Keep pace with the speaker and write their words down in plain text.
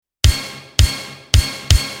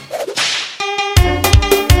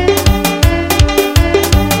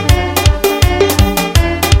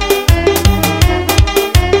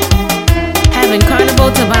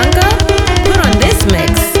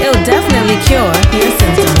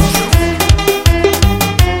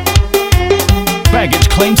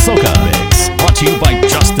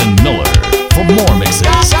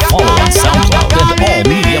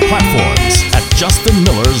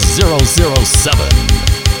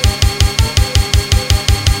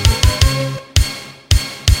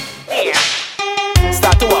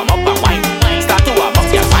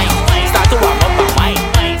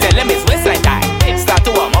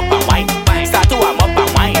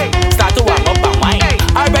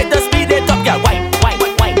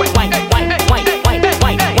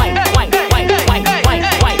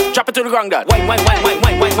wrong that. Wine, wine, wine, wine,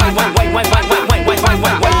 wine, wine, wine, wine, wine, wine, wine, wine,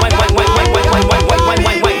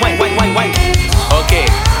 wine, wine, wine. Okay,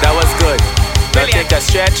 that was good. Now take a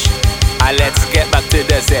stretch and let's get back to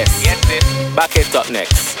the zest. Back it up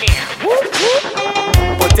next.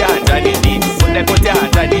 Put your hands on your knees. Put your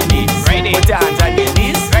hands on your knees. Put your hands on your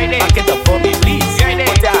knees. Back it up for me, please. Put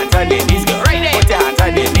your hands on your knees, girl. Put your hands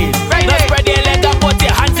on your knees. Now spread your leg up. Put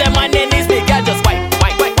your hands on your knees. Make girl just wine,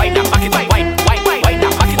 wine, wine, now back it up, wine, wine, wine,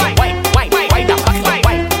 now back it up, wine, wine, wine, now back it up,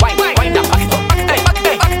 wine, wine, wine, now back it up.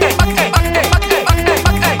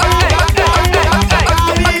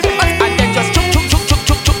 And then just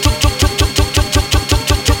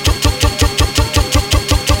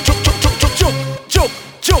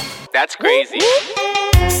that's crazy.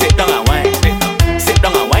 Sit down and wine. Sit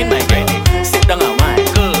down and wine, my girl. Sit down and wine.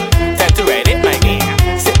 Good. Time to ride it, my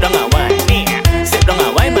girl. Sit down and wine. Sit down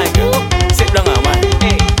and wine, my girl. Sit down and wine.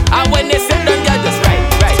 And when they sit down, you just ride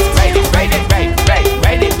it, ride it, ride it, ride it,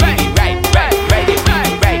 ride it, ride it, ride it, ride it,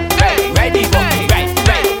 ride it, ride it,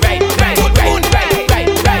 ride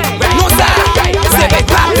it, ride. Non ça, c'est bête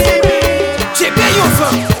pas. J'ai bien eu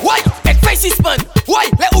faim. Ouais, elle fait six semaines. Ouais,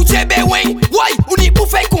 les où j'ai bien ouais. Ouais, on y pour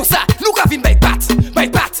faire comme ça. Nous qu'à vin bête pat. Les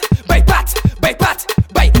bête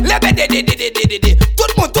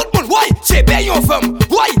tout le monde. Ouais, j'ai bien eu faim.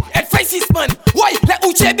 Ouais, elle fait six semaines. Ouais, les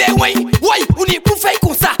où j'ai bien ouais. Ouais, on y pour faire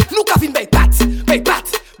comme ça. Nous qu'à vin bête pat.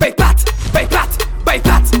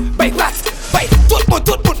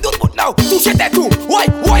 Tout le monde, now. Touchez tes tout. Ouais,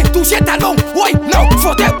 touchez ta langue. Ouais, now.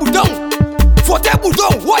 Faut tes boudons.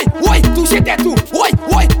 Ouais, touchez tes tout.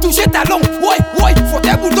 Ouais, touchez ta langue. Ouais, faut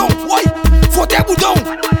tes boudons.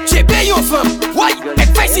 J'ai bien eu faim. Ouais, elle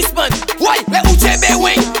fait six semaines. Ouais, les où j'ai bien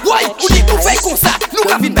ouais. Ouais, on y pour faire comme ça. Nous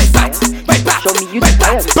qu'à vin bête pat.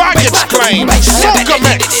 Baggage claim, Soca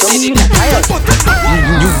mix.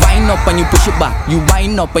 You wind up and you push it back. You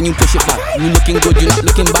wind up and you push it back. You looking good, you not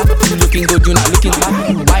looking back. You looking good, you not looking back.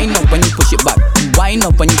 You wind up and you push it back. You wind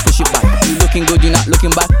up and you push it back. You looking good, you not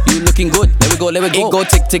looking back. You looking good. Let me go. It go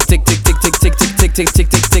tick tick tick tick tick tick tick tick tick tick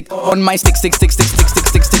tick tick. On my stick.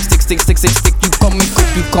 You come with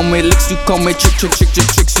quick, you come with licks, you come with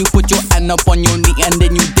tricks. You put your hand up on your knee and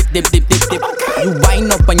then you dip. You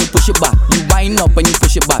wind up and you push it back. You wind up and you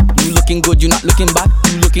push it back. You looking good, you not looking back.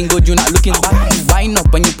 You looking good, you not looking back. You wind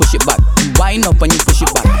up and you push it back. You wind up and you push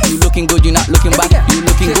it back. You looking good, you not looking back. You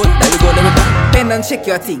looking good. Let me go. Bend and shake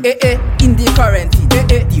your thing. In the quarantine.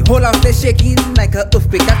 The whole house is shaking like a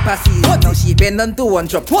earthquake at passing. Now she bend on to one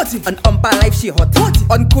drop. On Umpa life she hot.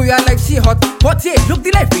 On Kuya life she hot. Look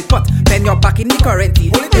the life report. Bend your back in the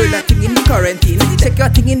quarantine. Hold that thing in the quarantine. Check your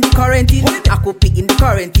thing in the quarantine. Aku pick in the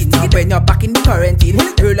quarantine. Now bend your back in the quarantine.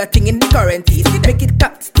 Hold that thing in the quarantine. Make it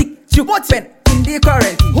clap, stick, shoot, bend in the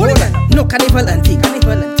quarantine. No carnival antique.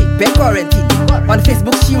 Bend quarantine. On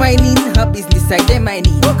Facebook she whining. Her business like them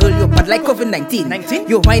mining. Girl you bad like COVID-19.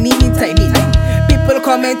 You whining inside me. People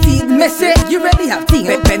commenting, message, you really have thing.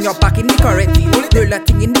 Bend your back in the quarantine. Hold that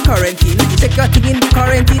thing in the quarantine. Check your thing in the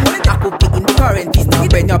quarantine. Aku pick in the quarantine. Now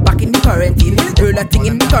bend your back in the quarantine. Hold that thing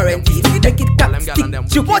in the quarantine. Make it clap,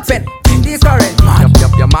 stick, shoot, bend in the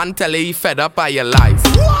quarantine. Your man tell you he fed up by your life.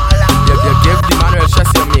 You give the man real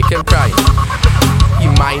stress, you make him cry. He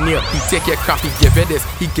mind you, he take your crap, he give you this,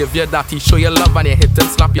 he give you that, he show you love and you hit and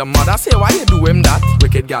slap your mother. Say why you do him that?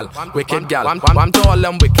 Wicked gal. One to all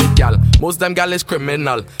them wicked gal. Most them gal is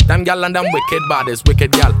criminal. Them gal and them wicked bad is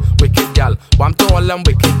wicked gal. One to all them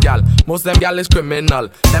wicked gal. Most them gal is criminal.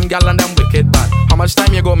 Them gal and them wicked bad. How much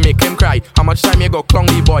time you go make him cry? How much time you go clong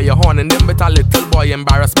the boy? You horning him with a little boy.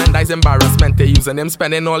 Embarrassment, that's embarrassment. They using him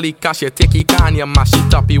spending all the cash. You take he can, you mash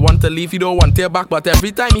it up. He want to leave, you don't want to back. But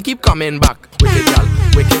every time he keep coming back.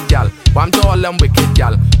 Wicked gal. One to all them wicked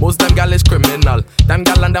gal. Most them gal is criminal. Them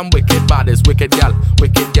gal and them wicked bad is wicked gal.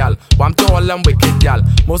 One to all them wicked gal.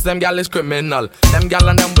 Most them gal is criminal. Them gal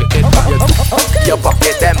and them wicked bad. Your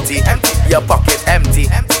pocket empty. Your pocket empty.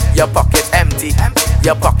 Your pocket empty.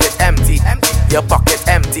 Your pocket empty. Your pocket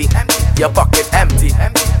empty. Your pocket empty.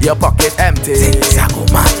 Your pocket empty. Zako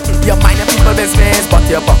man. You mind the people business, but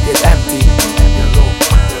your pocket empty.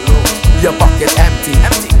 Your pocket empty.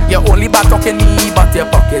 You only bad talking me, but your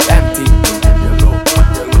pocket empty.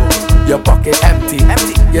 Your pocket empty.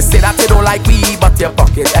 You say that you don't like me, but your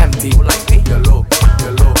pocket empty.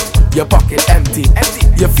 Your pocket empty.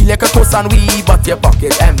 You feel like a toast and we, but your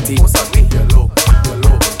pocket empty.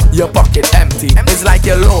 your pocket empty. It's like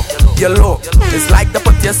you're low. It's like the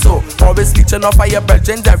put your soul. Always reaching off of your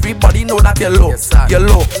brethren. Everybody know that you're low.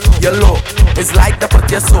 You're low. It's like the put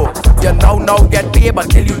your soul. You now get paid, but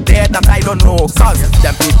till you dead, that I don't know. Cause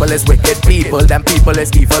them people is wicked people. Them people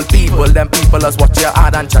is evil people. Them people is watch your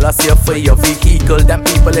hand and jealous here for your vehicle. Them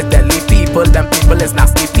people is deadly people. Them people is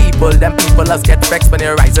nasty people. Them people is get vexed when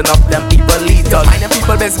you're rising up. Them people lethal. Mind them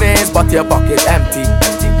people business, but your pocket empty.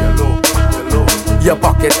 You're low. Your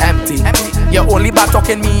pocket empty. You only bad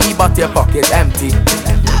talking me, but your pocket empty.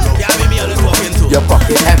 Your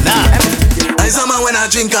pocket empty. As a man when I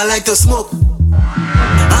drink, I like to smoke.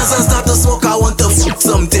 As I start to smoke, I want to fuck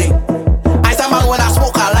something. As a man when I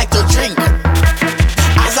smoke, I like to drink.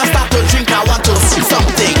 As I start to drink, I want to fuck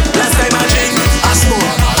something. Last time I drink, I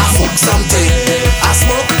smoke, I fuck something. I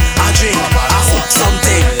smoke, I drink, I fuck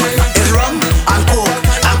something. It's rum and coke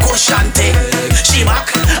and Coshante. She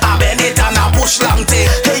back, I bend it and I push long thing.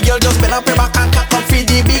 Hey girl, just bend up your back and cock up for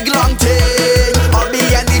the big long thing. All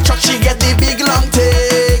behind the truck, she get the big long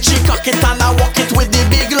thing. She cock it and I walk it with the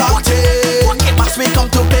big long thing. Max me come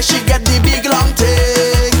to play, she get the big long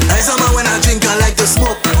thing. As a man when I drink, I like to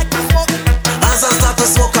smoke. As I start to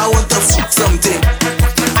smoke, I want to fuck something.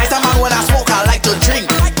 As a man when I smoke, I like to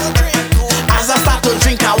drink. As I start to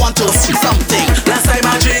drink, I want to fuck something. Last time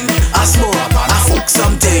I drink, I smoke, I fuck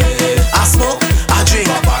something. I smoke, I drink,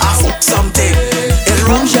 I fuck something. It's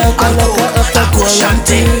rum and coke and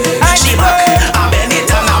Coshante. She back, I bend it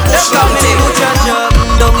and I push something.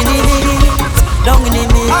 Down in the knees, down in the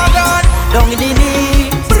knees, down in the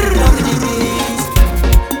knees, down in the knees.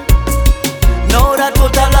 Now that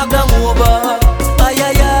total lockdown over,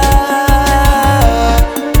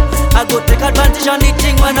 I go take advantage on the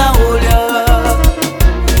thing when I hold ya.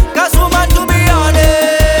 Cause woman, to be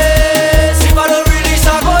honest, if I don't release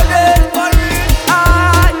I go dead.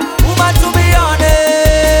 Woman, to be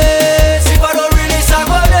honest, if I don't release I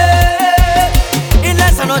go dead. In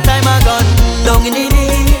less than no time I gone down in the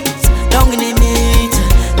knees, down in the meat,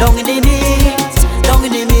 down in the knees, down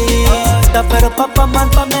in the meat. That for the papa man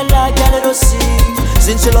Pamela, girl it don't sing.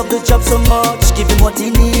 Since you love the job so much, give him what he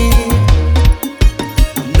need.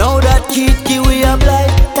 Now that kid we are blind.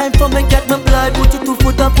 Time for me get my blood, put your 2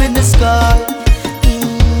 foot up in the sky.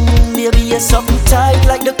 Baby you're something tight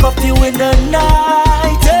like the coffee in the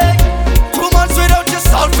night. Hey. 2 months without your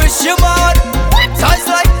selfish, you mad. Ties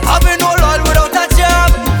like having no oil without a job.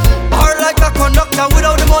 Or like a conductor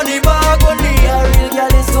without the money bag. Only a real girl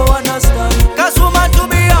is go understand. Cause woman, to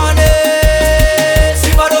be honest,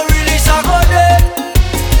 if I don't release I go dead.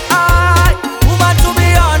 Woman, to be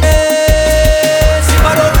honest, if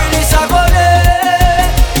I don't release I go dead.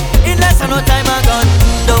 In less than no time I gone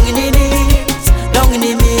down in the knees, down in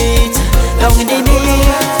the meat, down in the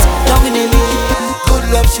knees, down in the meat. Good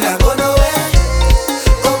love, she not gone away.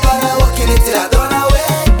 Go para walking it till I done away.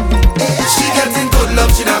 She getting good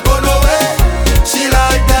love, she not gone away. She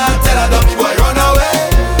like that, tell her don't be boy run away.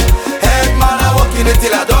 Head man, I walking it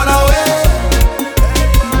till I done away.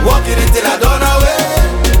 Walking it till I done away.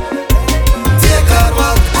 Take hard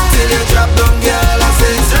walk till you drop down, girl. I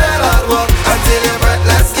say it's real hard walk until you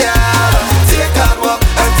breathless, girl. Take hard walk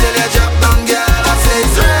until you drop down, girl. I say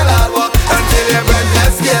it's real hard walk until you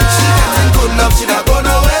breathless, girl. She getting good love, she not gone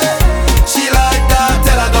away. She like that,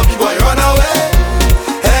 tell her don't be boy run away.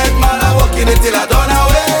 Head man, I walking it till I done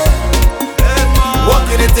away.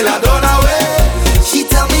 Walking it till I done away. She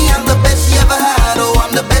tell me I'm the best she ever had. Oh,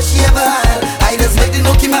 I'm the best she ever had. I just make the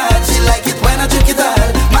nookie mad. She like it when I drink it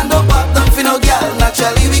hard. Man don't pop down for no girl.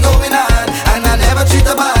 Naturally we going hard, and I never treat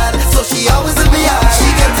her bad. So she always in me hard. She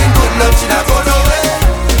getting good love, she not going away.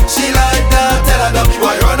 She like that, tell her don't be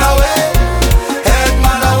boy run away. Head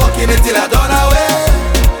man, I walking it till I done away.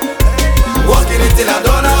 Walking it till I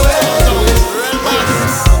done away.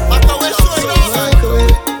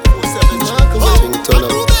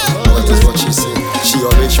 She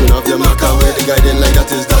always should have the mark away. The guy didn't like that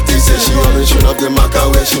is that he say. She always should have the mark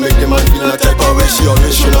away. She make the man feel a type of way. She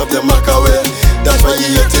always should have the mark away. That's why he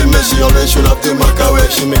hated me. She always should have the mark away.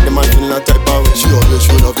 She make the man feel a type of way. She always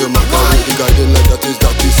should have the mark away. The guy didn't like that is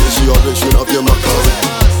that he say. She always should have the mark away.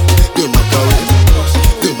 The mark away.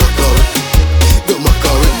 The mark away. The mark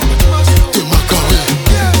away. The mark away.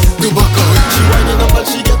 The mark away. She winding up and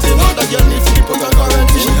she getting hard. The girl needs to be put on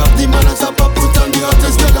quarantine. She have the man as a pop put on the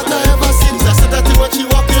hottest girl that I ever seen. I said that when she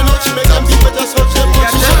walking out, she make them people just watch them.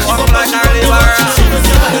 She said she go back, she come to watch. She see the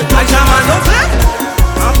girl. I jam and don't play.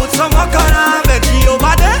 I put some walk on her, Benji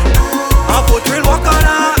over there. I put real walk on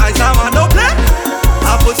her, I jam and don't play.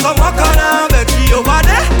 I put some walk on her, Benji over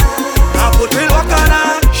there. I put real walk on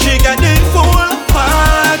her, she getting full.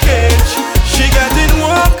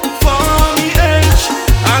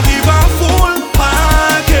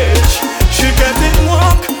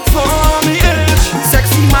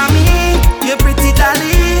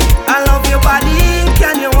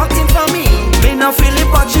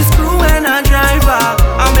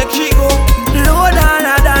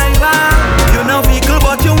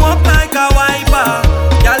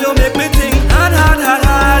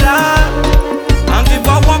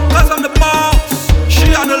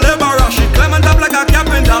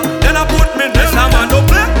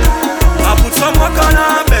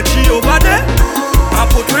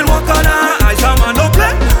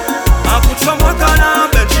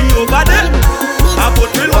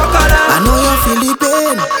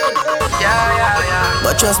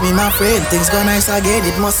 But trust me, my friend, things go nice again,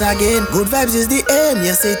 it must again. Good vibes is the aim,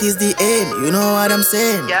 yes, it is the aim. You know what I'm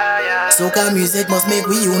saying? Soca music must make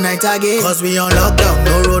we unite again. Cause we on lockdown,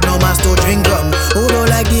 no road, no mask to drink rum. Who don't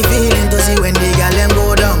like the feeling to see when the gal them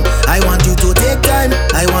go down? I want you to take time,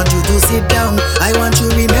 I want you to sit down. I want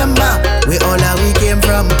you remember where all that we came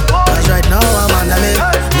from. Cause right now I'm on the way,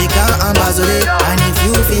 liquor and bazooka. And if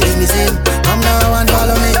you feeling the same, come now and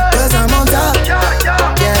follow me. Cause I'm on top,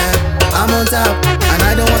 yeah, I'm on top. And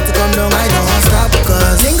I don't want to come down, I don't want to stop.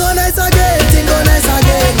 Cause things go nice again, things go nice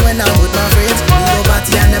again. When I'm with my friends, we go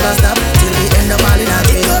party and never stop till we end up all in a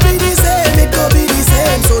game. It could be the same, it could be the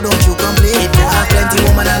same. So don't you complain. If you have plenty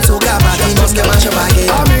woman and soca party, must get mash up again.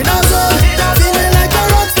 I'm in a zone, feeling like a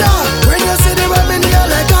rock star. When you see the women here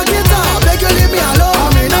like a guitar, beg you leave me alone.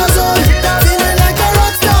 I'm in a zone, feeling like a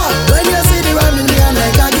rock star. When you see the women here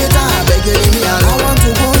like a guitar, beg you leave me alone. I want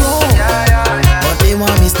to go home, but they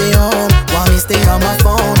want me stay home. Stay on my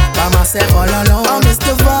phone, by myself all alone. I miss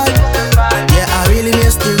the vibe, yeah, I really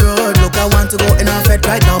miss the road. Look, I want to go in a fed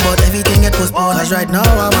right now, but everything get postponed. Cause right now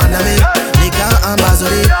I'm on the way, liquor and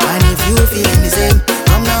bazooka. And if you feeling the same,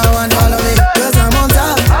 come now and follow me. Cause I'm on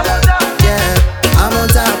top, yeah, I'm on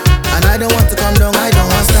top. And I don't want to come down, I don't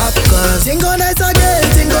want to stop. Cause things go nice again,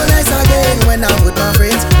 things go nice again. When I'm with my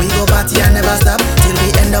friends, we go party and never stop till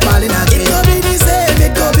we end up all in a game. It could be the same,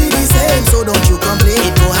 it could be the same. So don't you complain.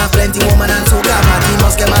 It go have plenty woman and soca party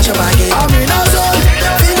must get mash up again. I'm in a zone,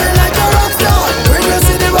 feeling like a rock star. When you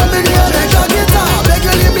see the woman here like a guitar, beg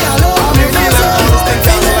you leave me alone. I'm in a zone,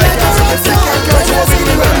 feeling like a rock star. When you see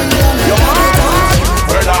the woman here like a guitar.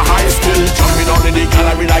 Brother high still jumping on in the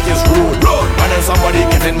gallery like it's rude. And then somebody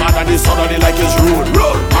getting mad at this suddenly like it's rude.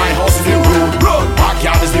 My house is the rude,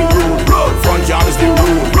 backyard is the rude, front yard is the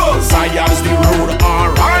rude, side yard is the rude.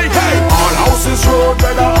 Alright, hey, all houses road,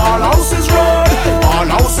 brother, all houses road. All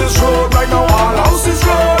houses road right now, all houses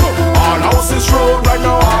road. All houses road right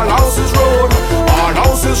now, all houses road. All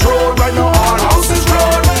houses road right now, all houses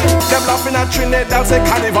road. Them laughing at Trinidad, say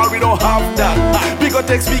carnival, we don't have that. We go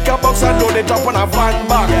take speaker box and load it up on a van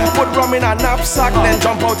back. Put rum in a knapsack, then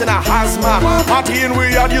jump out in a hazmat. Party in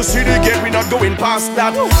we yard, you see the gate, we not going past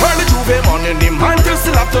that. Early Juve morning, the mantle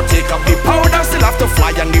still have to take up the powder, still have to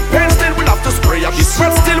fly, and the paint still will have to spray up. The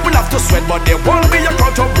sweat still will have to sweat, but there won't be a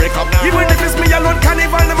crowd to break up. Even if it's me alone,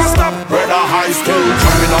 carnival never stop. Brother high still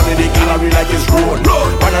jumping on in the gallery like it's road.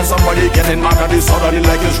 And then somebody getting mad at this suddenly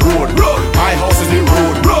like it's road. My house is the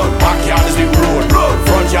road, backyard is the road,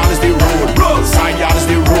 front yard is the road, side yard is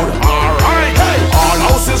the road. Alright, hey, all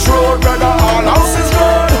houses road, brother, all houses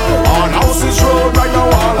road. All houses road right now,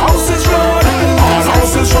 all houses road. All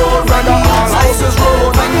houses road, brother, all houses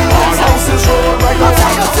road. All houses road right now.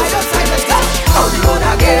 Out the road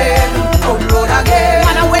again, out the road again.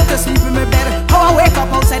 Man, I went to sleep in my bed, how I wake up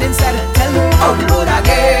outside instead. Tell me, out the road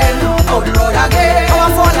again, out the road again. How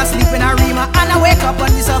I fall asleep in a Rima and I wake up on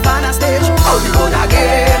the Savannah stage. Out the road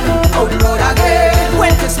again, out the road again.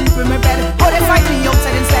 Went to sleep in my bed, how they fight me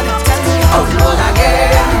outside instead. Tell me, out the road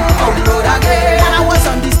again, out the road again. And I was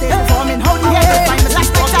on the stage performing, how the hell to find me like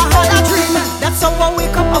a whole dream. That's how I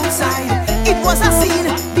wake up outside. It was a scene,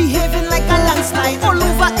 behaving like a landslide all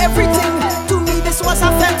over everything. Was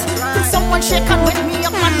a fete. Till someone shake and wake me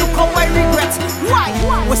up and look how I regret. Why?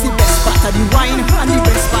 Was the best part of the wine and the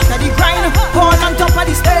best part of the grind. All on top of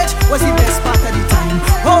the stage was the best part of the time.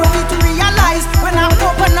 Only to realize when I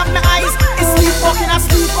open up my eyes, it's sleepwalking,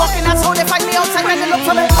 that's how they find me outside when they look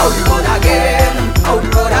for me. Out the road again, out the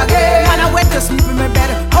road again. And I went to sleep in my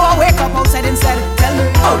bed, how I wake up outside instead. Tell me,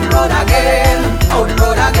 out the road again, out the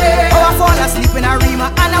road again. How I fall asleep in a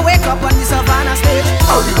Rima and I wake up on the Savannah stage.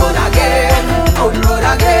 Out the road again, out the road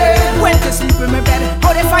again. Went to sleep in my bed,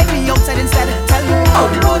 how they fight me outside instead. Tell me, out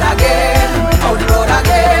the road again, out the road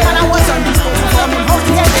again. And I was on the stage performing, how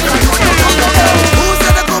the hell they find me. Who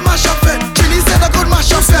said I could mash up it? Trini said I could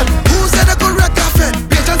mash up it. Who said I could wreck off it?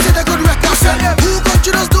 Beijing said I could wreck off it. Who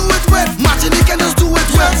country does do it well? Martinique can just do it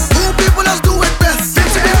well. Who people does do it best?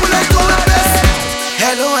 50 people does do it best.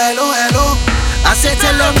 Hello, hello, hello. I said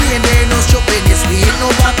tell them we ain't there no shopping this. We ain't no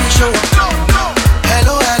papi show.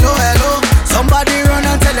 Hello, hello, hello. Somebody run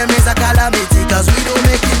and tell them it's a calamity, cause we don't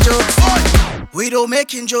making jokes. We don't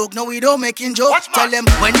making joke, no we don't making joke. Tell them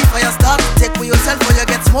when the fire start, take for yourself or you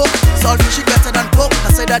get smoke. Saltfish is better than coke. I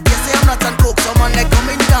say that yes, I'm not on coke. Someone like come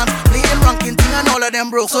in the dance, playing ranking thing and all of them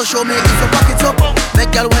broke. So show me if you back it up,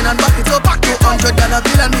 make girl win and back it up. $200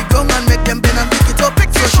 bill and we go and make them bend and pick it up.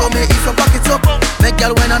 So show me if you back it up, make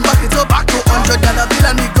girl win and back it up. $200 bill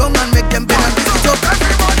and we go and make them bend and pick it up.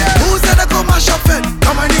 Everybody, who said I go mash up it?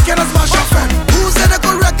 Come on, you can mash up it. Who said I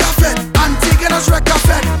go wreck off it? Antique and us wreck off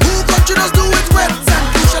it. Who country does do it well? St.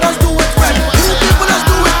 Lucia does do it well.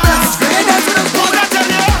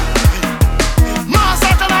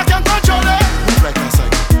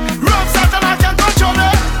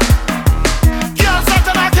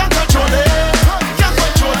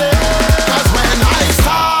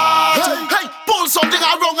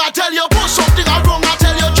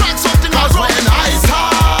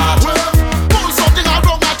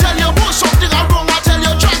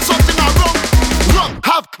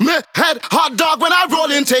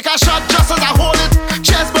 take a shot just as I hold it.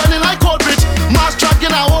 Chest burning like cold bridge. Mass truck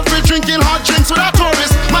in a old fridge, drinking hot drinks with a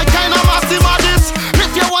tourist. My kind of massy madness.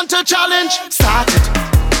 If you want to challenge, start it.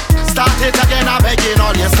 Start it again, I'm begging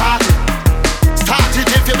all you. Start it. Start it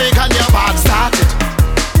if you're big and you're bad. Start it.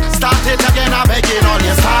 Start it again, I'm begging all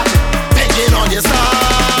you. Start it. Begging all you. Start.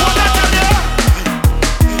 What I tell you?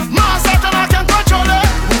 Mass Satan, I can control it.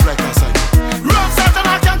 Move like a side. Rough Satan,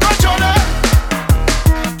 I can control it.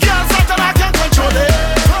 Girl Satan, I can control it.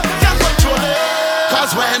 Can control it.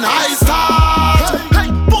 Cause when I start, hey,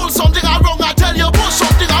 pull something wrong, I tell you. Pull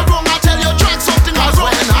something wrong, I tell you. Track something wrong.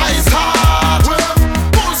 When I start,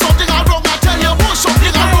 pull something wrong, I tell you. Pull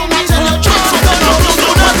something wrong, I tell you. Track something wrong.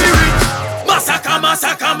 Massacre,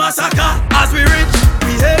 massacre, massacre. As we reach,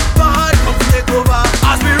 we hate bad, come to take over.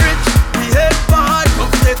 As we reach, we hate bad,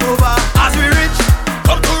 come to take over. As we reach,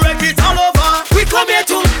 come to wreck it all over. We come here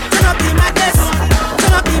to turn up the madness,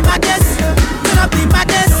 turn up the madness, turn up the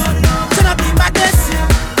madness, turn up the madness.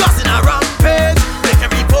 Causing a rampage, make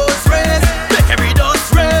every post raise, make every dust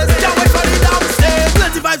raise. Can't wait for the damn stage.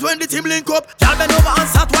 Plenty vibes when the team link up. Y'all bend over and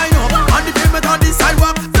start wine up. On the pavement, on the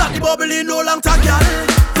sidewalk, start the bubbling, no long talk, y'all.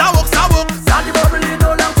 Sidewalk, sidewalk, start the bubbling,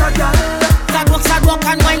 no long talk, y'all. Sidewalk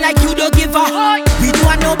and wine like you don't give a. We do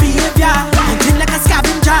have no behavior, hunting like a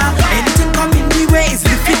scavenger. Anything come in the way is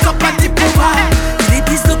lift it up and tip over. The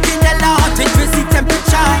ladies looking yellow, hot and crazy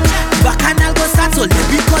temperature. The bacchanal go start so late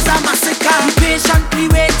because I'm massacre. We patiently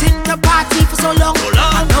waiting to party for so long.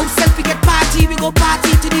 And now self we get party, we go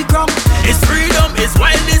party to the ground. It's freedom, it's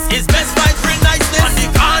wildness, it's best vibes, bring niceness. On the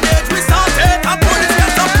carnage we started, and police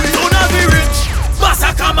get up, we don't have we rich.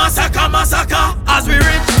 Massacre, massacre, massacre. As we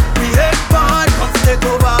reach, we hate bad, come to take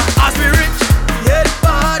over. As we reach, we hate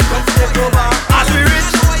bad, come to take over. As we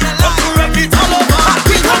reach, come to wreck it all over.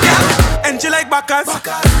 We come here. And you like Bacchus,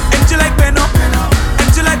 and you like Beno,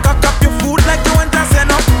 and you like cock up your food like you want to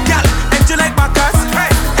send up. Girl, and you like Bacchus,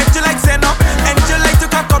 and you like send up, and you like to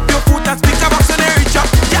cock up your food and speak about so they reach up.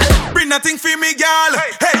 Girl, bring nothing for me, girl.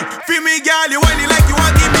 Hey, for me, girl, you whiny like you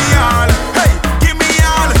want give me all. Hey, give me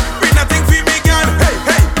all. Bring nothing for me, girl. Hey,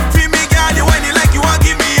 hey, for me, girl, you whiny like you want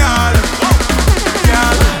give me all.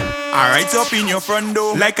 Girl, I write up in your front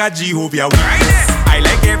door like a Jehovah Witness. I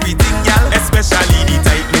like everything, girl, especially the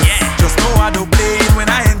tightness. Just know I don't play when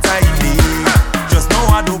I enter in it. Just know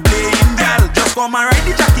I don't play in, girl. Just come and ride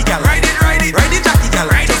the jockey, girl. Ride it, ride it, ride the jockey, girl.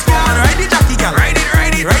 Just come and ride the jockey, girl. Ride it,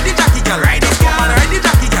 ride it, ride the jockey, girl. Just come and ride the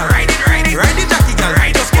jockey, girl. Ride it, ride it, ride the jockey, girl.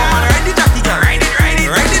 Just come and ride the jockey, girl. Ride it, ride it,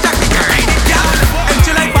 ride the jockey, girl. Ride it, girl. And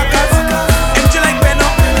you like Bacchus, and you like Beno,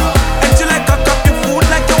 and you like cock up your food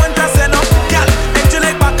like you want to send up, girl. And you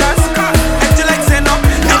like Bacchus, and you like send up,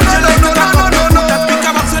 and you like to cock up your food and speak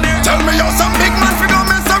about so there. Tell me you're some big man fi go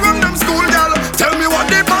mess around them school girl. Tell me what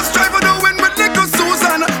the bus driver doing with little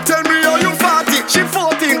Susan. Tell me how you 40, she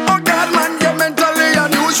 14. Oh God man, you're mentally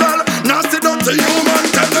unusual. Nasty dirty human.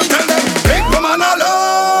 Tell them, big woman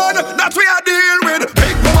alone. That we are deal with.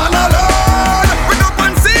 Big woman alone. We up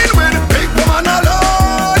and scene with. Big woman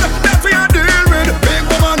alone. That we are deal with. Big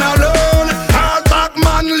woman alone. Hard back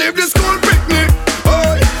man, leave the school picnic.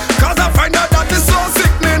 Oh, cause I find out that is so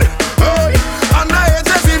sickening. Oh, and the age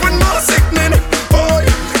is even more sickening. Oh,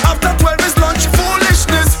 after 12 is lunch,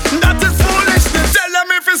 foolishness. That is foolishness. Tell them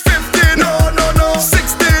if it's 15. No, no, no.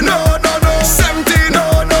 16. No, no, no. 17.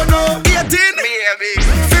 No, no, no. 18. Maybe.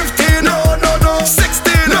 15. No, no, no.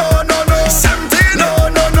 16. No, no, no. 17.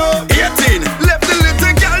 No, no, no. 18. Left the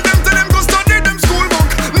little girl them to them go study them school book.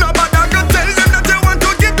 Nobody can tell them that you want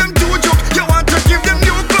to give them two joke. You want to give them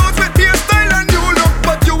new clothes with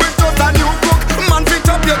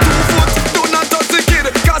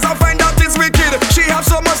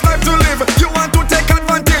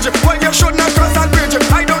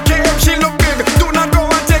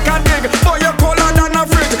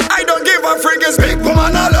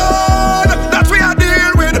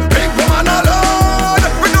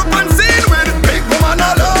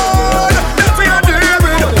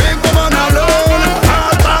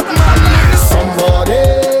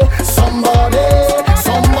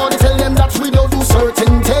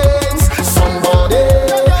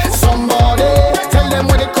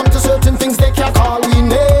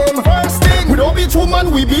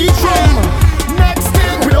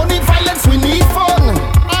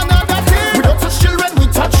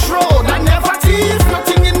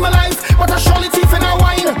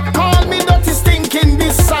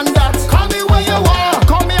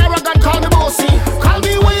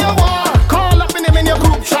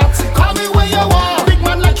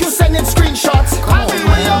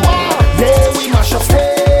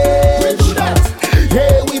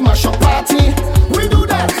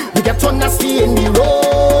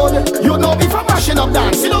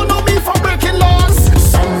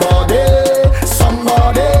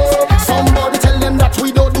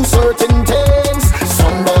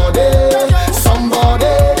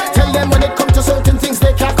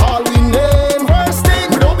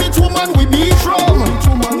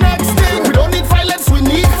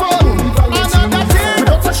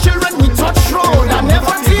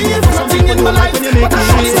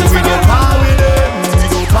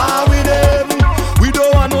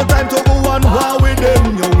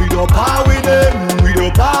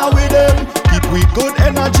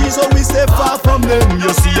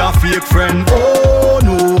you see a fake friend. Oh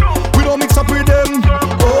no, we don't mix up with them.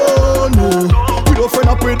 Oh no, we don't friend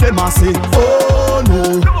up with them. I say, oh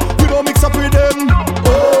no, we don't mix up with them.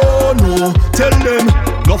 Oh no, tell them.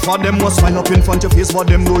 Enough of them must line up in front of your face, but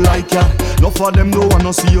them no like ya. Enough of them no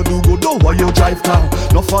wanna see you do good, though while you drive car.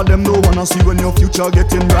 Enough of them no wanna see when your future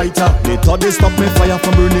getting brighter. They thought they stopped me fire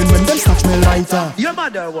from burning when them snatch me lighter. Your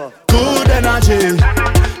mother what? Good energy,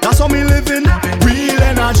 that's what me living. Real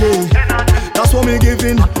energy, that's what me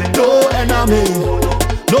giving. No enemy,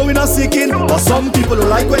 no we not seeking. But some people don't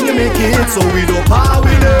like when you make it, so we don't power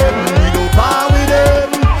with them. We don't power with them.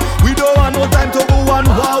 We don't want no time to go and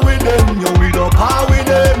war with them. Yo, we don't power with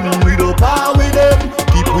them. We don't power with them.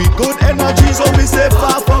 Keep we good energy, so we stay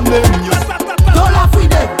far from them. Yo. Don't laugh with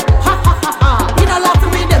them. Ha ha ha ha. We don't laugh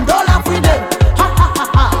with them. Don't laugh with them. Ha ha ha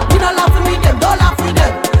ha. We don't laugh with them. Don't laugh with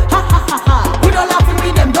them. Ha ha ha ha. We don't laugh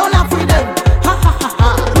with them. Don't laugh with them. Ha ha ha ha.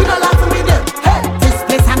 We don't laugh with them. Hey, this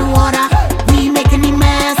place on the water. We making the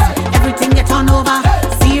mess. Everything get turned over.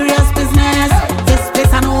 Serious business. This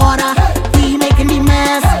place on the water. We making the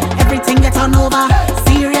mess. Everything get turned over.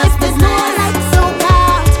 Serious business. Like Soca.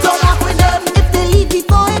 Don't laugh with them. If they leave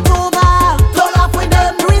before it's over. Don't laugh with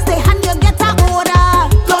them. Raise their hand, you get a order.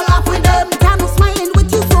 Don't laugh with them. Can't no smiling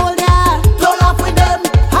with you soldier. Don't laugh with them.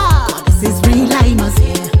 Ha. This is real limers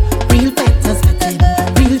here. Real factors fitting.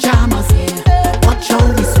 Real dramas here. Watch how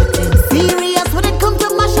we sweating. Serious when it comes to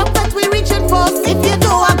mash up that we reaching for. If you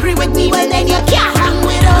don't agree with me, well then you can't hang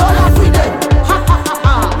with us. Don't laugh with them. Ha ha ha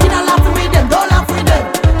ha. We not laughing with them. Don't laugh with them.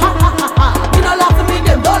 Ha ha ha ha. We not laughing with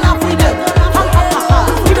them. Don't laugh with them. Ha ha ha ha.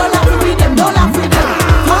 We don't laugh with them. Don't laugh with them.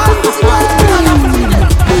 Ha ha ha ha. We don't laugh with them.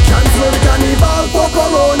 We cancel the carnival for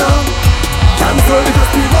Corona. Cancel the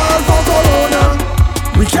festival for Corona.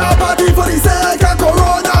 We can't party for the sake of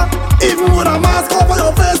Corona. Even with a mask over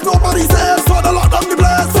your face, nobody says for the lockdown the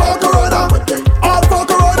place for Corona. All for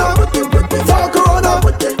Corona. For Corona.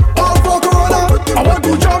 All for Corona. I want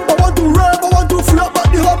to jump, I want to rave, I want to flip, but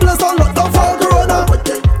the whole place on lockdown for Corona.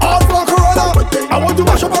 All for Corona. I want to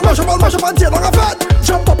mash up and tear like a fat.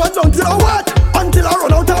 Jump up and down till I wet, until I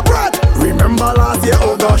run out of breath. Remember last year,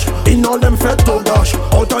 oh gosh, in all them fed, oh gosh,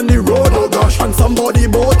 out on the road, oh gosh, and somebody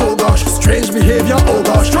boat, oh gosh, strange behavior, oh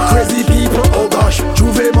gosh, crazy people, oh gosh,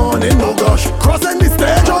 Juve morning, oh gosh, crossing the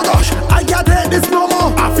stage, oh gosh, I can't take this no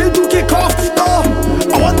more, I feel to kick off the door,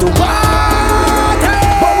 I want to party.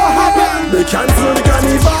 But what happened? They cancel the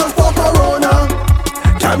carnival for Corona,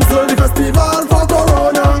 cancel the festival for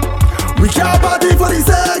Corona. We can't party for the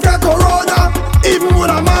sake of Corona. Even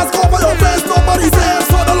with a mask over your face, nobody says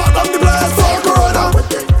for the lockdown the place for Corona.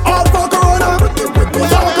 All for Corona. For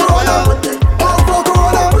Corona. All for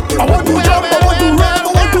Corona. I want to jump, I want to rave,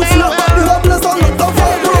 I want to flip, but the whole place on lockdown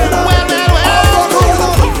for Corona. All for Corona.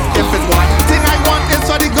 If it's one thing I want is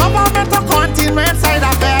for the government to continue side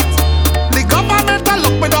of it. The government to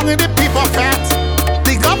look me down in the people fat.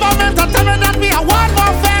 The government to tell me that we are one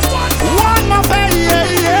more fat. One more fat, yeah,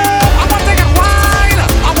 yeah. I want to get wild,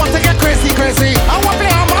 I want to get crazy. I want to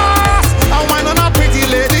play a mask, I want on a pretty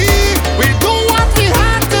lady. We do what we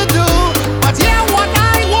had to do, but yeah, what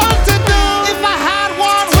I want to do. If I had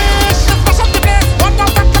one wish, just mash up the place. One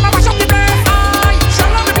more fat, can I mash up the place? I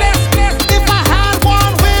shall on the place. If I had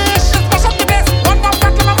one wish, just mash up the place. One more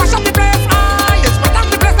fat, can I mash up the place? I it's what on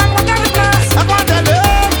the place and what on the place. I want to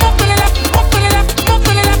live, move to the left, move to the left, move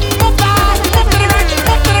to the left, move down, move to the right,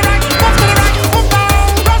 move to the right, move to the right, move down,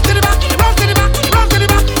 run to the back, run to the back, run to the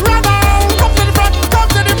back, run down, come to the front, come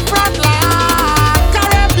to the front line.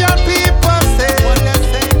 Caribbean people say,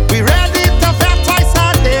 we ready to vet twice a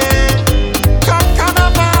day. Come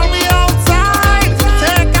carnival, we outside.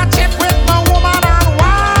 Take a chip with my woman and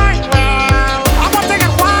wine. I want to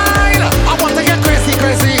get wild, I want to get crazy.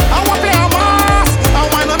 I want to play a mask, I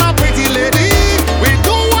want on a pretty lady. We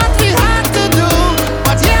do what we had to do,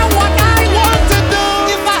 but yeah, what I want to do.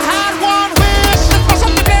 If I had one wish, just mash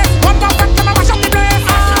up the place. One more fat, can I mash up the place?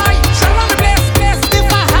 I shall run the place.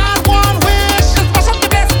 If I had one wish, just mash up the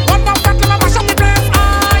place. One more fat, can I mash up the place?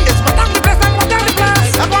 I it's what on the place and what on the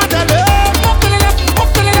place. I want to live, move to the left,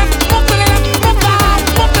 move to the left, move to the left, move down,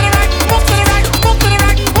 move to the right, move to the right, move to the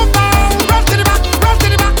right, move down, run to the back, run to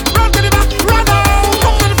the back, run to the back, run down,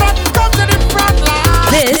 come to the front, come to the front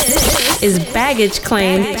line. This is Baggage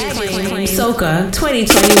Claim Soca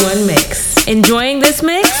 2021 Mix. Enjoying this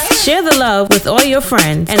mix? Share the love with all your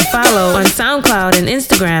friends and follow on SoundCloud and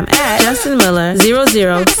Instagram at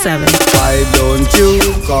JustinMiller007. Why don't you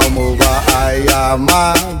come over? I am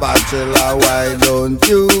a bachelor. Why don't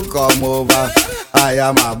you come over? I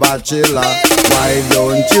am a bachelor. Why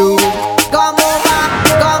don't you come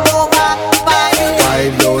over, baby?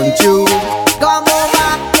 Why don't you come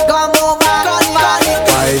over, carnival?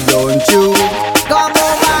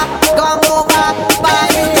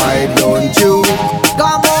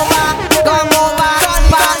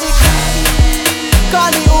 Call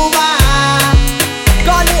the Uber.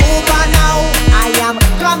 Call the Uber now. I am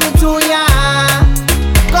coming to ya.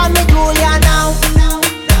 Coming to ya now.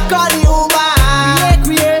 Call the Uber.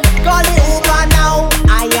 Call the Uber now. I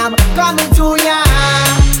am coming to ya.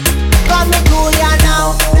 Coming to ya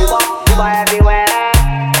now. Uber everywhere.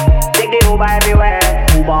 Take the Uber everywhere.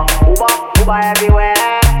 Uber everywhere.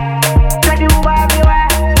 Take the Uber everywhere.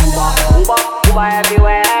 Uber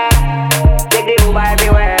everywhere. Take the Uber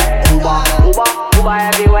everywhere. Uber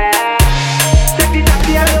everywhere. Take the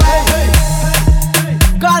taxi everywhere.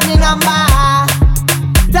 Call the number.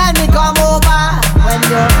 Tell me come over when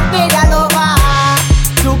you need a lover.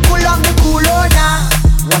 To pull up the cooler.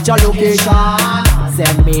 What's your location?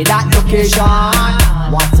 Send me that location.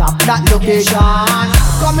 WhatsApp that location.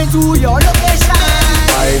 Coming to your location.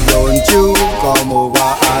 Why don't you come over?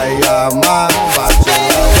 I am a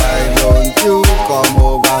bachelor. Why don't you come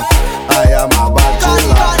over? I am a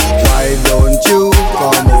bachelor. Why don't you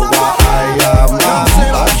come over? I am a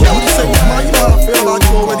bachelor.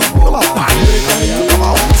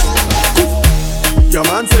 Your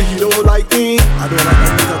man say he don't like me. I don't like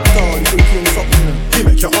him at all. He think he's something. He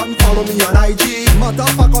make you unfollow me on IG. Matter of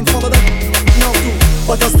fact, unfollow them now too.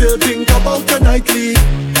 But I still think about you nightly.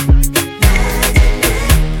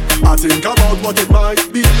 I think about what it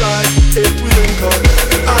might be like if we link up.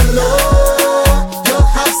 I know you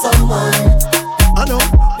have someone. I know,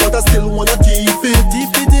 but I still wanna keep it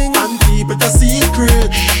and keep it a secret.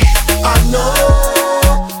 I know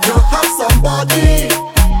you have somebody,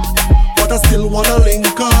 but I still wanna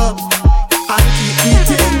link up and keep it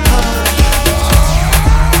in touch.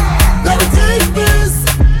 Let me take this.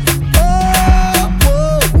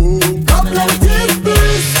 Come, let me take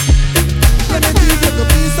this. Let me give you a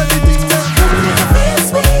piece of the thing that feels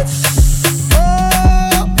sweet.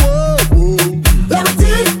 Let me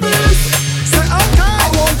take this. Say okay. I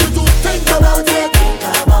want you to think about it.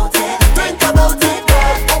 Think about it.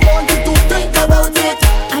 I want you to think about it.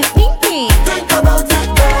 I'm thinking. Think about it.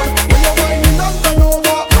 When you're whining and turn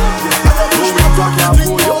over, I want you to think about it.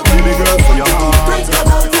 Baby girl, for your heart. Think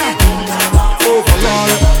about it.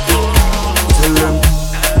 Overall, tell them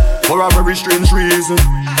for a very strange reason.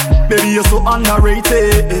 Baby, you're so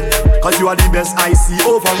underrated. Cause you are the best I see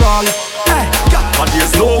overall. Hey, but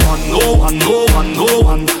there's no one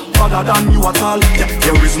other than you at all. Yeah,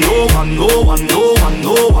 there is no one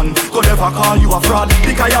could ever call you a fraud.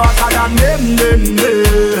 Because you're hotter than them.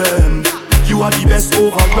 You are the best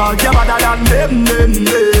overall. You're better than them.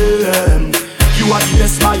 You are the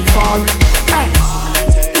best by far. Hey,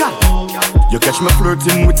 you catch me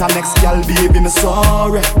flirting with an next gal, baby, me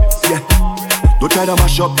sorry. Yeah. Don't try to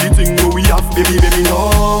mash up the thing where we have, baby,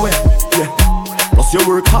 no way. Yeah. Plus you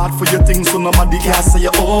work hard for your things, so nobody can say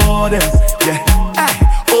you owe them. Yeah. Hey,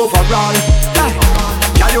 overall, hey.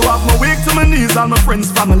 Yeah, you have me weak to my knees and my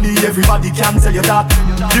friends, family, everybody can tell you that.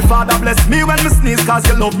 The Father bless me when me sneeze, cause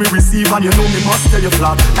you love me receive and you know me must tell you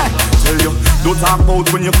flat. Hey, tell you, don't talk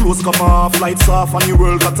about when your clothes come off, lights off and your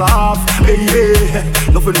world cut off. Hey, hey,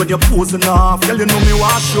 nothing when you're posing off, girl, you know me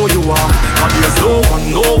want to show you off. But there's no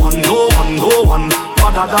one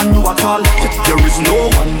other than you at all. There is no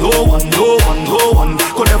one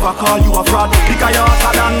could ever call you a fraud. Because you're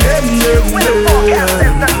hotter than them.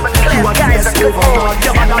 You are the best overall.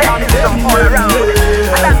 You're better than them.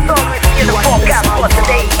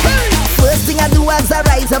 First thing I do as I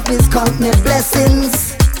rise up is count my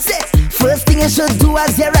blessings. First thing you should do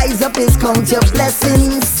as you rise up is count your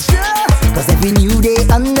blessings. Cause every new day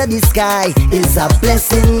under the sky is a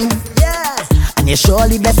blessing. And you're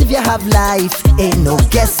surely blessed if you have life, ain't no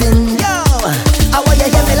guessing. Yo, I want you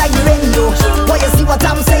hear me like the radio. Want you see what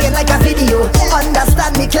I'm saying like a video.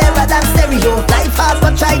 Understand me clearer than stereo. Life hard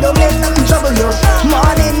but try don't make nothing trouble you.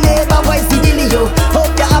 Morning neighbor, voice the dealio. Hope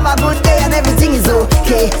you have a good day and everything is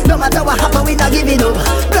okay. No matter what happen, we not giving up.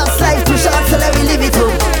 Plus life too short, so let me live it up.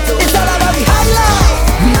 It's all about the high life.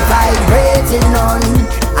 We vibrating on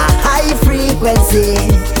a high frequency.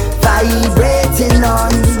 Vibrating on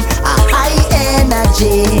a high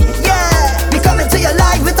energy. Yeah, we coming to your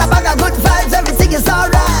life with a bag of good vibes. Everything is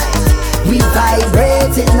alright. We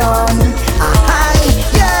vibrating on a high.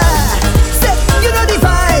 Yeah, say, you know the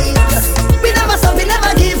vibes. We never stop, we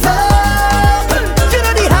never give up. You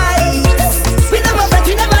know the heights. We never break,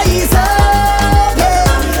 we never ease up. Yeah,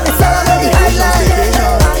 it's all on the highlight.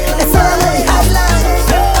 It's all on the highlight.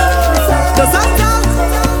 The Santa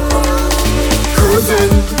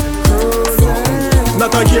cruising.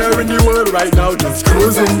 Not a care in the world right now, just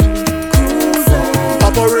cruising.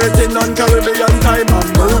 Operating on Caribbean time, I'm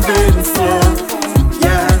moving slow.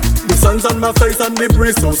 Yeah, the sun's on my face and the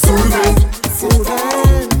breeze so soothing.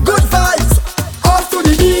 Good vibes, off to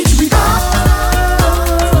the beach we go.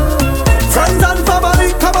 Friends and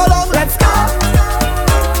family, come along, let's go.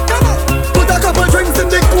 Come on. Put a couple drinks in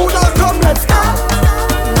the cooler, come, let's go.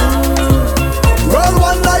 Roll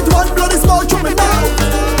one light, one bloody smoke through me now.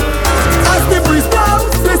 As the breeze blows,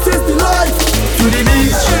 this is the life. To the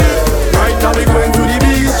beach, right now we going to the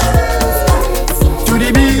beach. To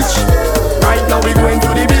the beach, right now we going to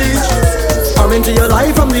the beach. Come into your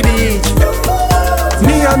life from the beach.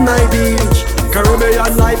 Me and my beach.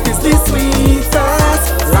 Caribbean life is the sweetest.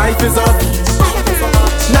 Life is a beach.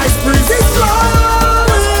 Nice breeze is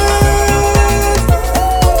flowing.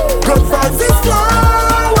 Good vibes is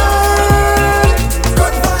flowing.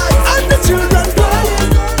 Good vibes and the children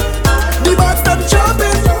playing. The birds them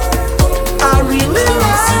chirping. I really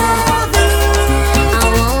love it. I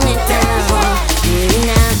want it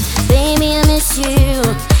now, baby. I miss you,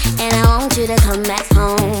 and I want you to come back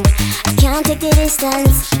home. I can't take the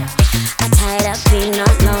distance. I tired of being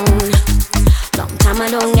alone. Long time I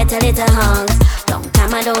don't get a little hug. Long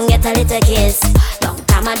time I don't get a little kiss. Long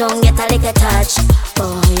time I don't get a little touch.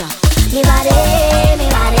 Oh yeah, me body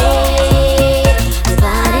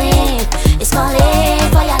is calling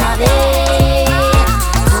for your loving.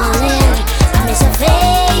 Calling, I miss your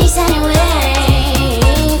face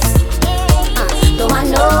anyways. Don't want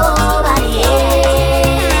nobody else.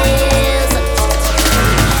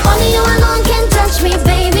 Only you alone can touch me,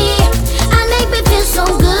 baby, and make me feel so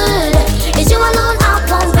good. It's you alone I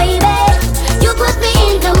want, baby. You put me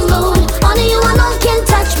in the mood. Only you alone can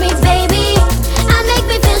touch me, baby, and make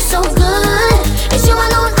me feel so good. It's you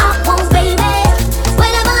alone I want, baby.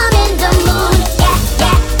 Whenever I'm in the mood, yeah.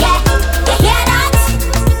 You hear that?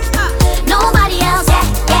 Nobody else,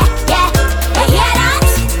 yeah. You hear that?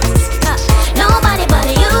 Nobody but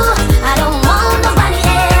you. I don't want nobody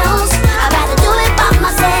else. I'd rather do it by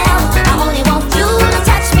myself. I only want you to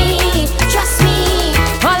touch me, trust me.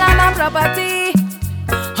 All of my property,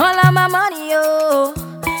 all of my money, oh,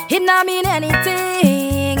 it not mean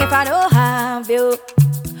anything if I don't have you.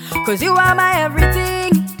 Cause you are my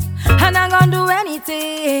everything, and I'm gonna do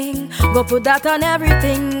anything. Go put that on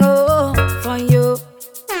everything, oh, for you.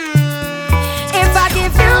 If I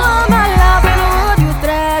give you all my love, and would you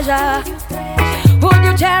treasure? Would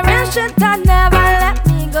you cherish it and never let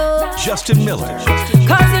me go? Justin Miller.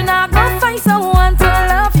 Cause you're not gonna find someone to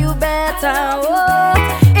love you better, oh.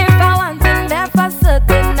 If I want thing that for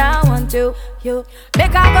certain, I want you.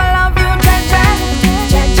 Make I go love you, cha-cha.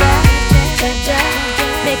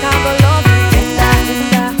 Make I go love you,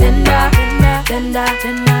 tender.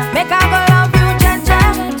 Make I go love you, cha-cha.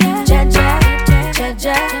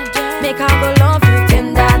 Make I go love you,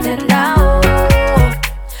 tender, oh.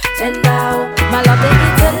 Tender, oh. My love is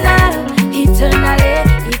eternally.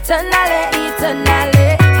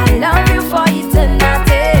 I love you for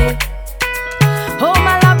eternity. Oh,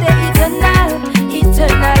 my love is eternally.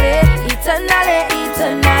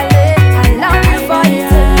 I love you for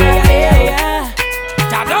eternity.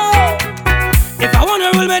 If I wanna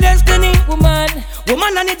rule my destiny,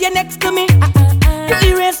 woman, I need you next to me.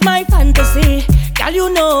 You erase my fantasy. Girl, you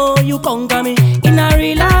know you conquer me. In a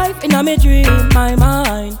real life, in a me dream, my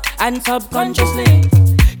mind, and subconsciously.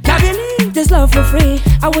 Can you leave this love for free?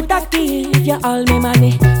 I would not give you all my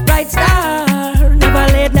money. Bright star, never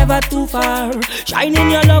late, never too far. Shine in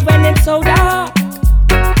your love when it's so dark.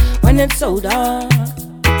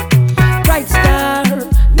 Bright star,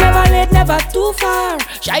 never late, never too far.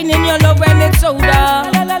 Shine in your love when it's so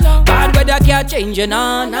dark. Bad weather can't change you,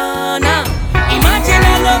 nah. Imagine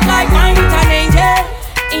a love like mine with an angel.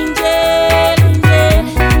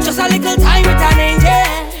 Just a little time with an angel.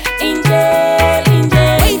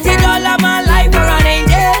 Waited all of my life for an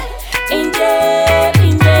angel.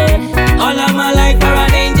 All of my life for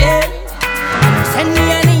an angel. Send me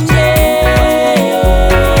an angel.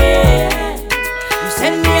 You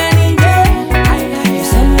send me an angel. You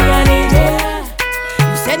send me an angel.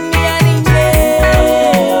 You send me an angel.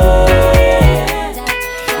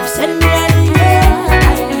 You send me an angel.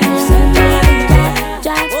 You send me an angel.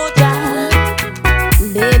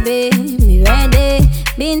 Baby, me ready.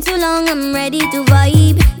 Been too long, I'm ready to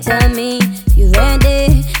vibe. Tell me, you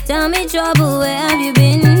ready? Tell me trouble, where have you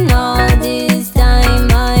been all this time?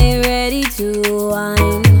 I'm ready to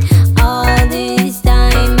whine. All this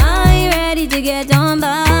time, I'm ready to get on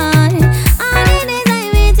board. All the days I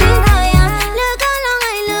waited for ya. Look how long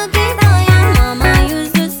I looking for ya. Mama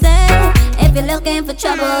used to say, if you're looking for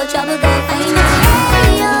trouble, go find it.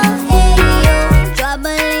 Hey yo,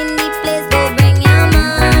 trouble in the place, go bring your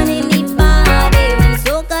man in the party. When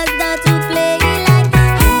soca start to play like,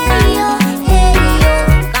 hey yo,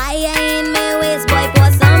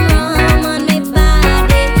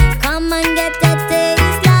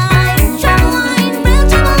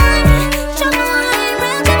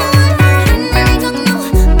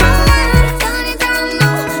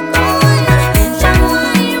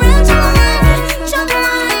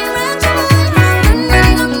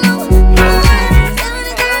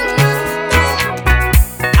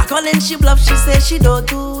 calling, she bluff, she say she don't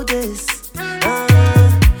do this.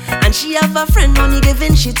 And she have a friend only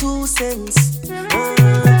giving she 2 cents.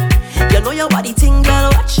 You know your body thing,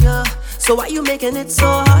 girl, watch ya. So why you making it so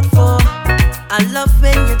hard for? I love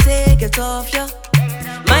when you take it off, yeah.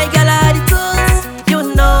 My girl, I had the tools,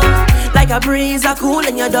 you know. Like a breeze, I cool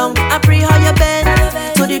in your dung. I pray how you bend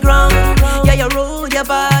to the ground. Yeah, you roll your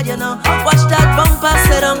body, you know. Watch that bumper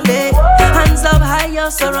sit on there. Hands up high,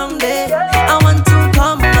 you're surrounded. I want to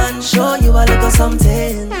come and show you a little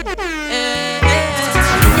something.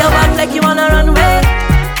 You walk like you wanna run away.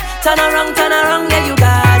 Turn around, yeah, you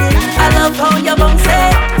got it. I love how you bounce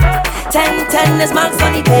it. 10, there's marks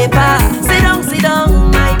on the paper. Sit down,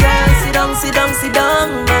 my girl. Sit down,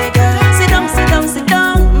 my girl. Sit down,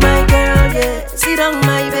 my girl, yeah. Sit down,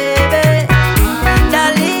 my baby.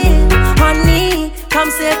 Darling, honey, come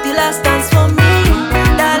save the last dance for me.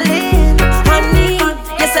 Darling, honey,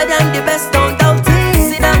 you said I'm the best, don't doubt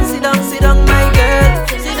it. Sit down, my girl.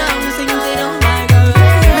 Sit down, my girl.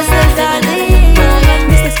 Mr. Darling,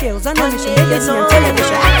 Mr. Skills, I know you should be on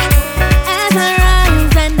television. As I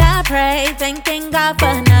rise and I pray, thanking God for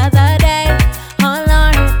another day.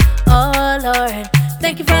 Oh Lord,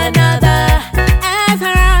 thank you for another. As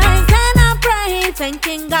I rise and I pray,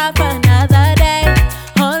 thanking God for another day.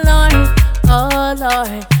 Oh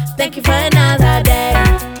Lord, thank you for another day.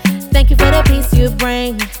 Thank you for the peace you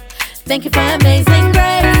bring. Thank you for amazing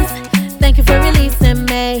grace. Thank you for releasing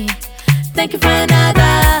me. Thank you for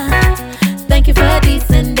another. Thank you for a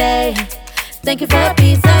decent day. Thank you for a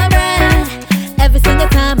piece of bread. Every single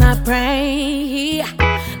time I pray,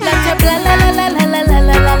 let your blah la la la la la la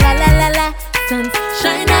la la la la la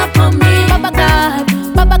shine up on me, Baba God,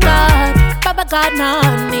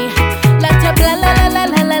 on me. Let your blah la la la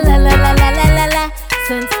la la la la la la la la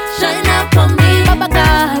shine up on me, Baba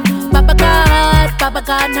God,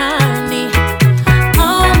 on me.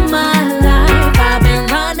 All my life I've been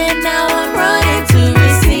running, now I'm running to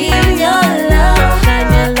receive your love. Shine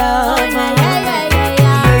your love,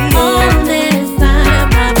 all this time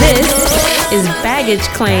I've been. This is Baggage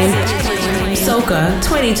Claim Soca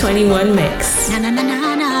 2021 mix. Na na na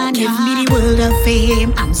na na. Give me the world of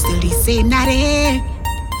fame, I'm still the same, not it.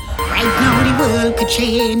 Right now the world could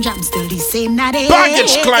change, I'm still the same, not it.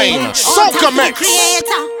 Baggage Claim Soca mix.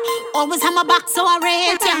 Creator, always have my back, so I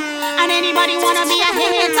rate ya. And anybody wanna be a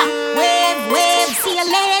hater, wave, see you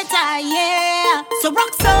later, yeah. So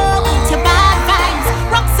rock so with your bad vibes,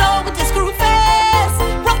 rock so with your screw face,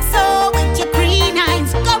 rock so with your green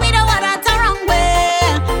eyes, go with the water the wrong way.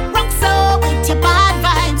 Rock so with your bad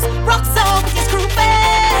vibes, rock so with your screw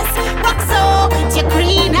face, rock so with your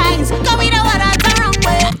green eyes, go with the water the wrong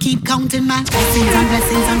way. I keep counting my blessings and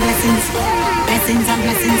blessings and blessings, blessings and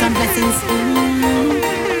blessings and blessings.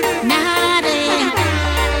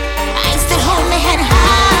 I still hold my head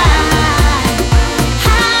high.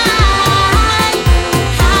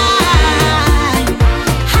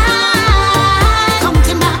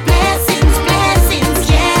 Counting my blessings,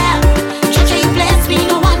 yeah. Jah, you bless me,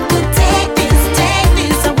 no one could take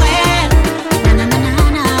this away. Na.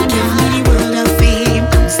 Give me the world of fame,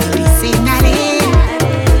 I'm still the same, not it.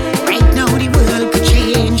 Right now the world could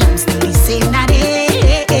change, I'm still the same, not it.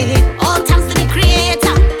 All thanks to the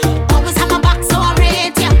Creator, always have my back, so I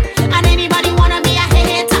rate ya. And anybody wanna be a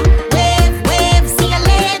hater, wave, see you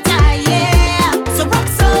later, yeah. So rock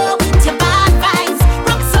so with your bad vibes,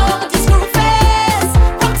 rock so with your screw face,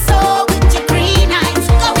 rock so with your green eyes,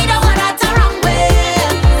 go with the water the wrong way.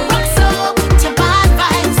 Rock so with your bad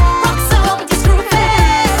vibes, rock so with your screw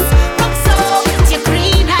face, rock so with your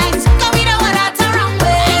green eyes, go with the water the wrong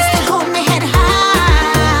way. I still hold my head high.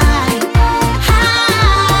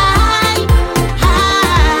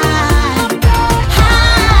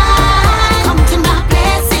 Counting my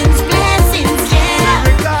blessings, yeah.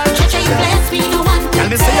 Jah, you bless me, no one Tell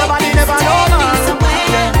me say your body never know,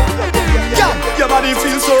 man. Yeah, your body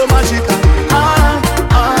feels so magical.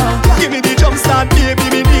 Give me the jump start, baby,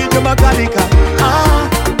 me need your mechanical.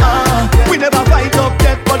 We never fight up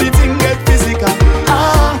yet, but the thing get physical.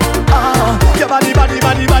 Your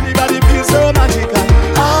body feels so magical.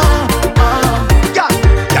 Yeah,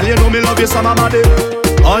 girl, you know me love you so my body.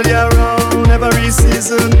 All year round, every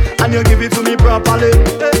season, and you give it to me properly.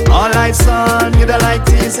 All night sun, you don't like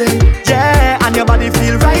teasing. Yeah, and your body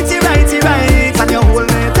feel righty, and you hold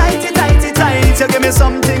me tighty. You give me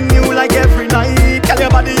something new like every night. Girl, your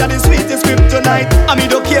body are the sweetest kryptonite. I mean,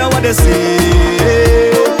 don't care what they say.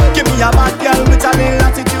 Give me a bad girl with a little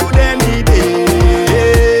attitude any day.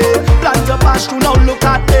 Plant a pash to now look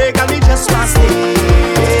at me, girl, me just want to stay.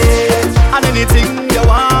 And anything you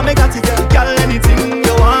want, me got it. Girl, anything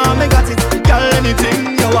you want, me got it. Girl,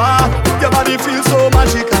 anything you want. Your body feels so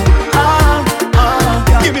magical.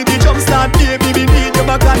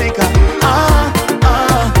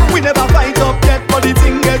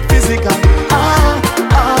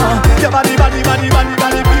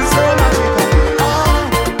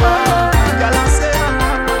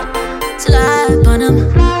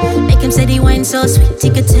 so sweet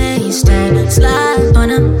you could taste it. Slap on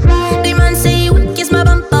him. The man say you kiss my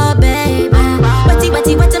bumper, baby. Wetty,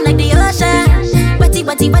 him like the ocean. Wetty,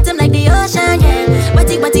 him like the ocean, yeah.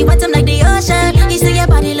 Wetty, him like the ocean. He say your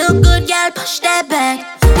body look good, girl, push that back.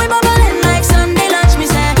 We bubbling like Sunday lunch, me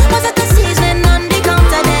say. Was it the seasoning on the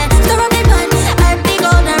counter there? Stir up the pan, add the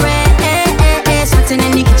golden red. Sweating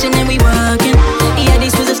in the kitchen and we working. Yeah,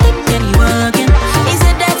 this was a stick and he working. He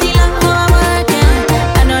said that he love how I'm working.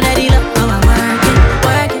 I know that he love how I'm working.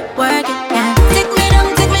 Work it, yeah. Take me down,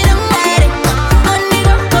 ride it. On the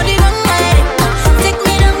ground, ride it. Take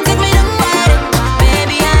me down, ride it.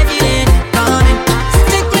 Baby, I feel it coming.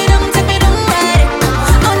 Take me down, ride it.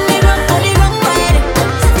 On the ground, ride it.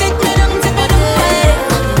 Take me down, ride it.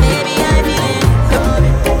 Baby, I feel it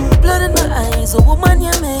coming. Blood in my eyes, oh woman,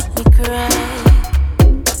 you make me cry.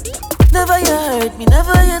 Never you hurt me,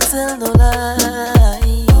 never you tell no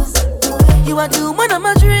lies. You are the woman of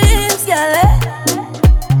my dreams, girl.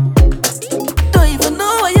 Don't even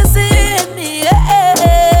know what you're saying me.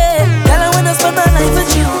 Girl, I wanna spend my life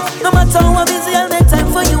with you. No matter how busy, I'll make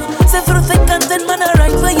time for you. Say through thick and thin, man, I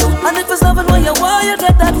write for you. And if it's loving what you want, you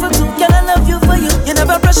get that for two. Girl, I love you for you. You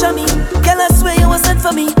never pressure me. Girl, I swear you were sent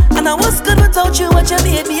for me. And I was good without you, what you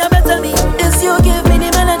made me a better me. Is you give me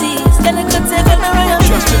the melodies. Girl, I could take all my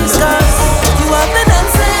royalties. Cause you have been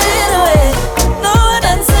dancing away. No one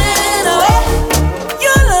dancing away.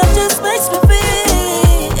 Your love just makes me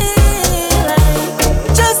feel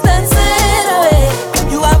like just dancing away.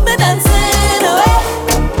 You have been dancing away.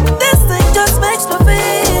 This thing just makes me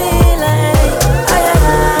feel like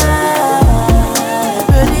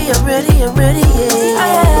I'm ready, yeah. I'm ready, yeah.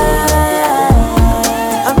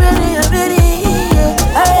 I'm ready.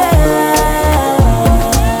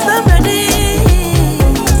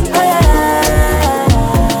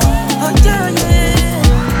 Oh yeah.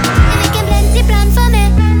 You making plenty plan for me,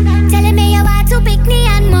 telling me you want to pick me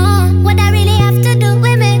and more. What I really have to do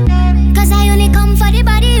with me? Cause I only come for the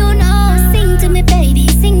body, you know. Sing to me, baby,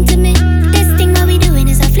 sing to me. This thing what we doing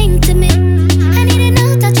is a fling to me. I need a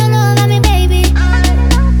no touch all over me, baby.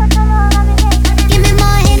 Give me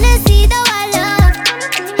more Hennessy, though I love.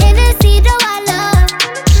 Hennessy, though I love.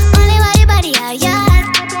 Only what the body I got.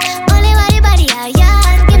 Only what the body I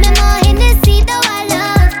got. Give me more Hennessy, though I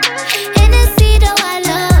love. Hennessy, though I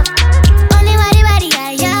love. Only what the body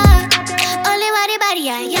I got. Only what the body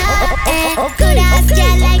I got. Good ass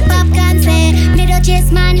girl like popcorn say. Me don't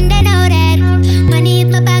chase man, they know that. Money hit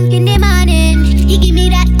my bank in the morning. He give me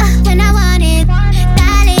that when I want it.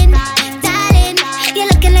 Darling, you're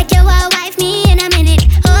looking like you will wife me in a minute.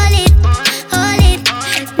 Hold it,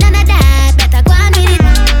 none of that, better go on with it.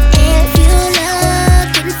 If you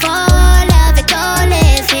looking for love, it don't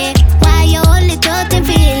live it. Why you only talking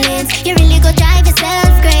feelings? You really go drive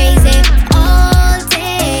yourself crazy all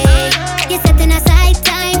day. You're setting aside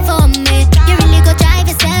time for me. You really go drive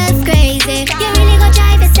yourself crazy. You really go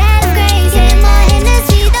drive yourself crazy. More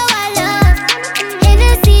Hennessy, though I love.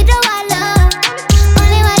 Hennessy, though I love.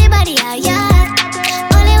 Only what the body I got.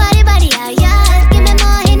 Only what the body I got. Give me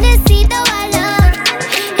more Hennessy, though I love.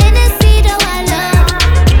 Hennessy, though I love.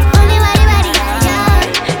 Only what the body I got.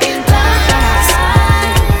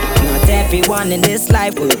 Not everyone in this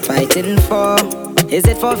life we're fighting for. Is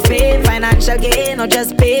it for fame, financial gain, or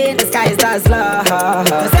just pain? The sky does love.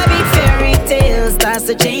 Cause every fairy tale starts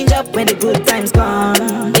to change up when the good times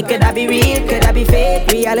gone. It could I be real, could I be fake?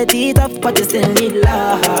 Reality tough, but you still need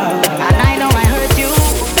love. And I know I hurt you,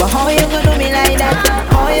 but how you could do me like that?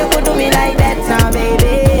 How you could do me like that now,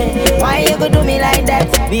 baby? Why you could do me like that?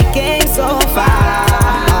 We came so far.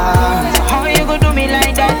 How you could do me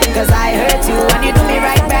like that? Cause I hurt you and you do me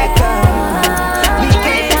right back. We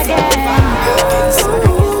came so far.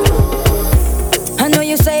 I know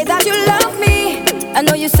you say that you love me. I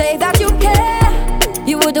know you say that you care.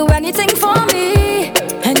 You would do anything for me,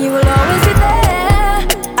 and you will always be there.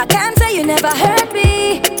 I can't say you never hurt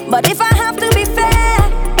me, but if I have to be fair,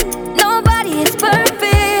 nobody is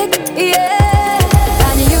perfect, yeah.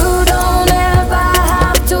 And you don't ever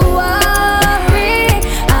have to worry.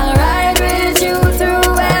 I'll ride with you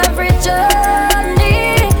through every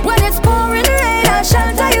journey. When it's pouring rain, I'll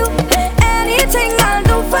shelter you. Anything I'll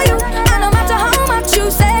do for you. And no matter how much you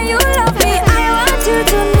say you love me, I want you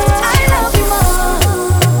to know I love you more.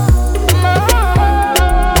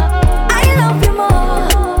 I love you more.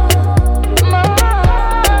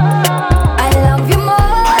 I love you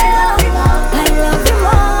more. I love you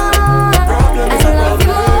more. I love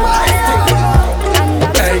you more.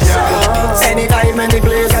 Anytime, any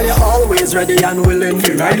place, and you're always ready and willing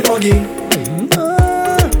to ride buggy.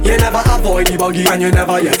 You never avoid the buggy, and you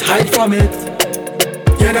never yet hide from it.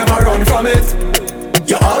 You never run from it.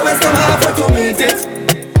 You always come halfway to meet it.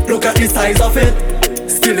 Look at the size of it.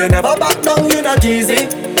 Still you never back down, you not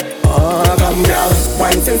easy. Oh, come girl,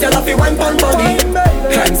 wine since you love it, wine pon buggy.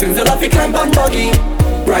 Climb since you love it, climb pon buggy.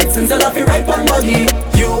 Ride since you love it, ride pon buggy.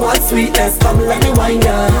 You want sweetness, come let me wine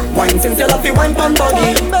ya. Wine since you love it, wine pon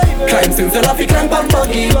buggy. Climb since you love it, climb pon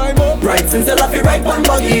buggy. Ride since you love it, ride pon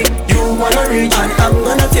buggy. You wanna reach and I'm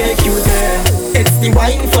gonna take you there. It's the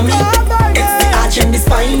wine for me. It's the arch and the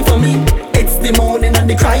spine for me. It's the moaning and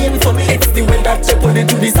the crying for me. It's the way that you put it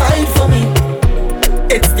to the side for me.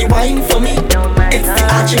 It's the wine for me. It's the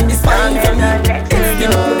arch and the spine for me. It's the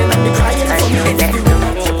moaning and the crying for me. It's the way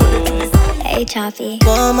that you put it to the side. Hey, Choppy.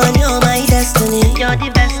 Woman, you're my destiny. You're the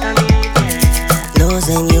best of me.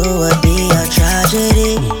 Losing you would be a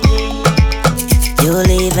tragedy. You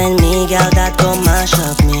leaving me, girl, that go mash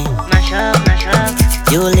up me. Mash up, mash up.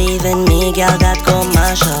 You leaving me, girl, that go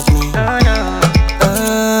mash up me. Oh no.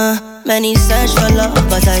 Many search for love,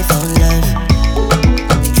 but I found love.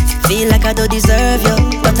 Feel like I don't deserve you,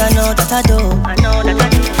 but I know that I do. I know that I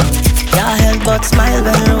do. Can't help but smile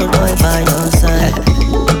when road boy by your side.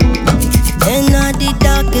 In all the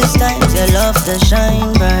darkest times, your love to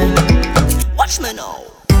shine bright. Watch me now.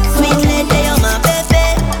 Sweet lady, you're my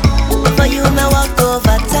baby. For you, me walk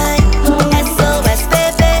over time. SOS,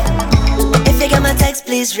 baby. If you get my text,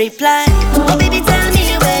 please reply. Oh, baby, tell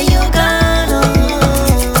me where you gone.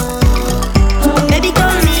 Baby,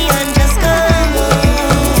 call me and just come on.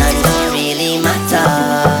 That don't really matter.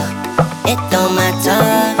 It don't matter.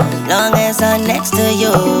 Long as I'm next to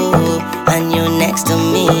you and you next to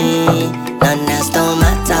me. None else don't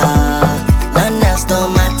matter. None else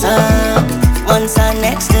don't matter. Once I'm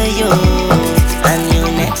next to you and you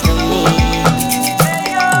next to me.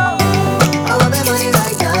 I want my money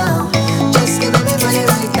right now. Just give me my money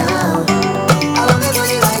right now. I want my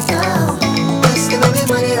money right now. Just give me my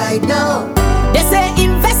money right now. They say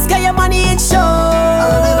invest, get your money in show. I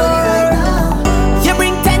want my money right now. You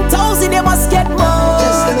bring 10,000, you must get more.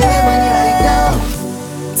 Just give me my money right now.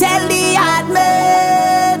 Tell the hard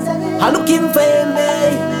man I'm looking for me.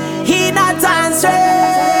 He not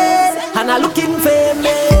answering, and I'm looking for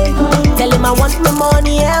me. Tell him I want my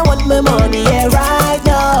money, I want my money, yeah, right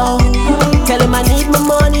now. Tell him I need my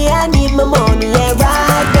money, I need my money, yeah,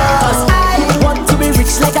 right now. 'Cause I want to be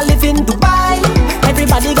rich like I live in Dubai.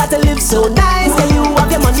 Everybody got to live so nice. Say you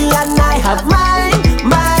have your money and I have mine,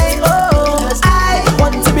 mine, oh. 'Cause I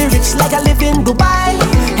want to be rich like I live in Dubai.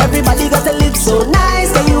 Everybody got to live so nice.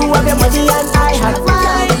 Say you have your money and I have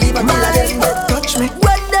mine, mine, oh. Touch me.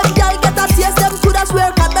 When them gal get a taste, them coulda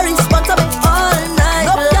swear Cadbury sponsor me all night.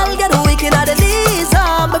 No gal get wicked at the knees.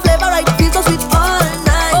 My flavor right feels so sweet all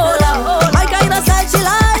night. Oh Lord, my kind of style she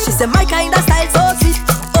like. She said my kind of style so sweet.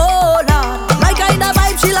 Oh Lord, my kind of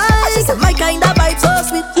vibe she like. She said my kind of vibe so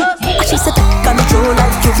sweet. And she said take control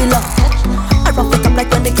like you belong. I rough it up like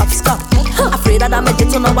when the cops come. Afraid that I make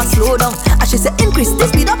it so now I slow down. And she said increase the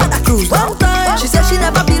speed up at a cruise one time. She said she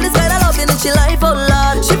never feel this kind of loving in she life, oh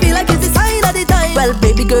Lord. She feel like it's the sign of the time. Well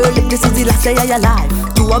baby girl, if this is the last day of your life,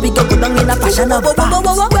 do what we go down in a passion of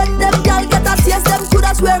vibes. When them gal get a taste, them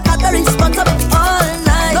coulda swear Cadbury sponsor me all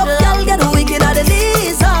night. No gal get wicked at the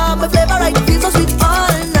knees. My flavor right feels so sweet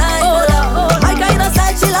all night. Oh Lord, my kind of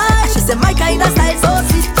style she like. She said my kind of style so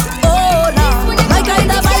sweet. Oh Lord, my kind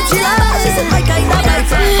of vibe she like. She said my kind of vibe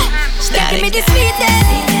so sweet. Give me the sweetest,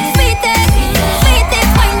 sweetest,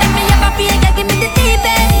 sweetest wine that me ever feel. Girl, give me the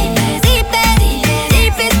deepest, deepest,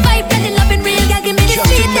 deepest vibe. Girl, the loving real. Girl, give me the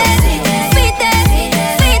sweetest, sweetest,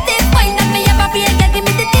 sweetest wine that me ever feel. Girl, give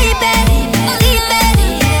me the deepest, deepest,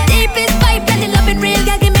 deepest vibe. Girl, the loving real.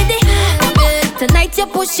 Girl, give me the. Tonight you're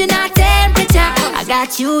pushing our temperature. I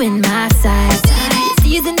got you in my sights. It's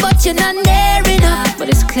season, but you're not near enough. But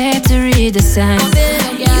it's clear to read the signs.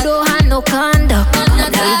 You don't have no conduct. Now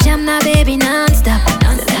you jam now, baby, non-stop.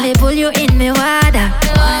 So let me pull you in me water.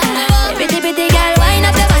 Pretty, pretty girl, wind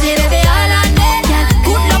up your body, baby, all on it.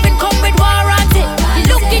 Good loving come with warranty. The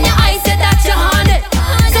look in your eyes say that you're haunted.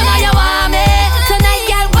 So now you want me. Tonight,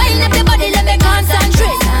 girl, wind up your body, let me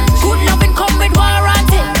concentrate. Good loving come with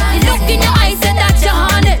warranty. The look in your eyes say that you're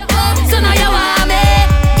haunted. So now you want me.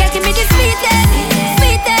 Girl, give me the sweetest,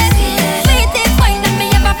 sweetest, sweetest wine that me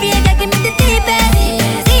ever feel. Girl, give me the deepest,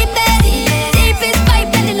 deepest, deepest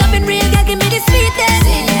vibe. Girl, the loving real. Girl, give me the sweetest,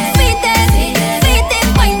 sweetest, sweetest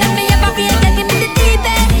wine that me ever feel. Girl, give me the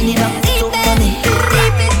deepest, deepest.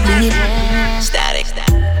 Static.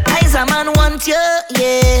 Eyes a man want you,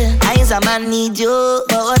 yeah. Eyes a man need you.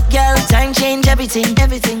 But what girl, time change everything,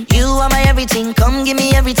 everything. You are my everything, come give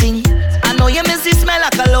me everything. I know you miss the smell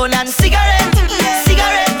of cologne and cigarette,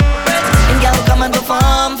 cigarette. And girl, come and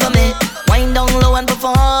perform for me. Wind down low and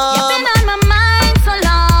perform. You've been on my mind so long.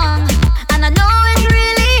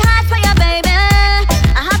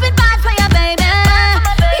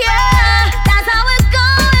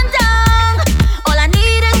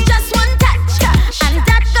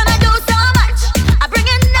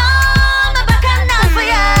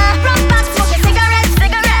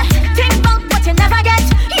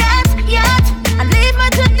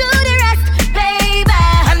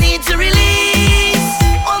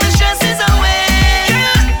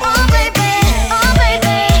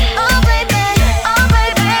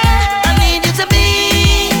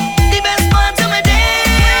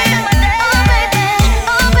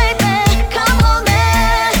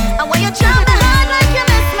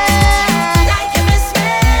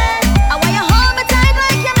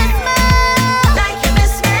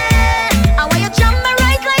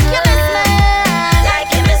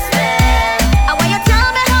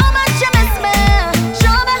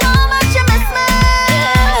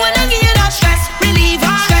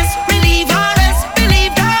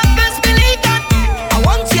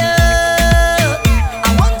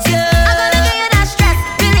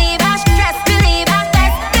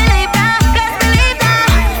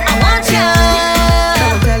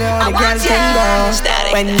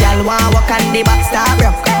 When y'all want walk on the back start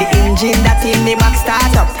broke, the engine that in the back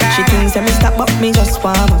start up. She thinks me stop up, me just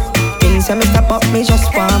warm up. Things me stop up, me just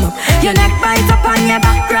warm up. Your neck bite up and your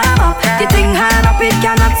back grab up. You think hard up, it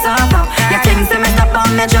cannot stop up. Your things me stop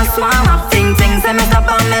up, me just warm up. Things me stop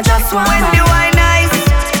up, me just warm up. When the wine nice,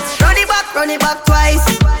 run it back twice.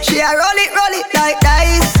 She a roll it like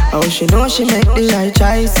dice. Oh, she know she make the right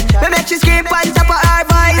choice. Me make she scream on top of her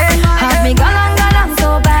voice. Have me galang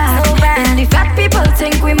so bad. And the fat people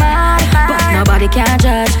think we mad, but nobody can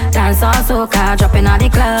judge. Dance on soca, dropping on the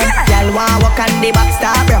club. Y'all want walk on the back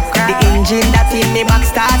start broke. The engine that in the back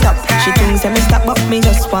start up. She thinks me stop up, me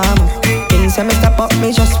just warm up. Things me stop up,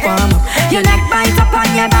 me just warm up. Your neck bite up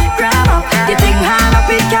and your back grab up. You think hard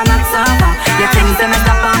up, it cannot stop up. You think me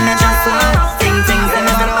stop up, me just warm up. Things me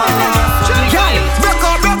stop up, me just warm up. Girl,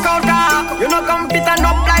 broke out, you know come fit and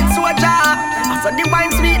up like soda. So the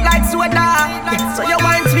wine sweet like soda. So your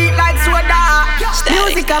wine sweet like soda.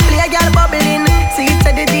 Music a play, girl bubbling. See it to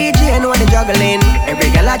the DJ, know the juggling. Every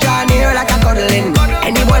girl a draw near like a cuddling.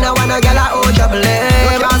 Anyone a wanna girl a oh juggling.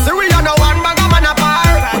 You can't see we are no one bag a man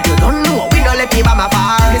apart, but you don't know we no let people my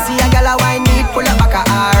far. You see a girl a wine need pull up back a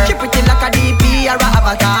R. She pretty like a DP or a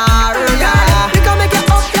avatar. Yeah, we can make it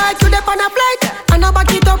up like to the on a flight, and I back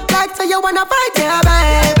it up like so you wanna fight, yeah,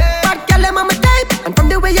 babe. But girl I'm my type, and from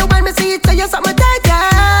the way you want me see it, so you something tight,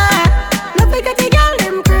 yeah. Love like a girl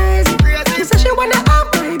them crazy. She say she wanna have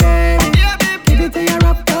my baby. Give it to your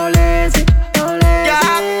up, don't lazy, don't lazy.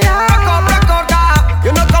 Yeah, break out,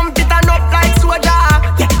 you know come fit and up like soda.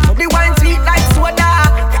 Yeah, so the wine sweet like soda.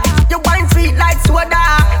 Your wine sweet like soda.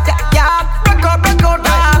 Yeah, break out,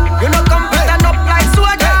 you know come fit and up like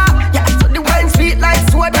soda. Yeah, so the wine sweet like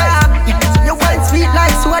soda. Yeah, so your wine sweet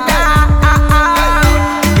like soda.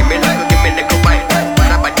 Give me like a wine. When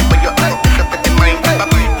I body for your eye, look at the mind.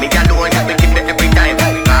 Me alone, have to give it every time.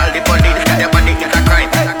 All the body, the body is a crime.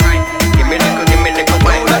 Give me like a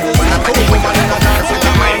wine. When I body for your eye, dance with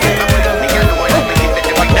the mind. Me alone, have to give it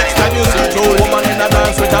every time. Next time you see two woman in a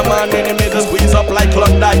dance with a man in the middle, squeeze up like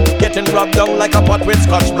Klondike, getting rubbed down like a pot with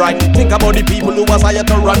Scotch Brite. Think about the people who was hired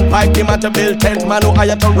to run pipe, the man to build tent, man who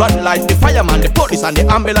hired to run lights, the fireman, the police and the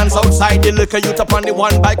ambulance outside, the liquor youth upon the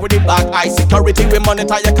one bike with the black eye, security we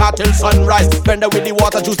monitor your car till sunrise, vendor with the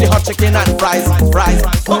water juice, the hot chicken and fries.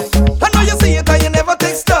 I know you see it and you never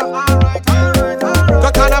take stock.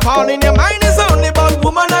 The carnival in your mind is only about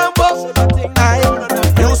woman and boss.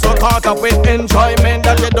 You so caught up with enjoyment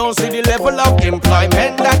that you don't see the level of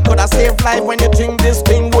employment that could have saved life when you think this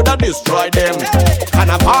thing would have destroyed them.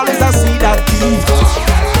 Carnival is a seed that deep,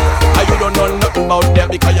 and you don't know nothing about them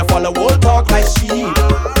because you follow old talk like sheep.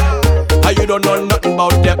 And you don't know nothing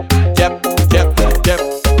about them.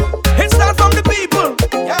 It's not from the people.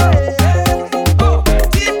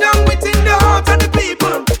 Deep down within the heart of the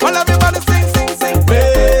people. Well, everybody sing.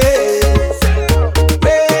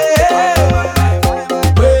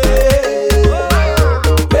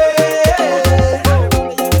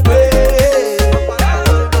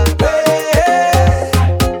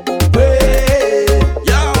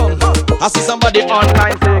 I see somebody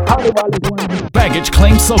online say carnival is one. Baggage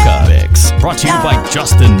Claim Soca Mix, brought to you by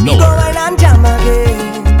Justin Miller.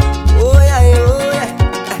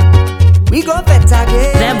 We go better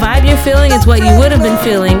again. That vibe you're feeling is what you would have been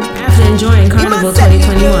feeling after enjoying Carnival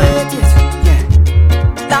 2021.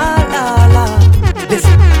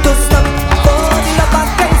 Listen, don't stop. For the love of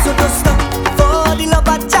friends, so don't stop. For the love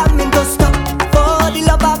of jamming, don't stop. For the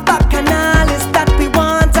love of bacchanal is that we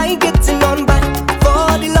want, I ain't getting on back.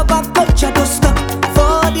 For the love of culture, don't stop.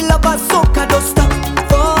 For the love of soca, don't stop.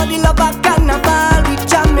 For the love of carnival, we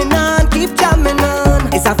jamming on, keep jamming on.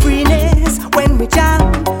 It's a freeness when we jam.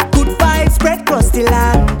 Good vibes spread across the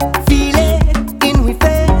land. Feel it in we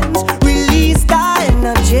veins. Release the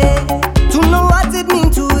energy to know what it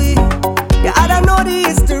means to it. Yeah, I don't know the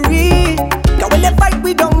history. Cause when they fight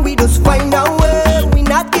we don't, we just find our way. We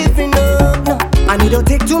not giving up, no. And it don't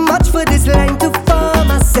take too much for this line to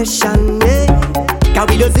form a session, yeah. Cause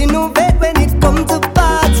we just innovate when it comes to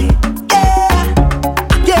party, yeah.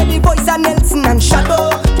 Yeah, the voice of Nelson and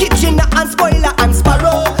Shadow, Kitchener and Spoiler and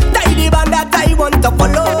Sparrow. Tie the band that I want to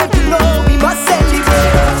follow. You know we must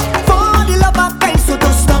celebrate. For the love of kind, so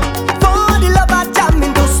don't stop. For the love of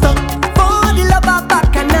jamming, don't stop. For the love of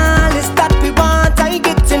bacchanal is that we want, I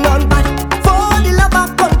getting on bad. For the love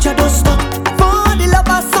of culture, don't stop. For the love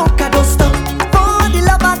of soca, don't stop. For the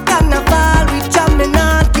love of carnival, we jamming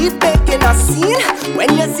on, keep making a scene.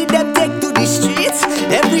 When you see them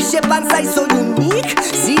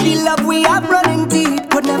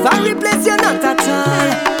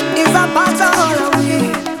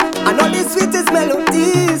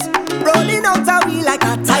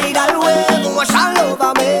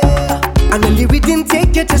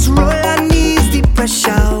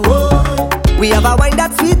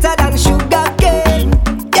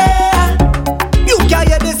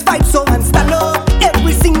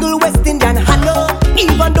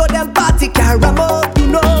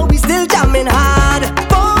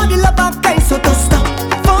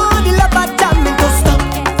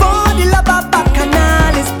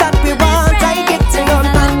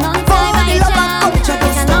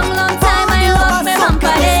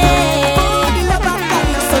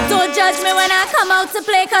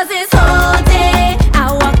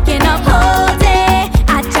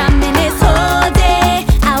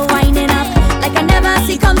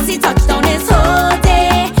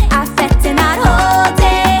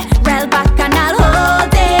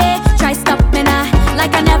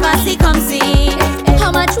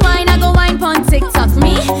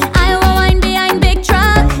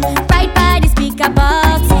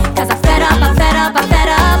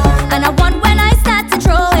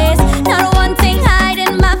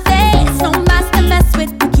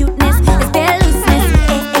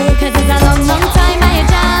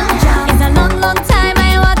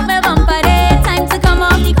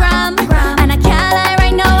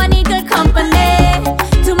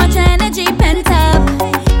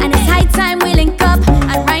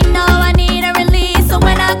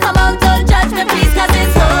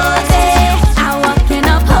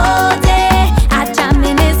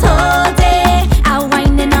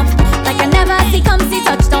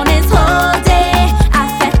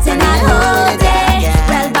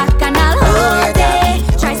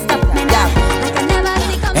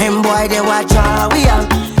boy they watch how we are.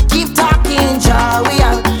 Keep talking, jaw we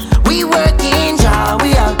are. We working, jaw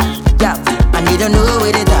we are. Yeah, and they don't know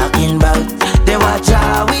what they talking about. They watch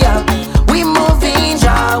how we are. We moving,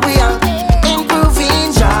 jaw we are.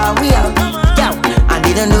 Improving, jaw we are. Yeah, and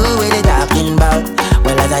they don't know what they talking about.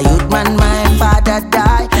 Well, as a youth man, my father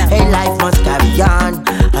died. Hey, life must carry on.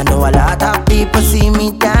 I know a lot of people see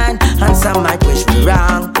me down, and some might wish me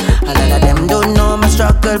wrong. A lot of them don't know my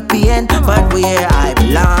struggle pain, but where I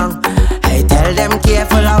belong. Hey, tell them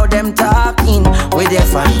careful how them talking with their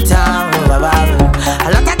funny tongue. A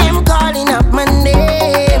lot of them calling up my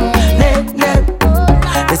name.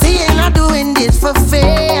 They say you're not doing this for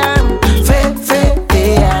fame.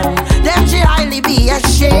 Them should highly be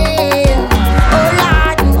ashamed. Oh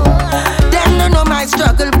Lord, them don't know my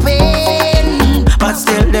struggle pain, but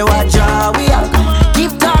still they watch how we are.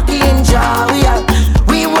 Keep talking, jaw we are.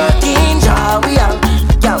 We working, jaw we are.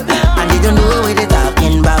 Yo, and they don't know what they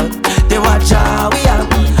talking about. They watch how we are.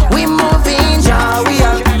 We moving, jaw we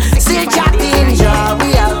are. Still chatting, jaw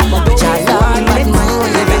we are. Child, but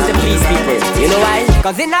mine living to please people. You know why?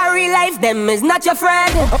 Cause in our real life, them is not your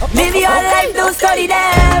friend. Live your life, don't study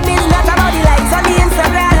them. It's not about the likes on the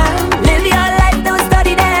Instagram. Live your life, don't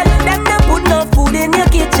study them. Them don't put no food in your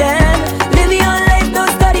kitchen. Live your life,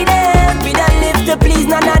 don't study them. We don't live to please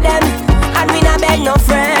none of them, and we not beg no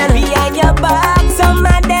friend. Behind your back, some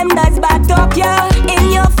of them that's back talk you.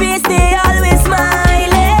 In your face, they always smiling.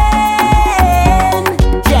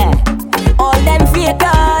 Yeah, all them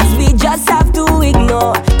fakers, we just have to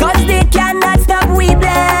ignore. Cause they cannot stop we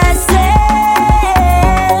blessing.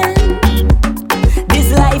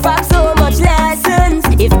 This life has so much lessons.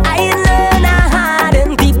 If I learn a hard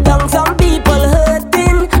and deep down some people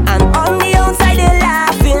hurting, and on the outside they're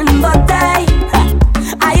laughing. But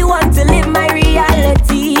I want to live my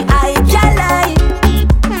reality. I can't lie.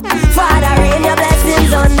 Father, rain your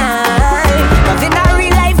blessings on high. Cause in our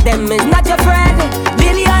real life, them is not your friend.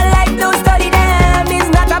 Live your life, don't study them. It's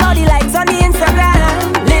not about the likes on the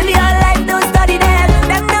Instagram. Live your life, don't study them.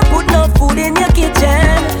 Them don't put no food in your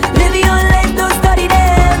kitchen. Live your life, don't study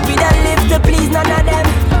them. We don't live to please none of them,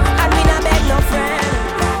 and we not beg no friend.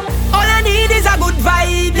 All I need is a good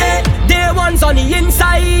vibe, yeah. Day ones on the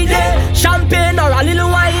inside, yeah. Champagne or a little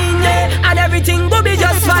wine, yeah. And everything will be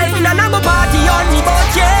just fine. And I go party on the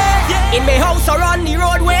boat, yeah. In my house or on the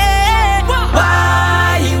roadway.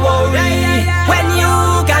 Why you worry when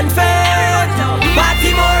you can fail?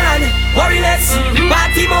 Party more and worry less.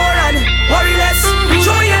 Party more and worry less.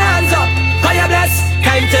 Throw your hands up, call your bless.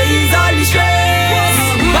 Time to ease all the stress.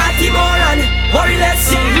 Party more and worry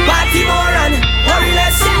less. Party more and worry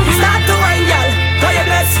less. Start to wine, y'all, call your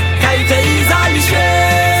bless. Time to ease all the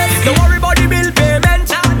stress. Don't worry about the bill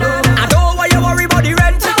payment. I don't want you worry about the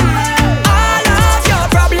rent. All of your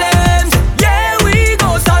problems, yeah, we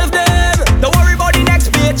go solve them. Don't worry about the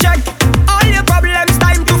next paycheck. All your problems,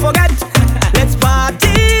 time to forget. Let's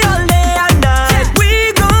party all day and night.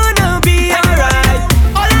 We gonna be alright.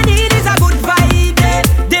 All I need is a good vibe, yeah.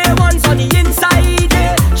 Day ones on the inside,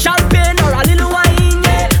 yeah. Champagne or a little wine,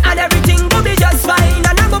 yeah. And everything will be just fine.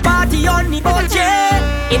 And I go party on the boat, yeah.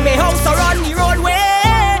 In my house or on the roadway.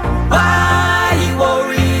 Why you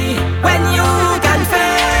worry when you can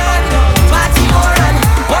fail? Party more and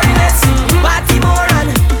worry less. Party more and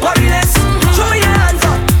worry less. Throw your hands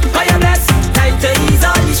up, call your bless. Time to ease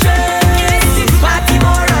all the stress. Party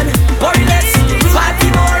more and worry less. Party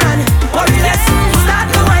more and worry less. Start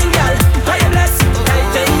to wine, girl, call your bless. Time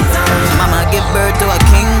to ease all the stress. Mama give birth to a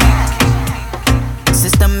king.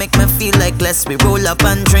 Sister make me feel like less. We roll up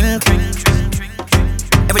and drink.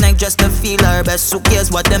 Every night just to feel our best. Who cares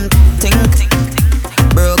what them think?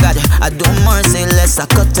 Bro, God, I do more, say less. I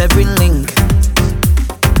cut every link.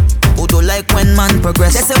 Who do like when man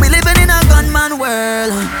progress? They say we living in a gunman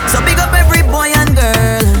world. So big up every boy and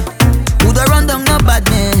girl who don't run down no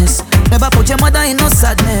badness. Never put your mother in no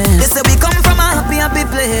sadness. They say we come from a happy, happy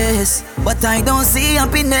place, but I don't see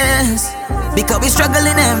happiness because we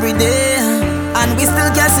struggling every day and we still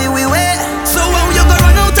can't see we way. So how you go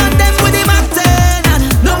run out on them with the Mac 10 and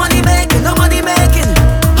no money making, no money making?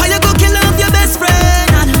 How you go kill off your best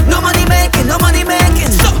friend and no money making, no money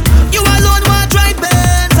making? So you alone want drive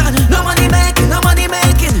Benz and no money making, no money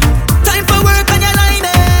making? Time for work on your line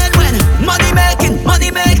when money making,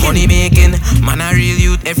 money making. Money making, man a real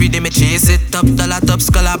youth. Every day me chase it. Top dollar, top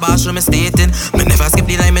scholar, boss from me stating. Me never skip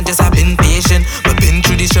the line, me just have been patient. Me been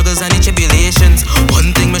through the struggles and the tribulations.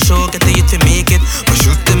 One thing me show, get the youth to make it. Me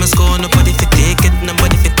shoot them and score, nobody fi take it.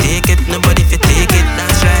 Nobody fi take it, nobody fi take it.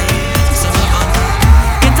 That's right.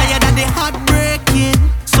 Get tired of the heartbreaking.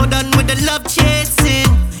 So done with the love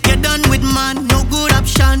chasing. You're done with man, no good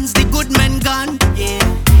options. The good men gone, yeah.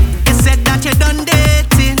 It's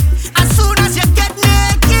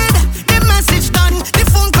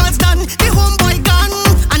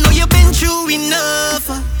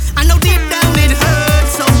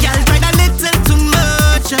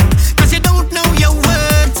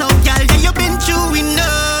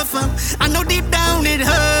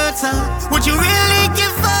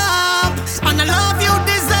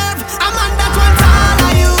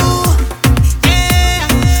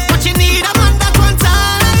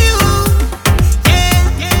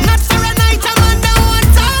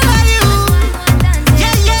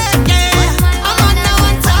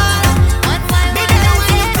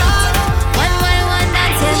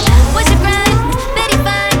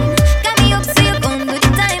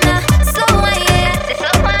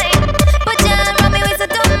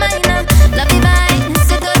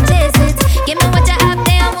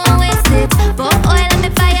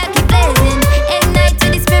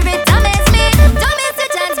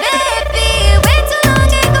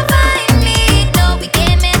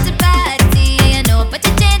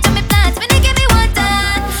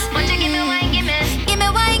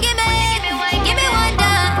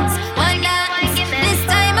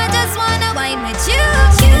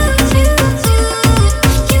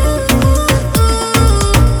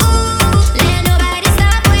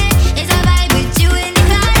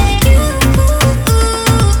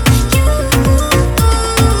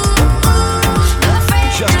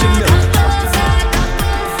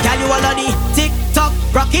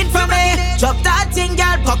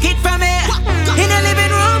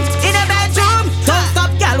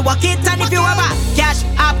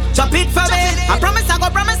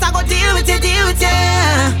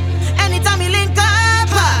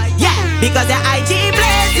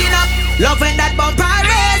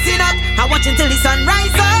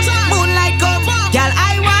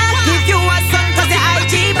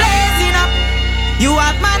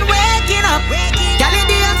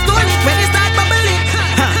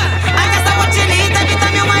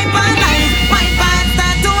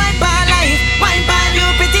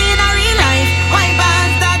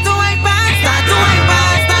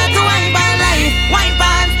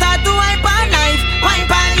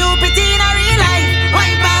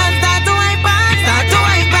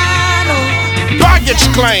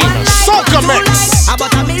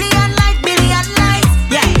about a million likes, billion likes?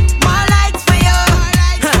 Yeah, more likes for you.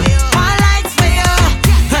 More likes for you.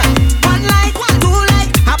 1 like, 2 like,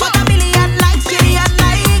 how about a million likes, billion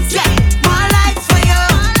likes? Yeah, more likes for you.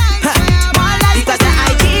 More likes because the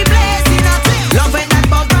IG blazing up. Love when that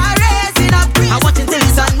bug are raising up. I'm watching till the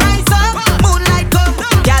sun rise up. Moonlight come,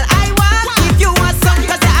 girl I want if you want some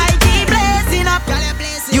 'cause the IG blazing up.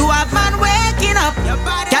 You have man waking up.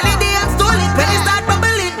 Girl in the hands too lit when it start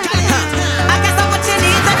bubbling. I guess I'm what you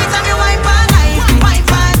need anytime you wine for life. Wine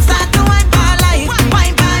pan start to wine for life.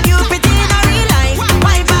 Wine pan you pretty in a real life.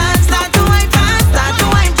 Wine pan start to wine pan, start to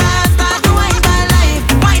wine pan, start to wine for life.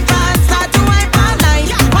 Wine pan start to wine for life.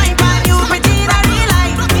 Wine pan you pretty in a real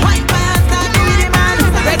life. Wine pan start to with the man.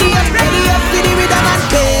 Ready up, with the rhythm and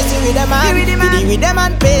pace, with the man. With the rhythm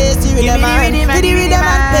and pace, with the man. With the rhythm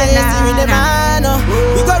and pace, with the man.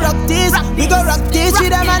 We go rock this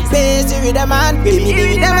rhythm and pace, with the man. Give me the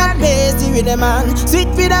rhythm and pace, with the man. Sweet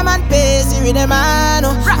rhythm and pace, with the man.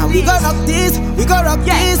 And we go rock this,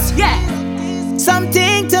 yeah.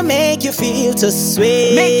 Something to make you feel to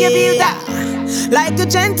sway. Make you feel that. Like a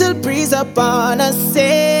gentle breeze upon a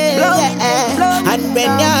sail, yeah. And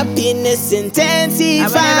when your happiness intensifies,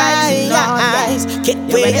 get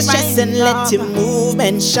away your stress and let your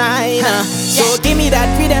movement shine. So give me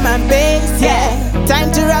that rhythm and bass, yeah.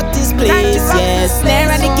 Time to rock this place, yeah.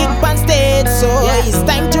 Snare and the kick on stage, so it's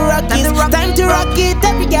time to rock this, time to rock it.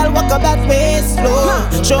 Every girl walk up that way slow.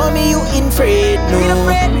 Show me you in afraid, no.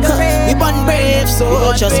 We born brave,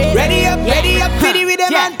 so just ready up, with the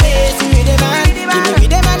rhythm and bass, with the man. Give me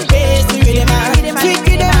rhythm and bass, with the man. Sweet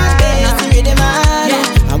rhythm and bass, with the man.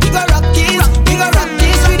 And we go rock this,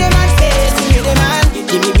 rhythm and bass, with the man.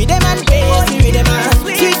 Give me rhythm and bass, with the man.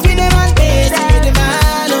 Sweet rhythm and bass, with the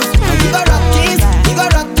man. And we go rock this,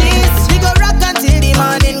 we go rock until the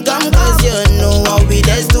morning come, 'cause you know how we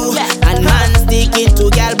just do. And man sticking to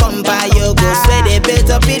girl bumper, you go sweat they built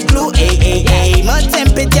up with glue. Ay. My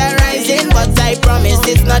temperature rising, but I promise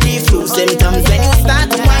it's not the flu symptoms when you start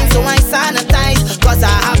to whine, so I sanitize, 'cause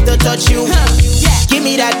I have to touch you. Give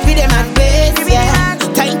me that rhythm and bass, yeah.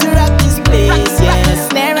 Time to rock this place, yeah.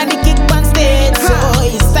 Snare and the kick on stage, so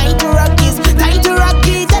it's time to rock this, time to rock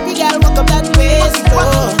it. Every girl walk up that way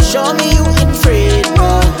slow. Show me you in afraid,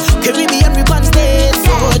 no. Caribbean we on stage,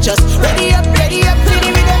 so just ready up, with the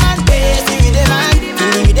rhythm and bass, with the man.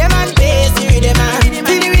 With the rhythm and bass, with the man.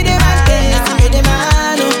 With the rhythm and bass, with the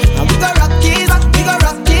man. And we go rock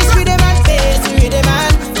this, rhythm and bass, with the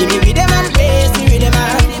man. Give me rhythm and bass, with the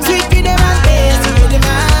man. Sweet rhythm and bass, with the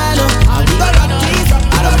man. And we go rock this,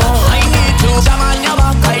 I don't know. I need to jam on your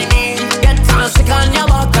back, I need. Get sick on your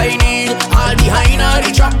back, I need. All behind all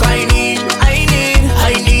the track, I need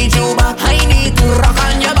you back, I need to rock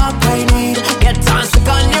on your back, I need. Get sick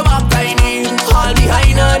on your back, I need. All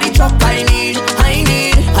behind all the track, I need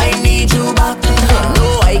you back. No,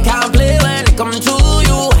 I can't play when it comes to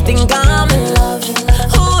you. I think I'm in love.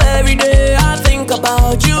 Oh, every day I think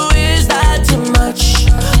about you. Is that too much?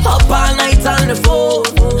 Up all night on the phone.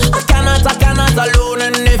 I cannot alone.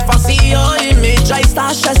 And if I see your image, I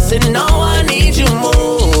start stressing. Now I need you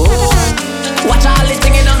more. Watch all this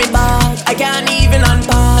thing in on me bag. I can't even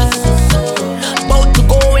unpack. About to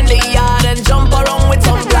go in the yard and jump around with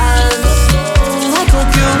some plans. I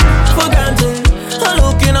took you for granted. I'm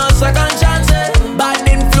looking on second chances. Bad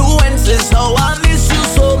influences, so I miss you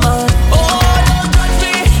so much. Oh, don't touch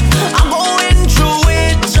me, I'm going through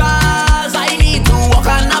it. Just I need to walk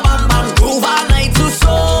on a bam bam groove all night to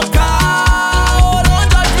Soca. Oh, don't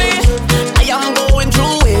touch me, I am going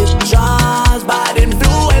through it. Just bad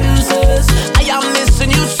influences, I am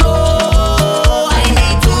missing you so. I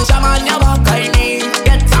need to jam on your back, I need.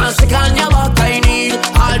 Get sick on your back, I need.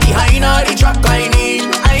 All behind all the track, I need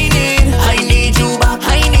you back,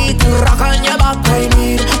 I need to rock on your back, I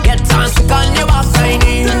need. Get sick on your back, I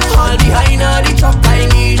need. All behind all the track, I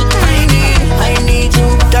need you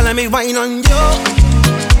back. Girl, let me wine on you,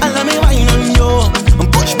 and let me wine on you. And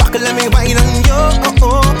push back, let me wine on you,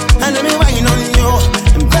 and let me wine on you.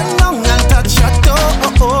 And bend down and touch your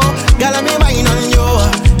toe, girl, let me wine on you.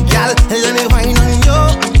 Girl, let me wine on you,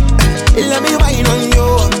 let me wine on you.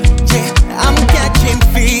 Yeah, I'm catching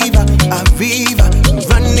fever, a fever,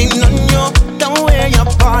 running on you. Don't wear your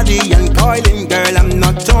body and coiling, girl, I'm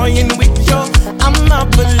not toying with you. I'm a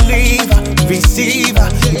believer, receiver,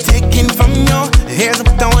 taking from you. Here's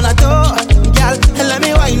what I wanna do, girl, let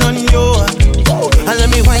me wine on you, and let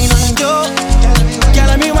me wine on you, girl,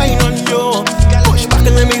 let me wine on you. Push back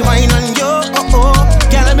and let me wine on you,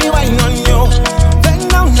 girl, let me wine on you. Bend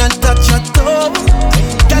down and touch your toe,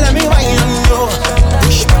 girl, let me wine on you.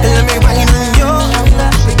 Push back and let me wine on you,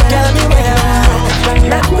 girl, let me wine on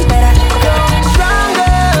you. Stronger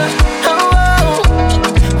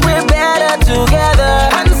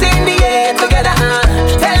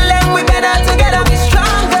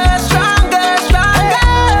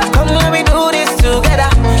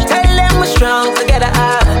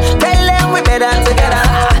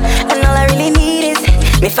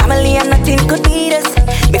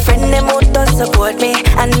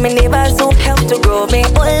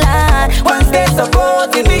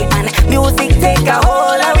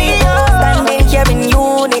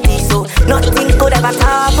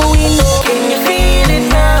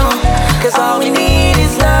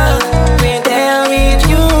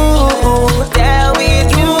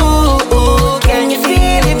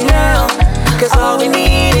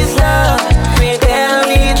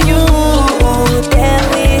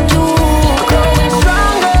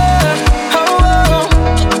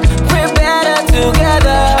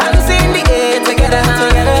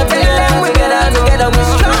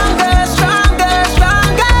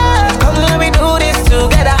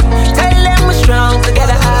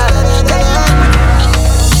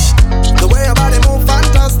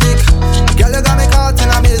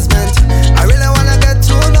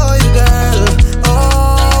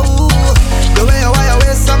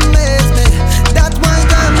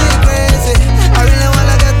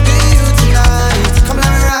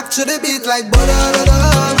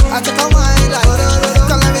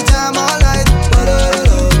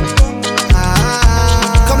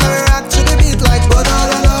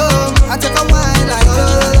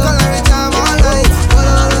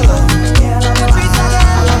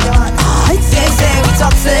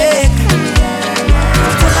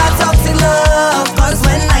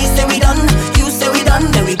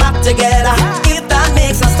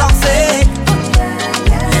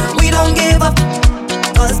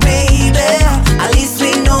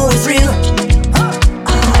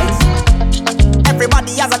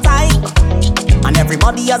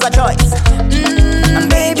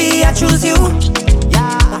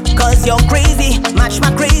catch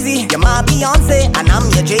my crazy. You're my Beyonce and I'm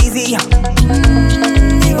your Jay-Z.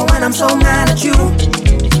 Even when I'm so mad at you.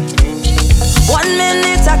 1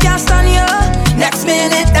 minute I can't stand you, next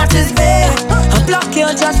minute that is there. I block you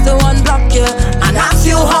just to unblock you and ask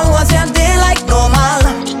you how was your day like normal.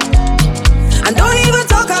 And don't even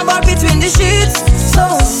talk about between the sheets. So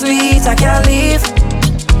sweet I can't leave.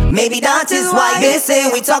 Maybe that is why they say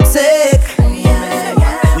we toxic.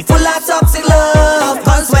 We full of toxic love.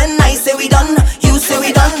 Cause when I say we done, you say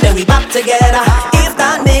we done, then we back together. If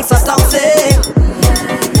that makes us toxic,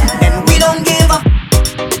 then we don't give up.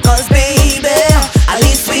 Cause baby, at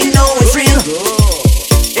least we know it's real.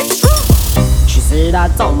 It's true. She say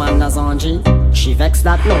that some man does on G. She vexed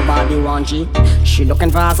that nobody want G. She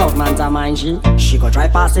looking for a south man to mind G. She go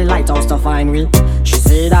drive past the lighthouse to find we. She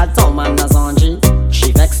say that some man does on G.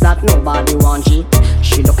 She vexed that nobody want G.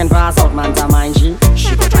 She looking for a south man to mind G.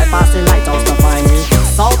 She go drive past the lighthouse to find me.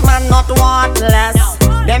 South man not want less.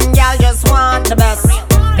 Them gal just want the best.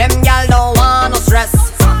 Them gal don't want no stress.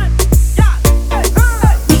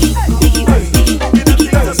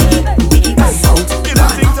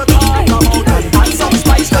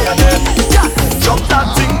 Drop that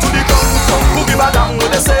thing to the ground. Boogie badam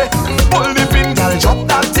when they say. Pull the pin, girl, drop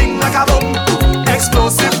that thing like a bomb.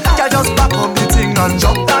 Explosive, girl, just back up the thing and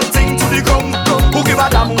drop that thing to the ground. Boogie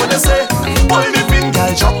badam when they say. Pull the pin,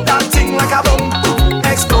 girl, drop that thing like a bomb.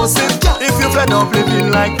 Explosive, if you fed up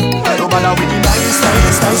living like no bother with the nice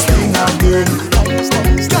thing again.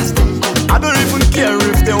 I don't even care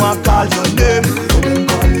if they want call your name.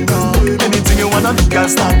 Anything you wanna do, girl,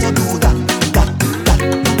 start to do that.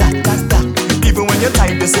 Even when you're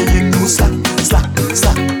tired, they say you know slack.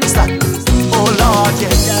 Oh Lord,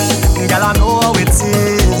 yeah. Girl, I know how it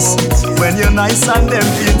is when you're nice and them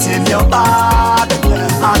painting your bad.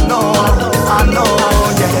 I know,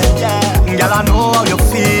 yeah. Girl, I know how you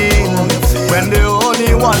feel when they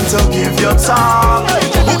only want to give you time.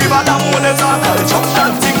 Boogie badam when they talk, girl, drop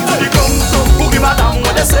that thing to the ground. Boogie badam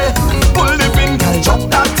when they say, pull the pin, girl, drop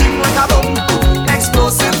that thing like a bomb.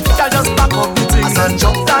 Explosive, girl, just back up the thing and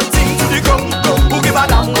drop that thing to the ground. Boogie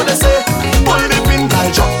badam when they say, pull the pin, girl,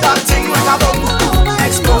 drop that thing like a bomb.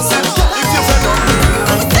 Explosive, if you fed up.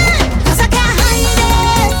 Cause I can't hide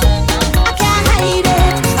it, I can't hide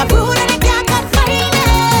it. I'm rude and I can't confine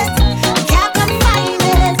it, I can't confine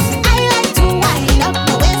it. I like to wind up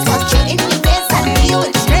my waist, put you in your face and you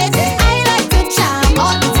it straight. I like to charm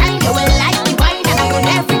all the time, you will like the wine and I will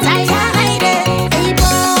every time. Can't hide it, hey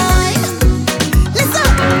boy.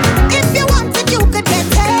 Listen, if you want it, you could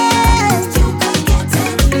get it.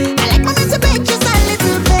 I like my man to beg just a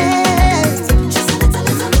little bit.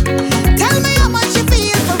 Tell me how much you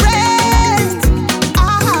feel for it.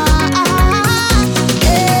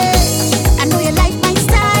 Yeah. I know you like my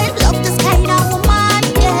style, love this kind of woman,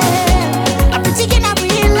 yeah. I'm pretty in a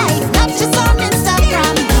real life, not just on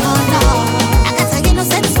Instagram, no. I got a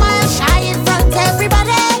innocent smile, shy in front of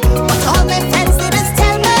everybody. But all my friends, they just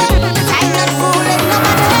tell me that I'm not fooling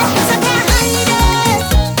nobody. 'Cause I can't hide it,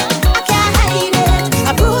 I can't hide it.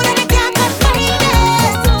 I'm rude and I can't confine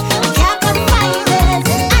it, I can't confine it.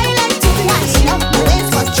 I like to wind up my waist,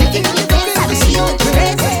 put you in your face and see you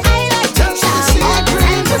straight. I like to charm all the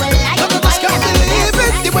time, you will like the wine and I Believe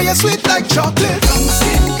it, the way you're sweet like chocolate.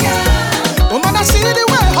 Woman, I see the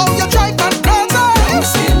way how you drive that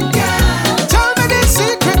crazy. Tell me the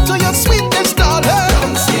secret to your sweetness,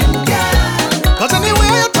 darling. Cause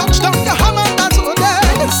anywhere you touch down, your hammer that's all there.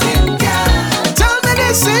 Tell me the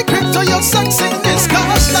secret to your sexiness.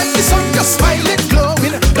 Cause like the sun, your smile is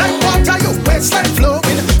glowing. Like water, your waistline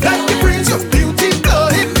flowing. Like the breeze, your beauty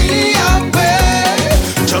blowing me away.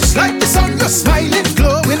 Just like the sun, your smile is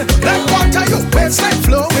glowing. Like water, your waistline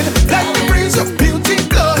flowing. Like the breeze, your beauty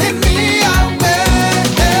blowing me away.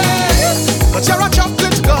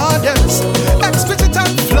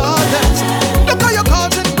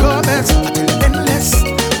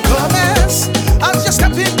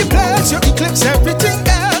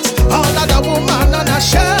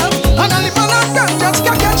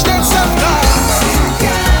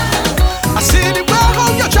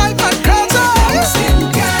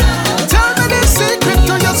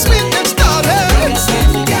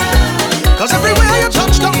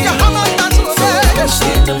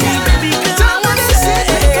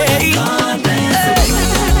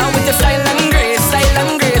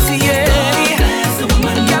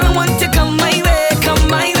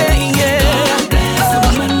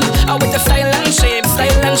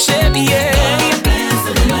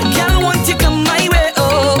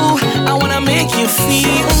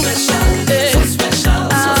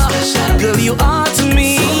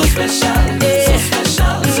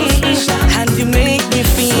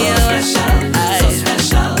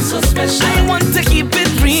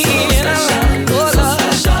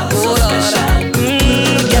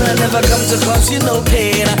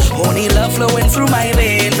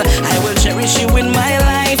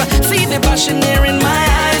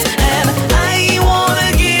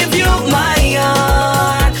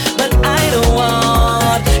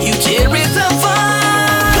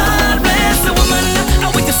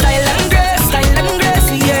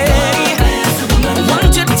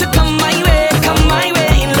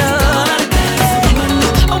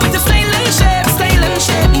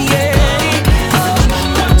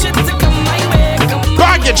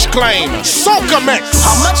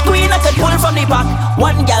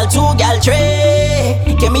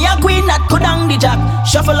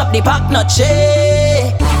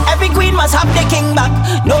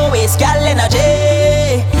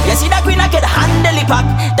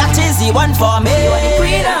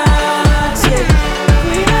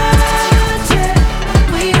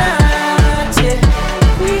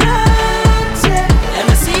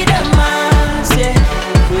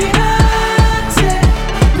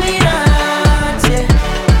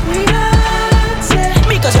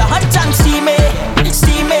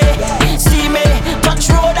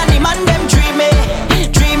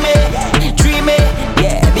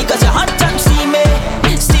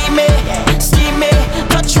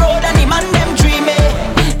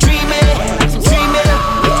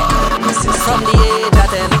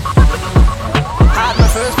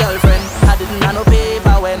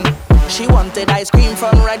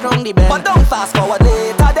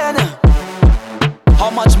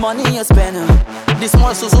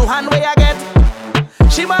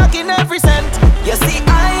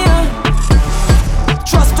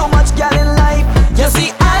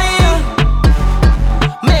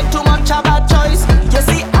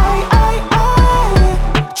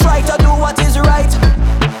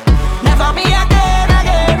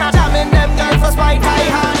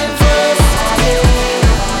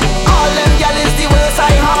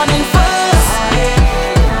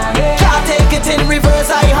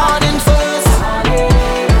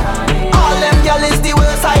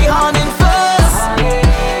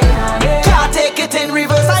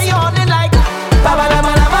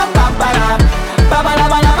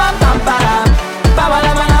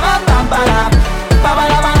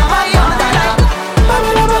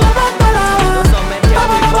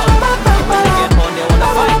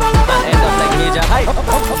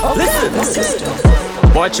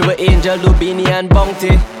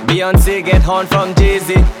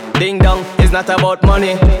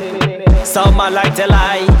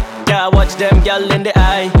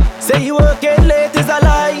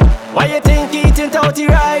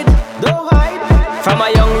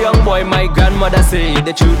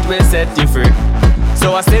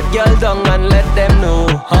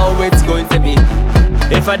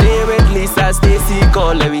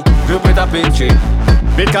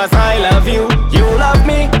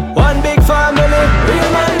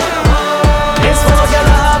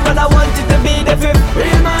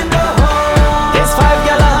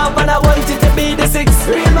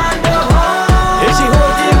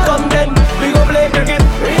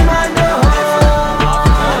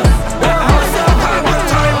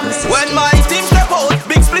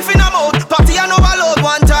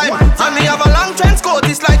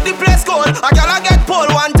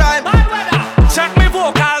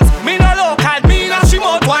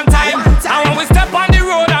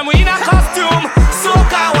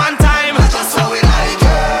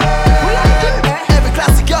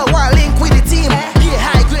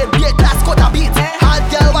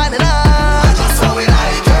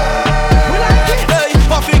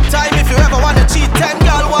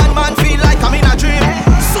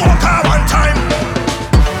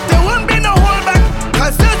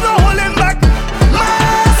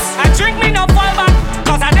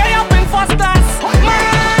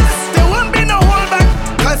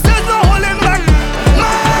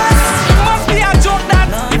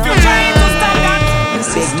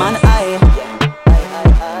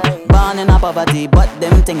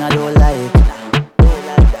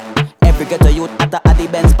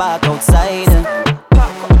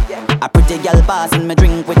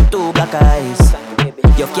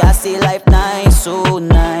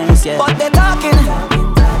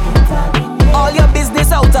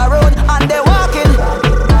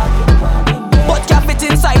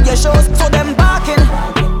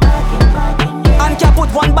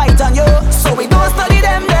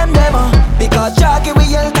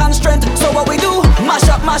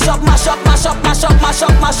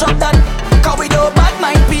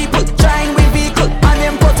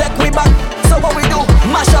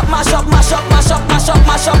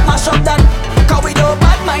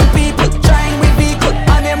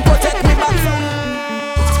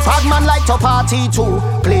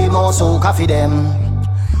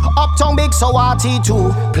 Uptown big so hearty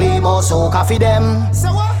too. Play more soca for them.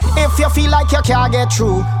 If you feel like you can't get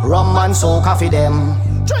through, rum and soca for them.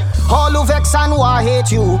 All who vex and who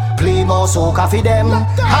hate you, play more soca for them.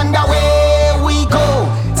 And away we go.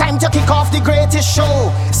 Time to kick off the greatest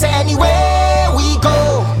show. Say anywhere we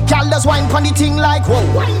go. Cal does wine pon the thing like whoa.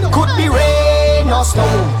 Could be rain or snow.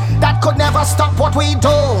 That could never stop what we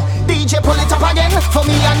do. DJ pull it up again for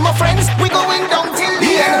me and my friends. We going down till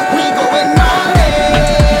the end. We going all day.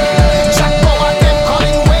 Jack power them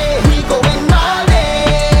calling way. We going all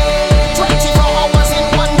day. 24 hours in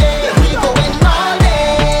one day. We going all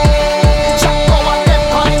day. Jack power them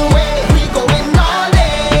calling way. We going all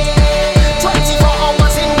day. 24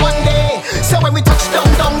 hours in one day. So when we touch down,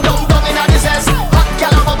 down, down, down in the zest, hot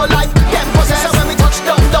gal a bubble like them possess. So when we touch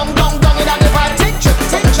down, down, down, down in the vibe, take trip,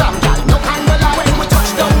 take jam, gal, no candlelight. When we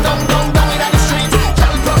touch down, down, down, down in the street,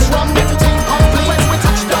 gal plus rum, everything complete. When we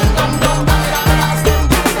touch down, down, down, down in the last them.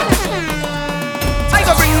 I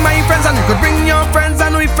could bring my friends and you could bring your friends,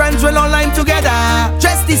 and we friends will online together.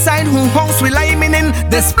 Just decide who house we liming in.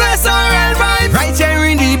 This place are real vibes right here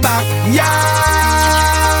in the back. Yeah,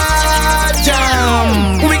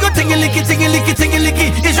 jam. We go tingy licky, tingy licky, tingy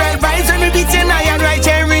licky. Israel vibes when we beating iron right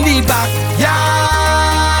here in the back.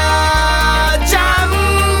 Yeah, jam.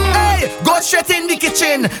 Hey, go straight in the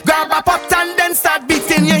kitchen, grab a pot and then start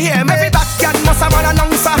beating. You hear me? Every backyard must have an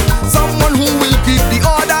announcer, someone who will keep the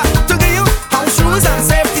order to give you house rules and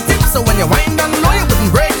safety tips. So when you wind down low, you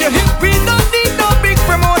wouldn't break your hip. We don't need no big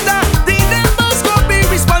promoter. The neighbors go be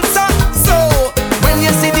responsible. So when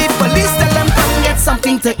you see the police, tell them come get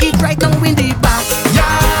something to eat right now in the back. Yeah,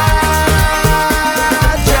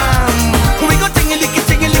 jam. We go tingy licky,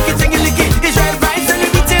 tingy licky, tingy licky. Israel vibes and we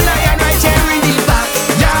beating iron right here in the back.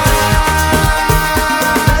 Yeah,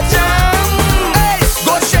 jam. Hey,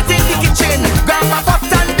 go straight in the kitchen, grab a pot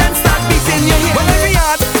and then start beating your head. Well, every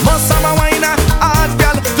yard must have a whiner, hard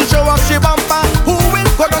girl to show off she bumper. Who will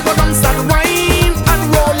go down, start wine and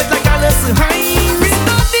roll it like Alice Hine. We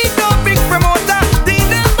don't need no big promoter. The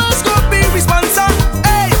neighbors go be responsible.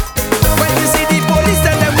 Hey, when you see the police,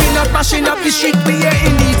 tell them we not mashing up the street, we here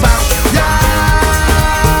in the back. Yeah,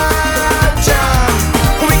 jam.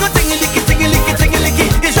 We go tingy licky, tingy licky, tingy licky.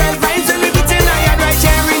 Israel vibes and we beating iron right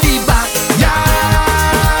here in the back. Yeah,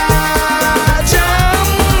 jam.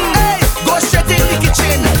 Hey, go straight in the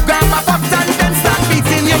kitchen, grab my pot and then start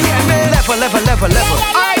beating. You hear me? Level, level, level, level.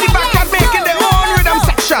 Alright, the back are making their own rhythm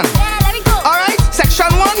section. Alright, section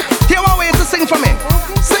 1. Here one way to sing for me.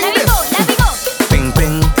 Sing this. Ping,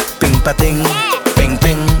 ping, ping, pa-ting. Ping,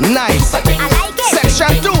 ping. Nice.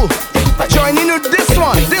 Section 2. Join in with this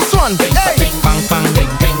one. This one. Hey. Bang, bang, bing,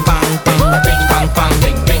 bing, bang, bang, bang, bang,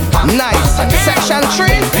 bing, bang. Nice. Section 3.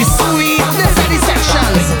 The sweetness of the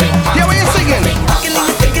sections. Here what you singing?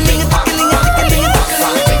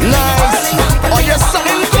 Nice. Oh, you're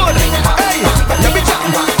something good. Hey. Let me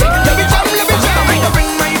jam. Let me jam. Let me jam. I can bring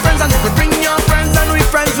my friends and you could bring your friends, and we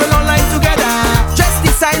friends will online together. Just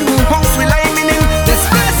decide who house we liming in. This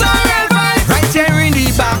place are real vibes right here in the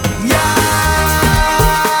back. Yeah,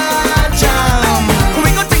 jam. We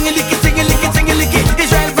go tingy licky, tingy licky, tingy licky.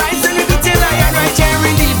 Israel vibes and we beating iron right here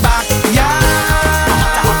in the back. Yeah.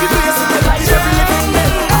 Happy place in my life, every living day.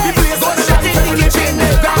 Happy place, go straight in the kitchen.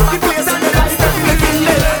 Grab the place and the life, every living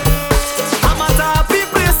day. I'm at a happy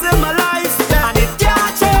place in my life, and it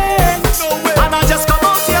can't change. And I just come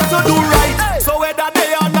out here to do right. So whether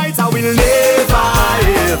day or night, I will never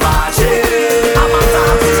ever change. I'm at a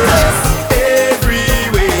happy place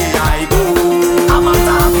everywhere I go. I'm at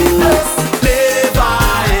a happy place, never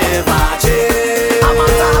ever change. I'm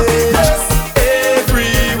at a happy place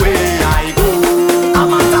everywhere I go.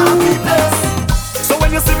 I'm at a happy place. So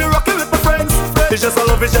when you see me rocking with my friends, it's just a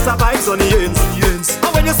love, it's just a vibes on the ends.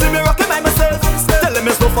 And when you see me rocking by myself, tell them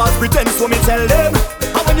it's no false pretense, so me tell them.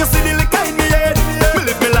 And when you see the liquor in me head, me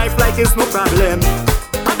live me life like it's no problem.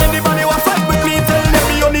 And anybody who fight with me, tell them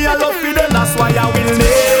me only a love for them. That's why I will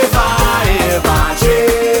never ever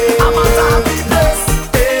change. I'm at a happy place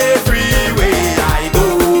everywhere I go.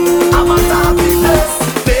 I'm at a happy place,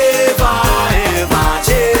 never ever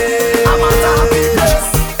change. I'm at a happy place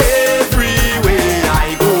everywhere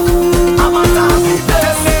I go. I'm at a happy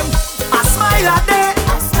place. Tell them I smile a day,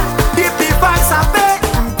 keep the vibes away,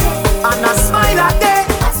 and I smile a day,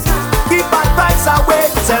 keep bad vibes away.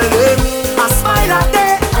 Tell them I smile a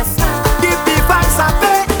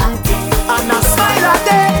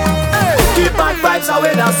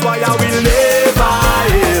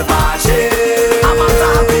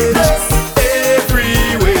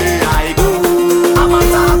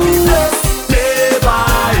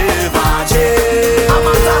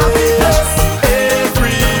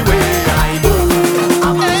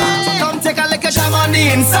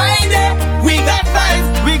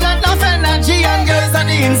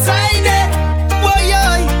inside there. Boy,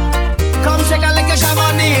 yoy. Come check a lick of sham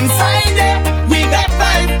on the inside there. We got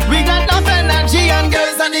vibe, we got enough energy and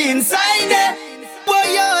girls on the inside there. Boy,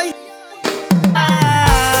 yoy.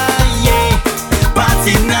 Yeah.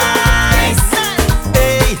 Party nice.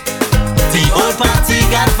 Hey. The whole party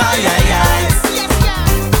got fire, guys.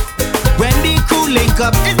 When the crew link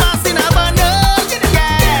up, it's not in a bundle.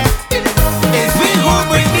 Yeah. It's we who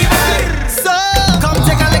bring the vibe. So, come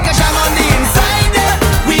take a lick of sham on the inside there.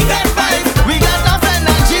 We got vibe, we got enough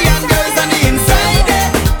energy and girls on the inside there.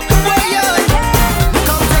 Boy, yoy.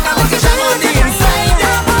 Come take a lick of sham on the inside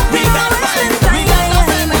there. We got vibe, we got enough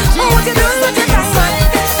energy and girls on the inside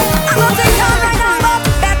there. I'm gonna take you right now, but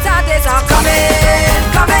better days are coming,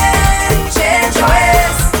 coming. Change your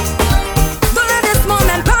ways. Don't let this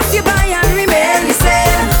moment pass you by and remain the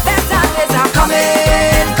same. Better days are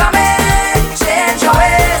coming, coming. Change your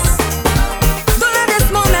ways. Don't let this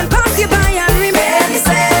moment pass you by and remain the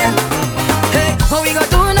same. Hey, what we gonna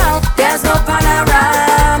do now? There's no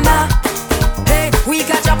panorama. Hey, we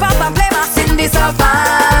can jump up and play mass in the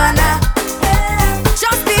savannah.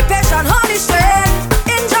 Just be patient, hold it straight.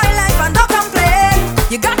 Enjoy life and don't complain.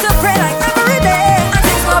 You got to pray like every day, and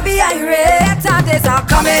things will be irate. Better days are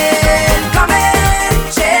coming, coming.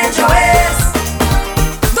 Change your ways.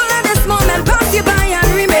 Don't let this moment pass you by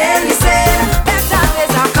and remain the same. Better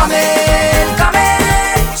days are coming,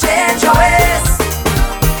 coming. Change your ways.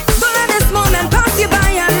 Don't let this moment pass you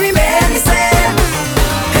by and remain the same.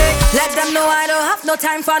 Hey, let them know I don't have no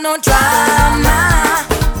time for no drama.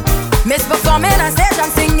 Miss performing on stage,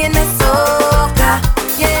 I'm singing the soca.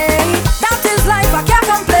 Yeah, that is life, I can't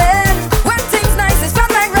complain. When things nice, it's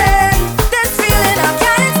felt like rain. This feeling I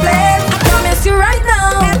can't explain. I promise you right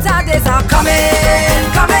now, better days are coming,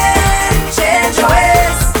 coming. Change your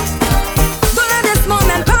ways. Don't let this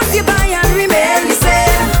moment pass you by and remain the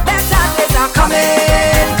same. Better days are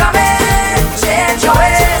coming, coming. Change your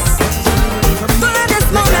ways. Don't let this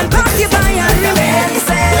moment pass you by and remain the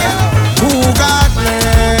same. Who got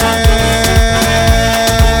blessed?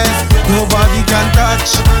 Nobody can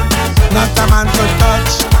touch, not a man to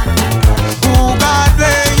touch. Who got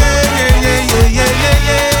blessed?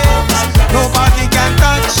 Nobody can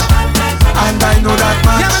touch, and I know that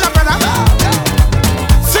much. Yeah, brother.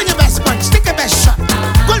 Sing your best punch, stick your best shot.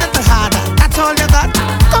 Go a little harder, that's all you got.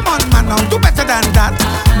 Come on, man, now do better than that.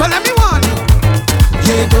 But let me warn you.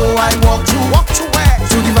 Yeah, though I walk through where?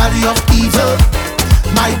 Through the valley of evil.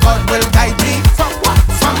 My God will guide me from what?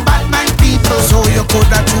 From bad mind people. So you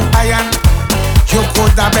coulda true iron, you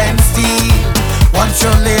coulda bend steel. Once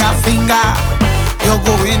you lay a finger, you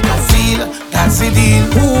go in the field. That's the deal.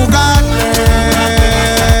 Who got blessed?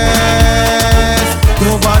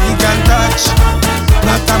 Nobody can touch,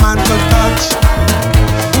 not a man to touch.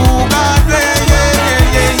 Who got blessed?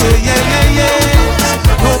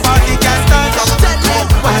 Nobody can touch,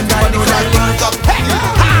 and I know that much.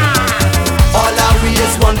 All our we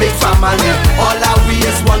is one big family. All our we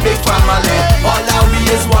is one big family. All our we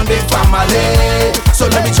is one big family. So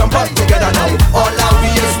let me jump up together now. All our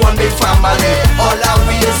we is one big family. All our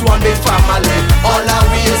we is one big family. All our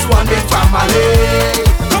we is one big family.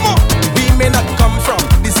 Come on. We may not come from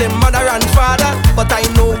the same mother and father, but I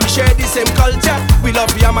know we share the same culture. We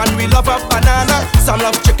love yam and we love a banana. Some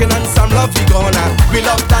love chicken and some love vegana. We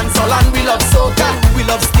love dancehall and we love soca. We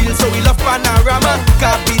love steel so we love panorama.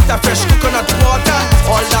 Cabita, fresh coconut water.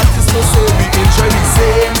 All that is to say we enjoy the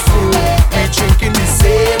same food. We drinking the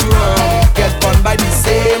same rum. Get fun by the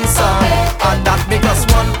same song, and that make us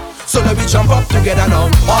one. So let me jump up together now.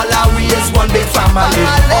 All our we is one big family.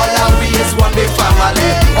 All our we is one big family.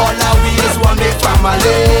 All our we is one big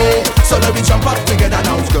family. So let me jump up together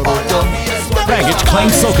now. Baggage Claim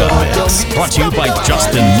Soca Mix, brought to you by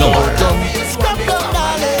Justin Miller.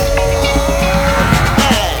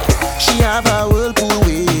 She have a whirlpool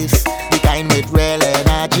waist, the kind with real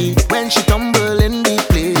energy. When she tumble in the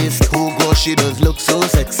place, oh gosh, she does look so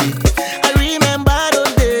sexy. I remember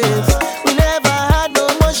those days, we never had no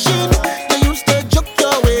machine. You used to juke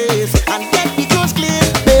your waist and get the clothes clean.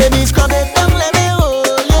 Baby, scrub it down, let me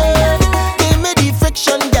hold you. Give me the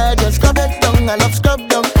friction, girl, just scrub it down. I love scrub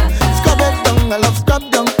down, scrub it down. I love scrub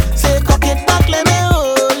down. Say cock it back, let me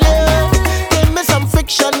hold you.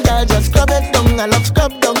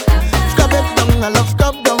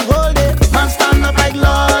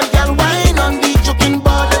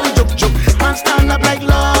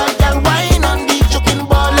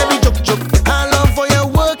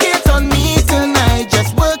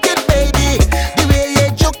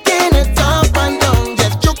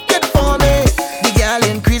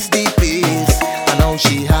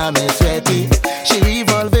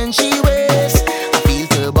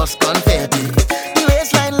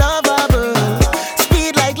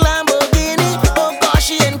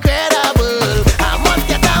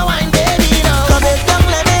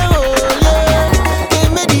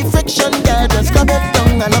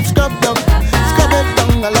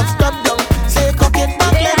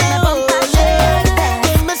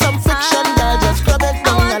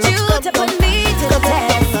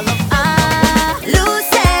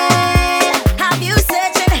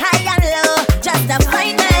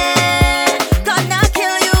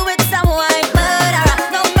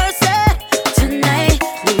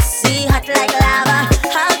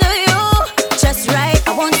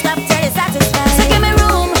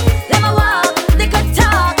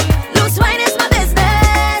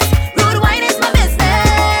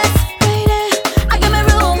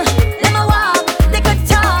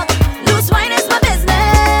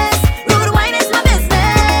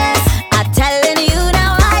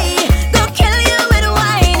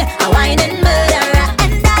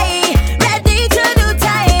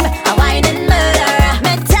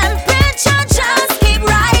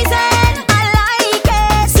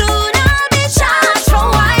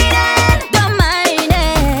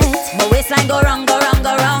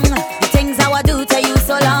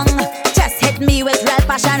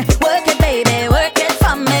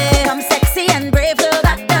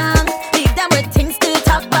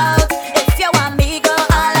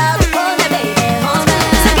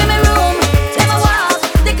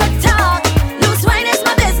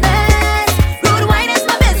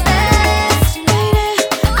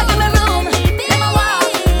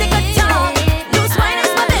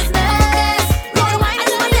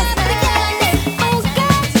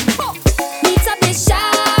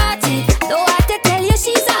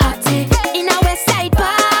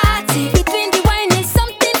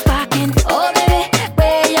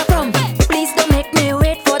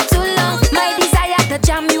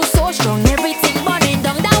 jam you so strong, everything burning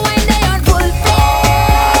down. That wine they on full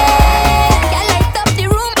flame. Yeah, light up the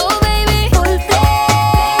room, oh baby, full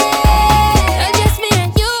flame. Just me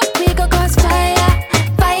and you, we go cause fire,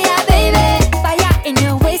 fire, baby, fire in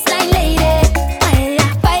your waistline, lady. Fire,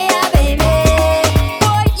 fire, baby.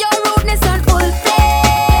 Boy, your rudeness on full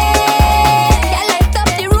flame. Yeah, light up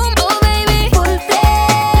the room, oh baby, full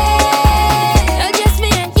flame. Just me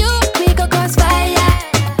and you, we go cause fire,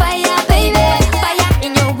 fire, baby, fire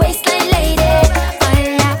in your waistline, lady.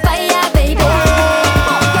 Fire, fire, baby.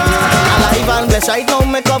 Alive and blessed right now,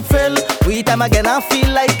 make up fill. We time again, I feel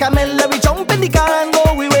like I'm in. Let me jump in the car and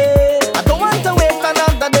go we way. I don't want to wait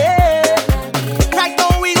another day. Right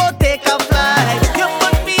now we go take a flight. You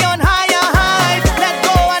put me on higher heights. Let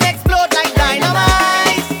go and explode like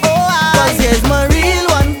dynamite. Oh, cause here's my real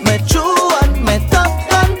one, my true one, my top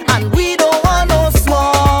one. And we don't want no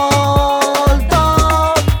small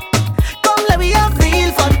talk. Come let me have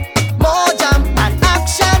real fun, more jam and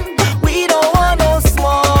action. We don't want no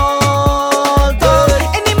small talk.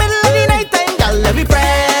 In the middle of the night time, gal, let me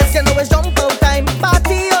press. You know it's jump out time,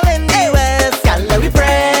 party all in the west. Gal, let me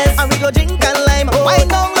press, and we go drink and lime. Wine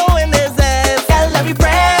down low in the zest. Gal, let me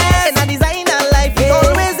press. In a designer life, it's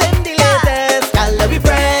always in the latest. Gal, let me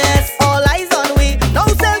press. All eyes on we, no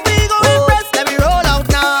selfie go impress. Let me roll out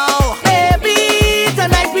now. Baby,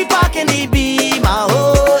 tonight we parking the Beamer.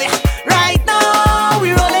 Oh, yeah. Right now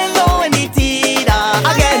we rolling low in the Tida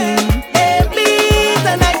again. Baby,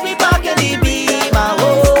 tonight we parking the Beamer.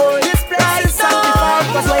 Oh, this place is sanctified,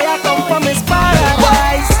 cause where I come from is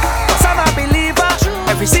paradise. Cause I'm a believer.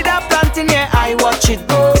 Every seed I plant in here, I watch it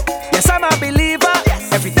grow. Yes, I'm a believer.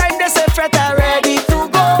 Every time they say fret, I'm ready to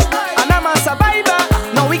go. And I'm a survivor.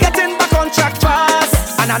 Now we getting back on track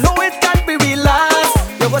fast. And I know it can't be real last.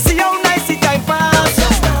 You go see how nice the time pass.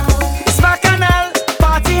 It's bacchanal,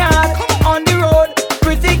 party hard, on the road,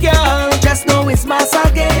 pretty girl. Just know it's mass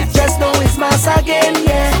again, just know it's mass again,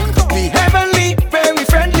 yeah. We heavenly, very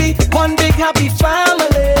friendly, one big happy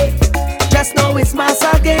family. Just know it's mass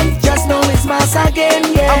again, just know it's mass again,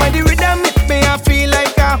 yeah. And when the rhythm hit me, I feel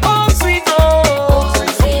like a home sweet home.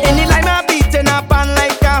 In the line, I beating up and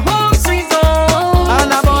like a home sweet home.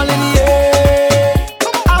 And I'm all in the air,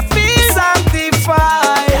 I feel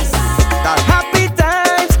sanctified. Happy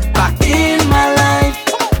times back in my life.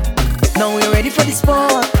 Now we're ready for the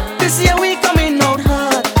sport. This year we coming out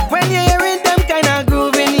hard. When you're hearing them kind of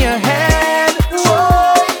groove in your head.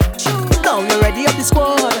 Whoa. Now you're ready up the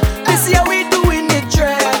squad. This year we doing it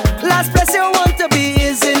dread. Last place you want to be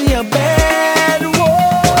is in your bed.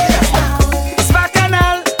 Whoa. It's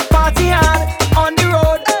bacchanal, party hard, on the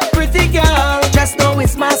road, pretty girl. Just know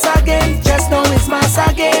it's mass again, just know it's mass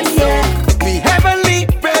again, yeah. We heavenly,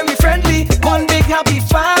 very friendly, one big happy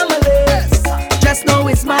family. Just know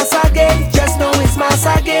it's mass again, just know it's mass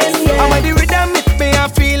again, yeah. And when the rhythm hit me, I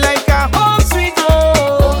feel like a home sweet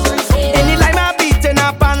home. In the line, I beating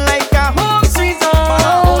up and like a home sweet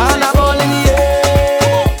home. And I'm all in the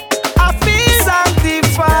air, I feel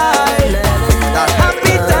sanctified.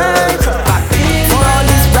 Happy times back in For all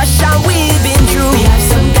this pressure we've been through, we have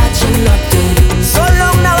some catching up to do. So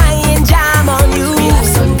long now I ain't jam on you. We have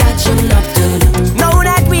some catching up to do. Now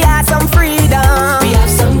that we have some freedom, we have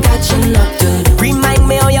some catching up to do. Remind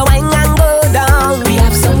me how you wine and go down. We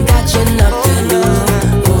have some catching up to do.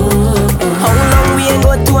 How long we ain't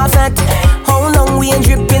go to a fete? How long we ain't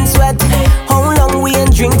dripping sweat? How long we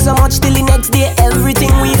ain't drink so much till the next day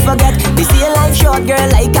everything we forget? They say life short, girl,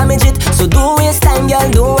 like a midget. So don't waste time, girl,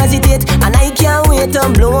 don't hesitate. And I can't wait to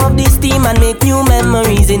blow up this steam and make new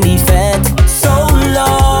memories in the fete. So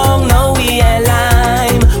long, now we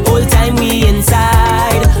alive. Whole time we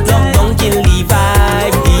inside. Lockdown kill the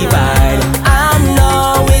vibe, the vibe. And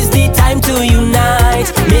now is the time to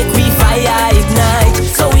unite. Make we fire ignite.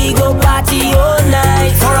 So we go party all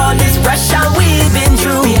night. For all this pressure we've been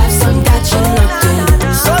through, we have some catching up to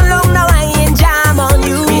do. So long now I ain't jam on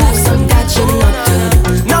you. We have some catching up to do.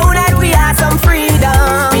 Now that we have some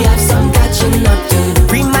freedom, we have some catching up to do.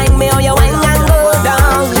 Remind me how you wine and go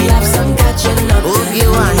down. We have some catching up to do. Hope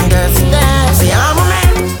you understand. See, I'm a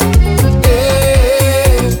man,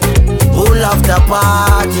 hey, who love the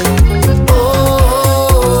party.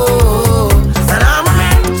 Oh, and I'm a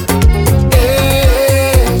man,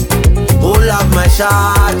 hey, who love my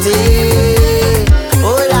shawty.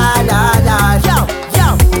 Oh, la, la, la, yo, yo,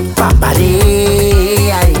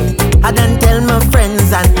 family. I done tell my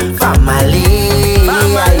friends and family.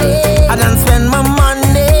 I done spend my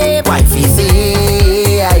money. Wifey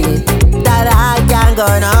say that I can't go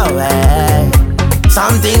nowhere.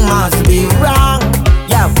 Something must be wrong.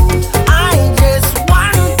 Yeah, I just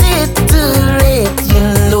wanted to let you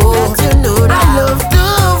know I love to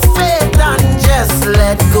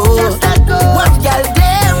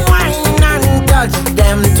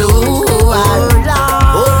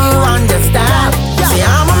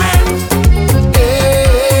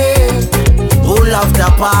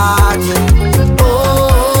shawty.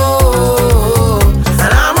 Oh,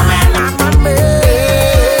 and I'm a man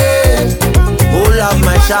who love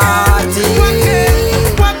my shawty.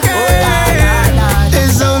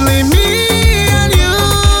 It's only me and you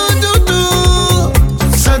do.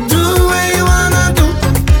 So do what you wanna do.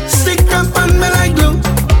 Stick up on me like glue.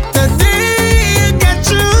 The day you get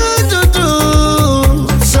you to do.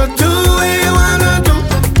 So do what you wanna do.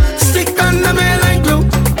 Stick under me like glue.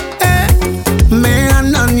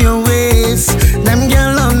 Man on your waist, them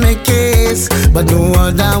girl on my case, but no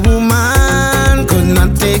other woman could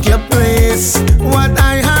not take your place. What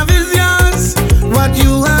I have is yours, what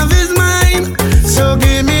you have is mine. So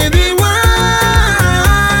give me the wine.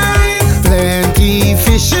 Plenty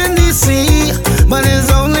fish in the sea, but there's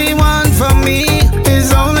only one for me.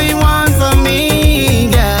 There's only one for me,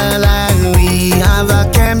 girl, and we have a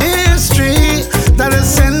chemistry that'll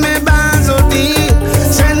send me bands of deep.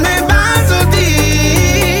 Send me bands of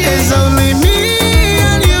deep. It's only me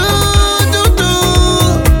and you do.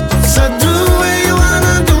 So do what you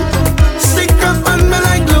wanna do. Stick up on me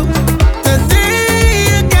like glue. The day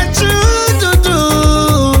you get you to do.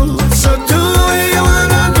 So do what you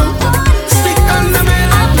wanna do. Stick under me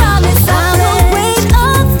like glue. I will wait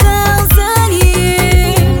 1,000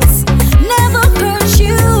 years. Never hurt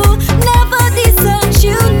you, never desert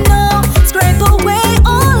you, no. Scrape away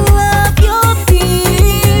all of your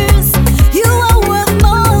fears. You are worth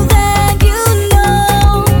more than you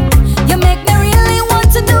know. You make me really want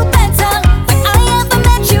to do better, but I haven't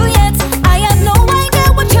met you yet. I have no idea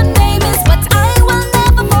what your name is, but I will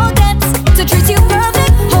never forget to treat you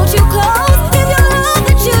perfect, hold you close, give you love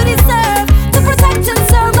that you deserve. To protect and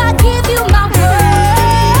serve, I give you my word.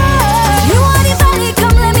 You are the valley,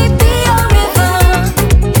 come let me be your river.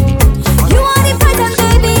 You are the present,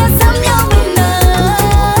 baby, yes I'm your winner.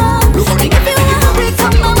 And if you hungry,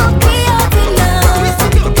 come on, I'll be your dinner.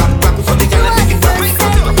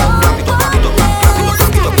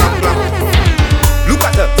 Look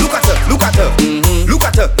at her, look at her, look at her. Look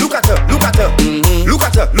at her, look at her, look at her. Look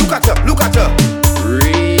at her, look at her, look at her.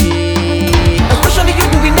 Especially you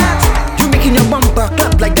doing that, you making your bumper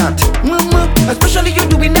clap like that. Mama, especially you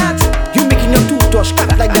doing that, you making your toothbrush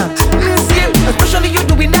clap like that. Especially you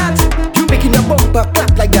doing that, you making your bumper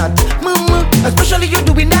clap like that. Mama, especially you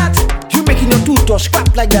doing that, you making your toothbrush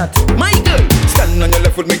clap like that. My girl, stand on your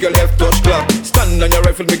left foot, make your left touch clap. Stand on your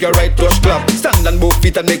right foot, make your right touch clap. Stand on both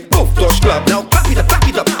feet and make both touch clap. Now clap it up, clap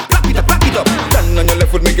it up, clap it up, clap it up. Stand on your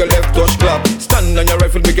left foot, make your left touch clap. Stand on your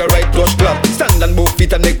right foot, make your right touch clap. Stand on both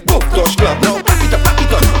feet and make both touch clap. Now clap it up, clap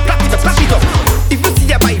it up, clap it up, clap it up. If you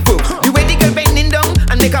see a Bible, the way the girl bending down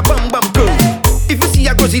and make a bum bum curl. If you see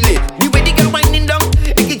a Gozile, the way the girl winding down,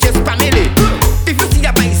 it can just family. If you see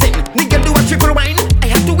a bison, the girl do a triple wine. I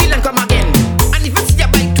have to wheel and come again. And if you see a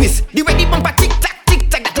bike twist, the way the bumper tick tack,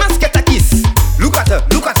 that must get a kiss. Look at her,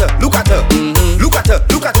 look at her, look at her. Look at her,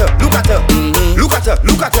 look at her, look at her. Look at her,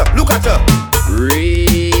 look at her, look at her.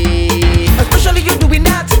 Especially you doing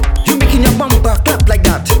that, you making your bumper clap like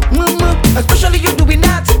that. Mama, especially you doing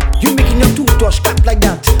that, you making your toothbrush clap like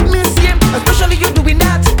that. Monsieur, especially you doing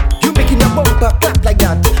that, you making your bumper clap like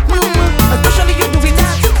that. Mama, especially you doing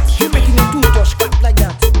that, you making your toothbrush clap like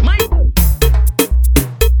that.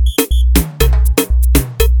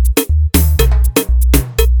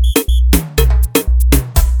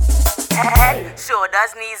 Head,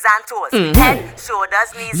 shoulders, knees and toes. Head,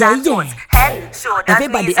 shoulders, knees and toes. Head, shoulders,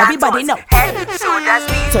 Everybody, knees and everybody toes. know. Head, shoulders,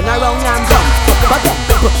 knees. Turn around and bend.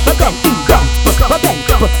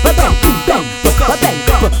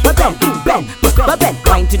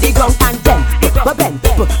 Wind to the ground and bend.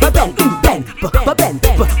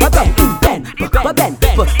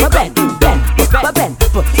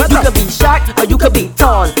 You could be short or you could be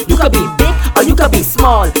tall. You could be big or you could be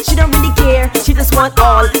small. She don't really care, she just want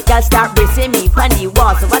all. Girl start bracing me on the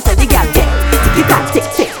wall. So I tell the girl, tick it and tick,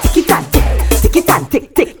 tick it and tick, tick it and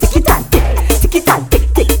tick, tick it and tick, tick it and tick,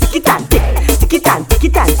 tick it and tick, tick it and tick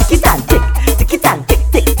it and tick it and tick, tick it and tick,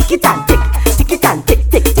 tick it and tick, tick it and tick,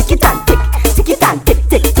 tick it and tick, tick it and tick,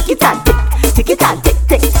 tick it and tick, tick it and tick,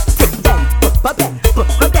 tick tick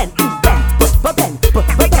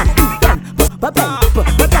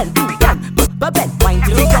bend, bend, wind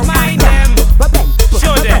to the ground.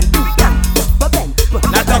 Show them.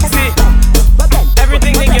 Not toxic.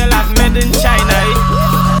 Everything the girl have made in China.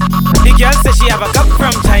 The girl says she have a cup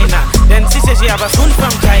from China. Then she says she have a spoon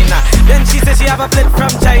from China. Then she says she have a plate from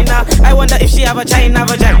China. I wonder if she have a China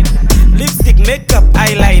vagina. Lipstick, makeup,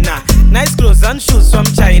 eyeliner, nice clothes and shoes from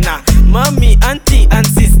China. Mommy, auntie and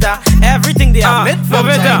sister, everything they are made from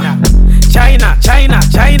China. China, China,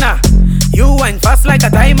 China. You wine fast like a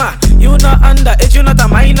timer. You know not underage, you not a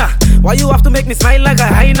minor. Why you have to make me smile like a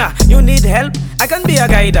hyena? You need help? I can be a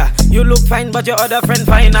guider. You look fine, but your other friend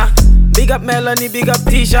finer. Big up Melanie, big up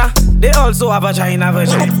Tisha. They also have a China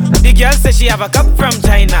version. The girl says she have a cup from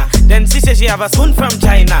China. Then she says she have a spoon from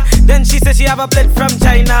China. Then she says she have a plate from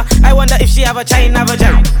China. I wonder if she have a China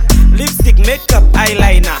version. Lipstick, makeup,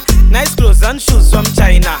 eyeliner. Nice clothes and shoes from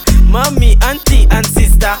China. Mommy, auntie and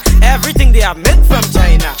sister, everything they have made from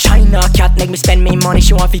China. China cat make me spend me money.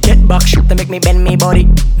 She want to get back, shoot to make me bend me body.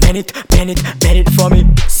 Bend it for me.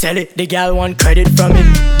 Sell it, the girl want credit from it.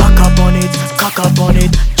 Back up on it, cock up on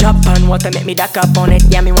it. Japan want to make me duck up on it.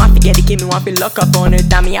 Yeah, me want to get the key, me want to lock up on it.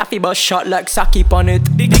 Damn me happy but shot like sake on it.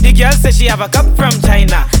 The girl says she have a cup from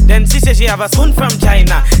China. Then she says she have a spoon from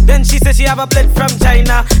China. Then she says she have a plate from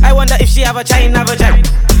China. I wonder if she have a China vagina.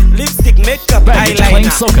 Lipstick, makeup,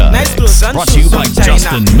 eyeliner. Nice clothes and shoes from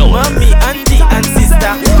China. Mommy, auntie and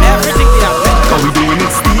sister, everything they have made. How we doing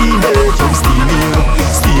it steamy, yo we steamy, you know.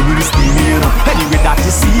 Steamy, we steamy, you know. Anyway that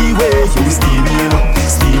you see way, yo we steamy, you know.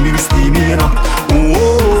 Steamy, we steamy, you know.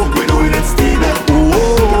 Oh, we doing it steamy.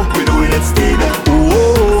 Oh, we doing it steamy.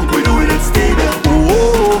 Oh, we doing it steamy.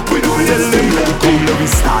 Oh, we doing it steamy. Come let me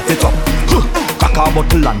start it up. Crack a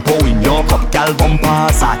bottle and pour in your cup. Gal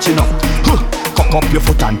bumper satching up. Cock up your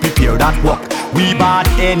foot and prepare that walk. We bad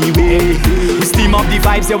anyway. We steam up the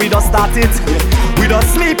vibes, yeah we just start it. We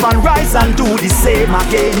just sleep and rise and do the same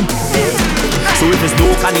again. So if there's no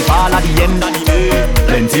carnival at the end of the day,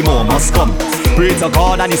 plenty more must come. Pray to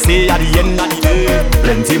God and he say at the end of the day,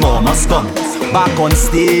 plenty more must come. Back on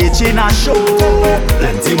stage in a show,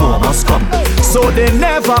 plenty more must come. So they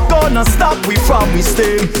never gonna stop we from we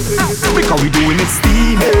stay. Because we doing it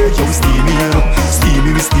steamy, yo we steamy, you know.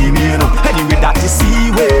 Steamy, we steamy, you know. Anyway that you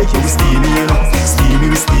see way, yo we steamy, you know. Steamy,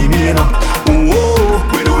 we steamy, you know. Oh,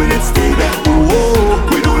 we doing it steamy. Oh,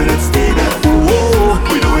 we doing it steamy. Oh,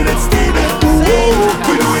 we doing it steamy. Oh,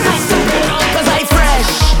 we doing it steamy. Cause I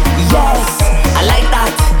fresh, yes, I like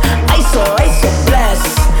that. I so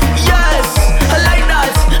blessed, yes, I like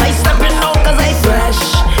that. I stepping out cause I fresh,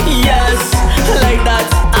 yes, I like that.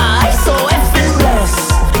 I so effing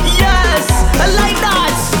blessed, yes, I like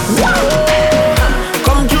that. Whoa.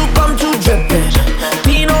 Come true, drippin'.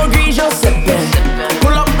 Pinot Grigio sippin'.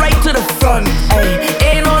 Pull up right to the front, ayy.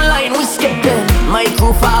 Ain't no line, we skippin'. My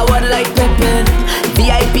crew forward like Pippin.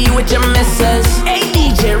 VIP with your missus. Hey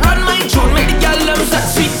DJ, run my tune, make the girl them set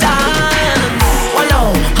sweet dance. Oh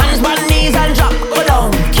no, hands on knees and drop, go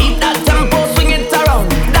down. Keep that tempo, swing it around.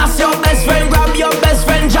 That's your best friend, grab your best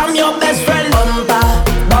friend, jam your best friend. Bumper,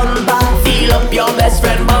 bumper, feel up your best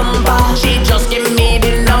friend bumper. She just give me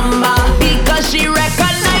the number because she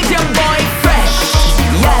recognize your boy fresh.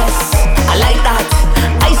 Yes, I like that.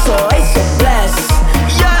 I so blessed.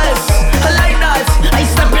 Yes, I like that. I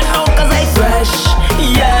stepping out cause I fresh.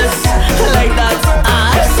 Yes, I like that.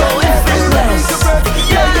 I so effing blessed.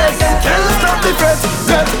 Yes, can't stop the fret.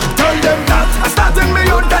 Tell them that I'm starting me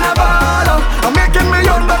own carnival. I'm making me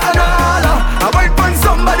own bacchanal. I wait for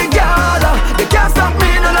somebody gala. They can't stop me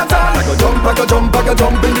none at all. I go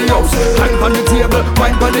jump in the house. Hang on the table,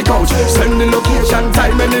 wine on the couch. Send the location,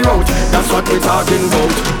 time and the route. That's what we're talking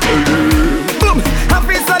about. Boom, I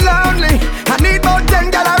feel so lonely. I need about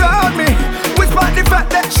 10 gal around me. Whisper the fact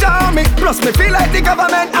that show me. Plus me feel like the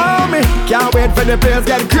government own me. Can't wait for the place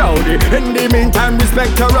get crowded. In the meantime,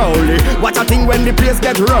 respect to Rowley. Watch a thing when the place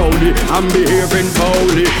get rowdy. I'm behaving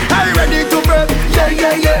foully. Are you ready to bet? Yeah,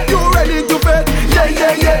 yeah, yeah. You ready to bet? Yeah,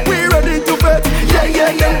 yeah, yeah. We ready to bet? Yeah,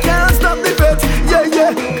 yeah, yeah. Can't stop the bet? Yeah,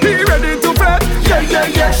 yeah. He ready to bet? Yeah, yeah,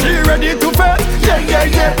 yeah. She ready to bet? Yeah, yeah,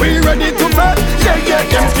 yeah. We ready to bet? Yeah, yeah,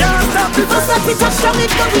 yeah. Can't stop the bet. First time we touch down,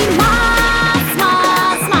 it go be mass,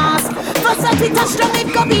 mass, mass. First time we touch down, it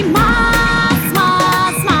go be mass,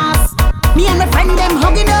 mass, mass. Me and my friend them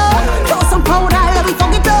hugging up. Throw some powder, let we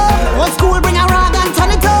fuck it up. Old school, bring a rag and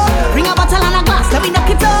turn it up. Bring a bottle and a glass, let we knock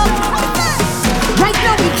it up. Right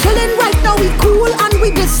now we chillin', right now we cool, and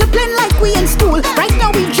we discipline like we in school. Right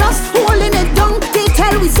now we just holding it down. They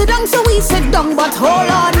tell we sit down, so we sit down. But hold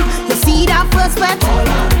on, you see that first bet?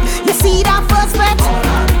 You see that first bet?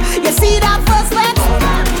 You see that first bet?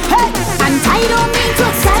 Hey, and I don't mean to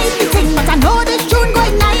excite the thing, but I know this tune go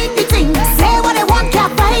ignite the thing. Say what I want,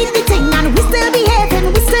 can't fight the thing, and we still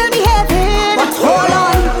behaving, we still behaving. But hold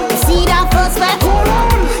on, you see that first bet?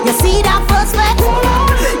 You see that first bet?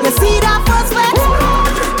 You see that first bet?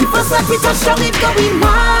 The first bet we touch down, it go be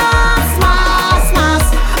mass, mass, mass.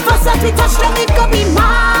 First bet we touch down, it go be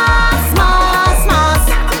mass, mass, mass.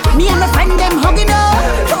 Me and my friend them hugging up.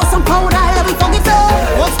 Throw some powder, let we fuck it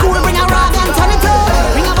up. Old school, bring a rag and turn it up.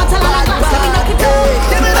 Bring a bottle and a glass, let me knock it up.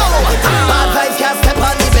 Bad vibes can't step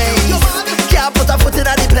on the base. Can't put a foot in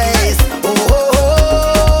the place.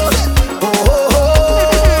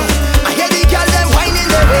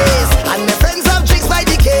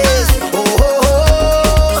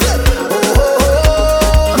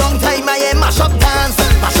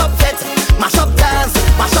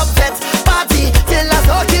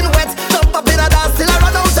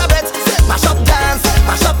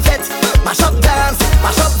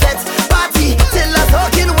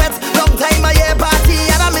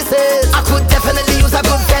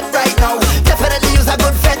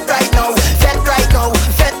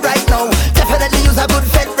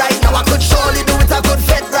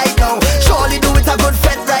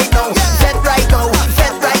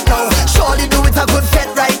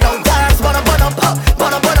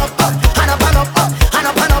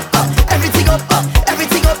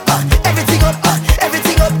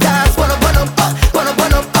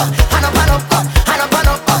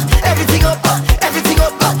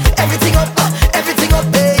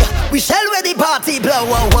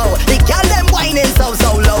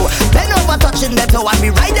 watching them, so I be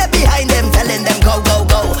right there behind them, telling them go, go,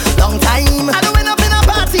 go. Long time, I don't end up in a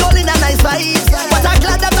party, all in a nice vibe. But I'm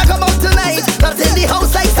glad that I come out tonight, not in the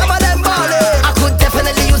house like some of them ballin'. I could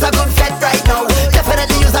definitely use a good fed right now.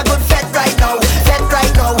 Definitely use a good fed right now. Fed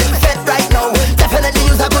right now, fed right now. Definitely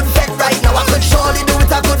use a good fed right now. I could surely do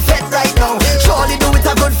it a good fed right now. Surely do it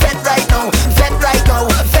a good fed right now. Fed right now,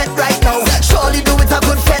 fed right now. Surely do it a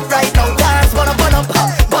good fed right now. Dance, bun up, bun up,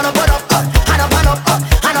 bun up, bun up, hand up, hand up,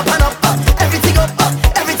 hand up, hand up, everything up,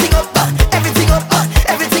 everything up, everything up,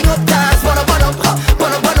 everything up. Dance, bun up, bun up,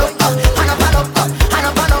 bun up, bun up, hand up, hand up, hand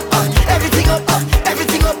up, hand up, everything up,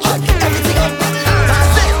 everything up, everything up.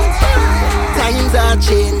 Times are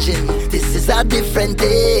changing. This is a different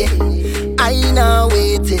day. I now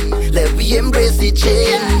waiting. Let we embrace the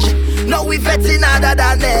change. Now we vetting harder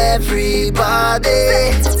than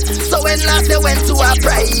everybody. So when last they went to a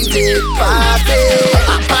private party,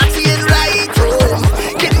 I'm partying right home.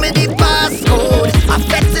 Give me the passcode. I'm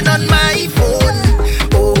vetting on my phone.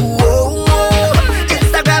 Oh, oh, oh.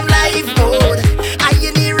 Instagram live mode. I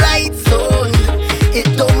in the right zone.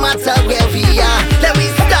 It don't matter where we are. Let me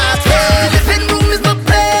start. Hey, living room is my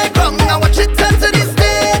playground. I watch it turn to the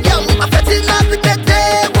stadium. I'm vetting out with the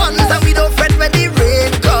day ones, and we don't fret when the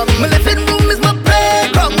rain comes. My living room is my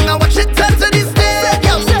playground. I watch it turn to the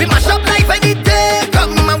stadium. We mash up life any day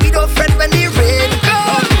come, and we don't fret when the rain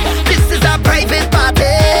comes. This is a private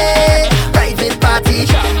party, private party.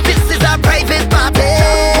 This is a private party.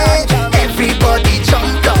 Everybody jump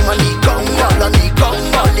down on the ground, all on the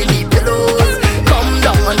ground, all in the pillows. Come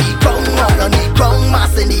down on the ground, all on the ground,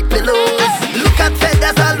 mass in the pillows. Look at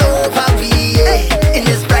feathers all over we, yeah, in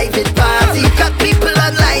this private party. Look at people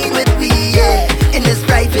online with me, yeah, in this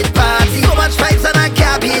private party. So much vibes and I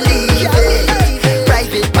can't believe it.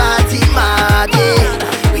 Private party mad,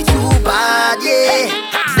 yeah, we too bad, yeah.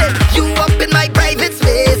 Set you up in my private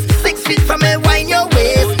space, 6 feet from me, wind your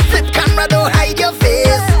waist. Flip camera, don't hide your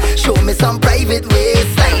face. Show me some private ways.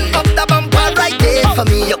 Line up the bumper right there for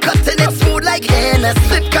me. You're cutting it smooth like Hennessy.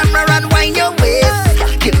 Flip camera and wind your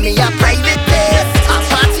waist. Give me a private place. I'm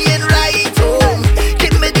partying right home.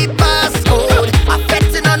 Give me the passcode. I'm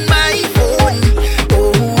betting on my phone.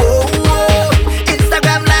 Oh, oh, oh.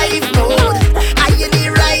 Instagram live mode. I in the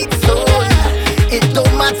right zone. It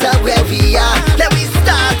don't matter where we are. Let me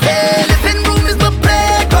start. Hey, living room is my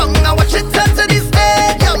playground. I watch it turn to the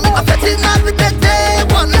stadium. I'm betting out with the day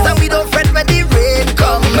ones, and we don't fret when the rain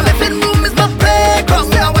comes. My living room is my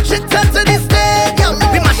playground. I watch it turn to the stadium.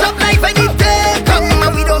 We mash up life any day come,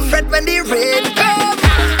 and we don't fret when the rain comes.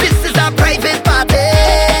 This is a private party,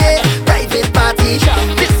 private party.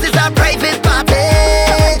 This is a private party.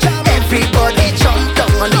 Everybody jump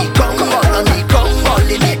down on the ground, all on the ground, all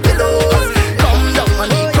in the pillows. Come down on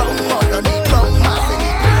the ground, all on the ground, mass in the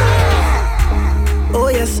Oh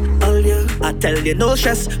yes, all you. I tell you, no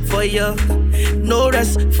stress for you, no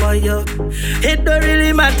rest for you. It don't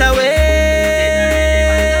really matter where.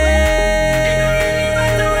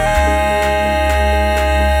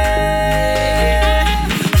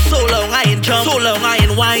 So long I ain't jump, so long I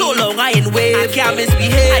ain't wine, so long I ain't wave. I can't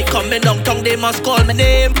misbehave. I coming downtown, they must call my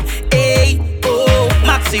name. Hey, oh,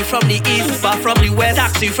 Maxi from the east, Uber from the west,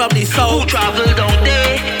 taxi from the south. Who travel down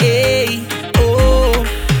there? Hey, oh.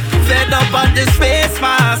 Fed up on this face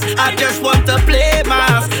mask. I just want to play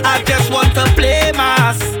mask. I just want to play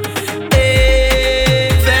mask. Hey,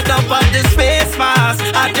 fed up on this face mask.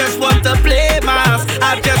 I just want to play mask.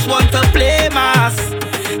 I just want to play mask.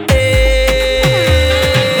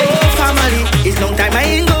 Hey, oh family, it's long time I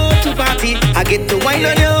ain't go to party. I get to wine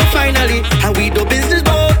on you finally, and we do business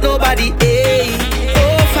but nobody. Hey,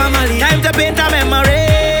 oh family, time to paint a memory.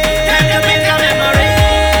 Time to paint a memory.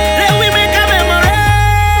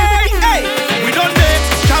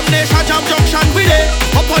 Jam junction with it.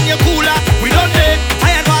 Up on your cooler, we done it.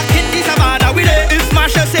 Iron walk in the savannah with it. If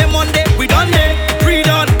Marshall say Monday, we done it.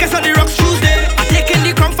 Pre-done, guess on the rocks Tuesday. I taking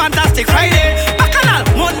the Crown Fantastic Friday. Bacchanal,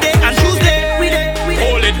 Monday and Tuesday. We did.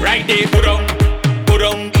 Hold it right there, put on, put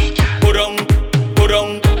on, put on, put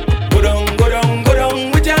on, put on, go down, go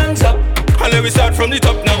down with your hands up. And let me start from the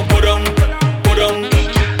top now. Put on, put on,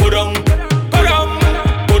 put on, put on,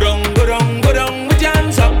 put on, go down, go down with your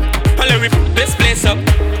hands up. And let me put this place up.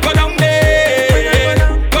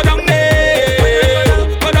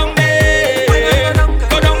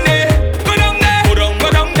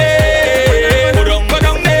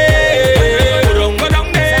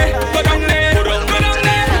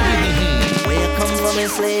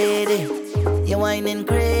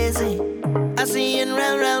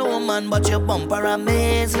 But your bumper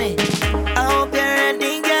amaze me. I hope you're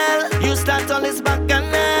ready, girl. You start on this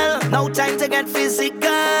bacchanal. No time to get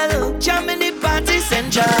physical. Jam in the party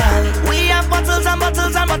central. We have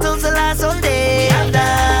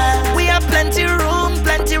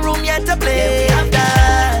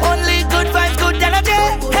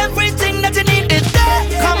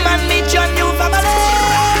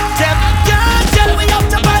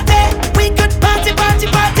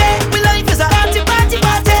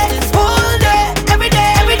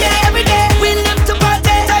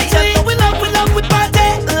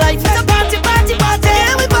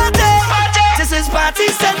party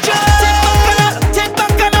central. Take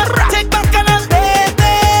back on her, take back on her,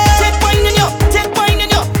 baby. Take wine in you, take wine in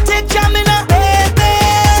you, take jam in her, baby.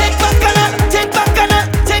 Take back on her, take back on her,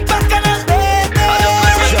 take back on her, baby.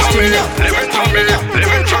 Living for me,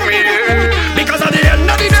 living for me. Because at the end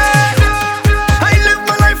of the day, I live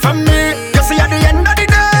my life for me. You see, at the end of the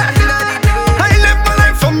day, I live my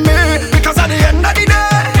life for me. Because at the end of the day,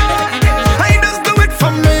 I just do it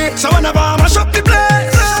for me. So whenever I mash up the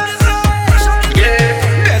place,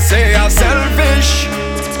 yeah, they say I'm selfish.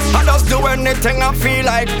 I just do anything I feel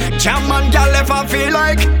like. Jam on gal if I feel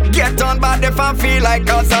like. Get on bad if I feel like.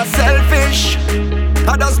 Cause I'm selfish.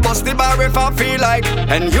 I just bust the bar if I feel like.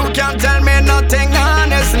 And you can't tell me nothing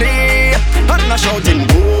honestly. I'm not shouting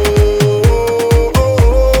boo.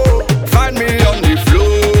 Find me on the floor.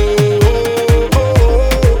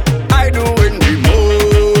 I do in the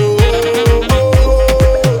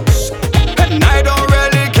most. And I don't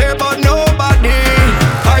really care about nobody.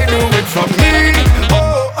 I do it for me.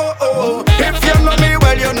 If you know me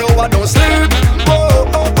well, you know I don't sleep.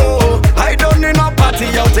 I don't need no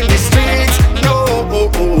party out in the streets.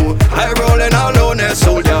 I rollin' alone, a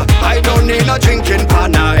soldier. I don't need no drinking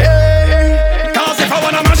partner. Hey. Cause if I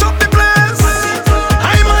wanna mash up the place,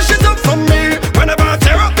 I mash it up for me. Whenever I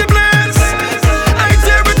tear up the place, I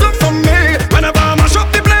tear it up for me. Whenever I mash up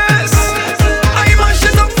the place, I mash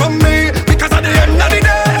it up for me. Because at the end of the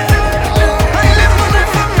day, I live my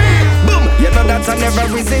life for me. Boom. You know that I never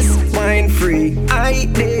resist, wine free. I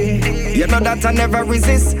did. You know that I never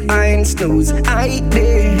resist, I ain't snooze. I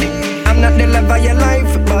did. I'm not the love of your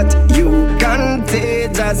life, but you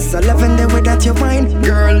contagious. I love in the way that you whine,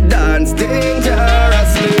 girl, dance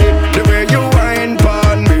dangerously. The way you whine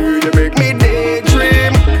pon me, you make me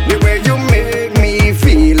daydream. The way you make me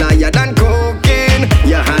feel higher than cocaine.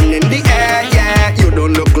 Your hand in the air, yeah. You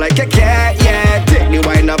don't look like a cat, yeah. Take the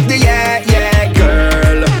wine up the air, yeah,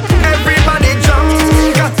 girl. Everybody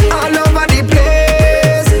drunk all over the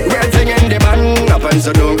place. We're singing the man up, and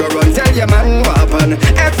so don't go run tell your man what happen.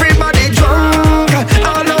 Everybody drunk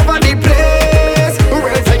all over the place.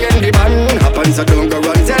 We're singing the man happen, so don't go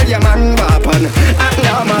run tell your man what happen. Act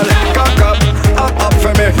normal, cock up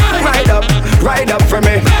for me. Ride up for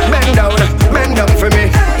me. Bend down for me.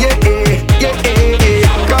 Yeah,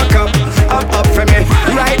 cock up for me.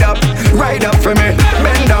 Ride up for me.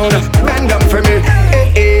 Bend down for me.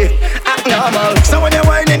 Act normal. So when you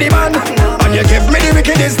whine in the man, and you give me the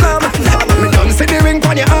wicked Islam, me don't see the ring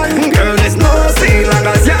on your hand, girl. There's no sin long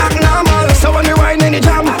as you act normal. So when you whine in the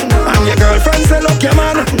jam, and your girlfriend say look your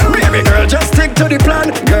man, baby girl just stick to the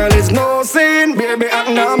plan. Girl, it's no sin, baby act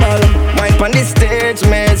normal. Wine on the stage,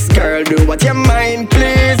 miss girl, do what you mind,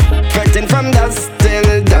 please. Fretting from dusk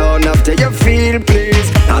till down after you feel, please.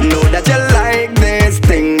 I know that you like this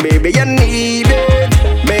thing, baby, you need it.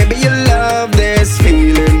 Baby, you love this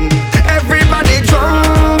feeling. Everybody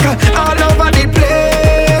drunk all over the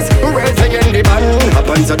place. We're singing the band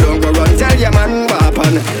happen, so don't go run tell your man what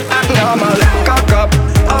happen. Act normal, cock up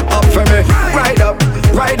for me. Ride up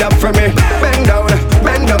for me. Bend down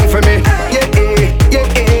for me. Yeah,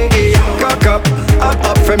 cock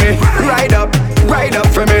up for me. Ride up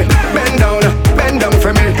for me. Bend down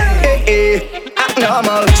for me. Act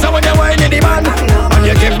normal. So when you whine in the man, and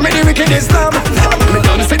you give me the wicked Islam, me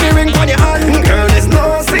don't see the ring on your hand, girl. There's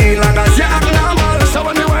no sin long as you act normal. So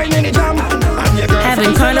when you whine in the jam, and your girl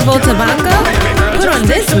Having carnival tabanca? Put on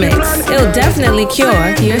this mix. It'll definitely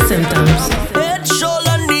cure your symptoms. Head,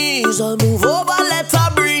 shoulder, knees, move over, let her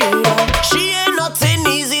breathe. She ain't nothing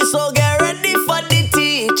easy, so get ready for the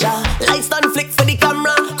teacher. Lights done flick for the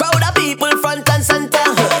camera, crowd of people front and center.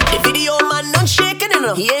 The video man not shaking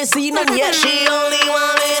enough, he ain't seen none yet. She only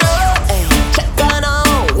want me up, hey, check her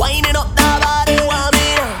now, winding up the body, want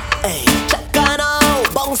me up, hey, check her now,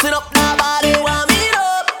 bouncing up the body, want me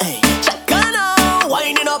up, hey, check her now,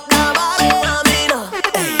 winding up the body, want me up,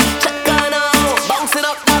 hey, check her now, bouncing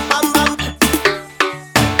up the bam bam.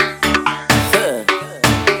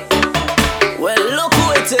 Well, look who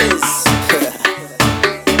it is.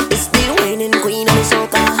 It's the whining queen of the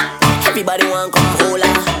soca. Everybody want come hold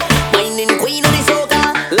her. Whining queen of the soca.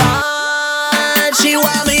 Lord, she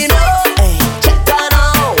want me know. Hey, check her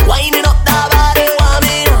now, winding up the body, want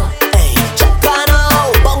me know. Hey, check her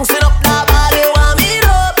now, bouncing up the body, want me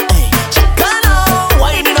know. Hey, check her now,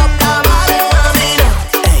 winding up the body, want me know.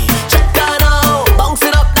 Hey, check her now,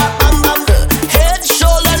 bouncing up the bam bam. Head,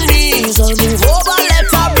 shoulder, knees, move over, let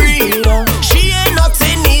her breathe. She ain't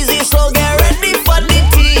nothing easy, so get ready for the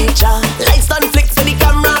teacher. Lights done flick for the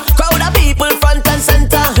camera, crowd of people front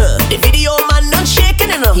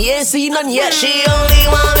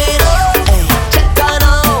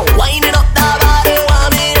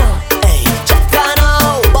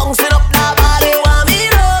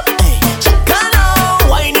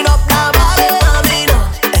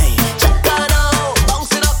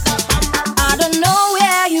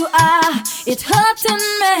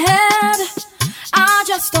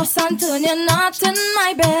not in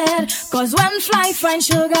my bed. Cause when fly find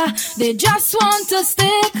sugar, they just want to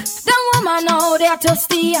stick. The woman now they're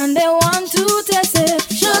thirsty and they want to taste it.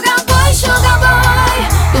 Sugar boy,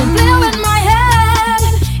 don't play with my head.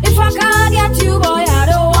 If I can't get you, boy, I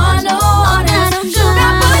don't want no one else.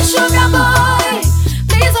 Sugar boy,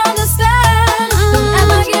 please understand. Don't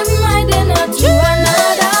ever give my dinner to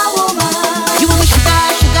another woman. You want me sugar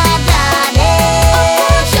daddy? Of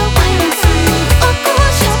course you're fine and sweet. Of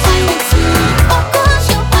course you're fine and sweet. Of course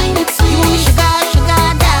you're fine and sweet. You want me sugar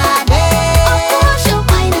daddy? Of course you're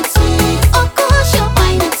fine and sweet. Of course you're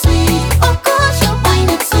fine and sweet. Of course you're fine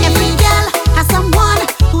and sweet. Every girl has someone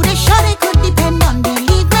who they sure they could depend on,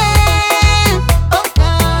 believe me. Oh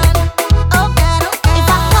God, oh God, oh God. If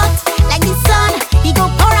I hot like the sun, he go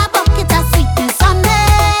pour a bucket of sweetness on me.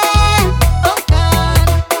 Oh God,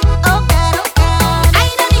 oh God, oh God. I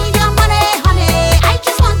don't need your money, honey. I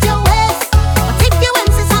just want your waist. But if you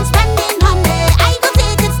insist on spending, honey, I go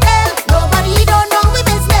take it still. Nobody don't know we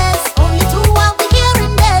business. Only two are we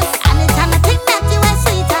hearing this. And it's nothing that you are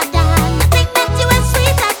sweeter than. Nothing that you are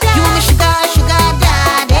sweeter than. You want me sugar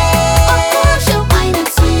daddy? Of course you're fine and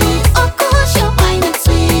sweet. Of course you're fine and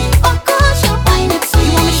sweet. Of course you're fine and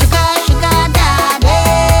sweet. You want me sugar daddy?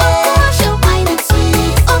 Of course you're fine and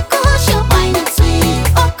sweet. Of course you're fine and sweet.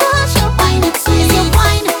 Of course you're fine and sweet. It's your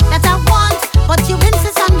wine that I want, but you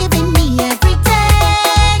insist on giving me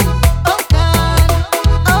everything. Oh God,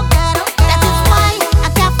 oh God, oh God. That is why I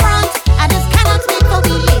can't front. I just cannot wait for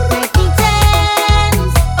we late night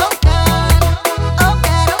meetings. Oh God, oh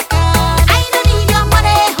God, oh God. I don't need your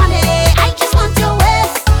money, honey. I just want your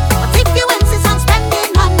waist. But if you insist on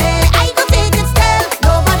spending, honey, I go take it still.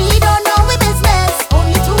 Nobody don't know we business.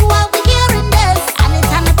 Only two are we hearing this. And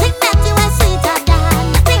it's nothing that you are sweeter than.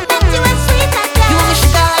 Nothing that you are sweeter than. You want me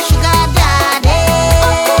sugar daddy?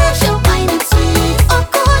 Of course you're fine and sweet. Of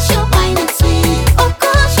course you're fine and sweet. Of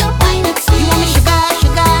course you're fine and sweet. You want me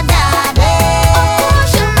sugar daddy? Of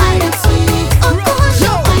course you're fine and sweet. Of course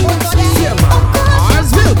you're fine and sweet.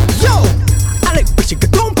 Arsville, yo! I like pushing the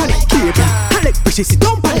dump on it, keep. I like pushing the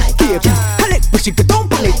dump on it, keep. I like pushing the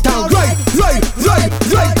dump on it down, right, girl.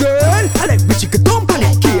 I like pushing the dump on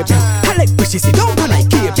it, keep. I like pushing the dump on it,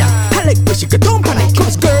 keep. I like pushing the dump on it,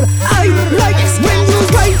 cause girl, I like when you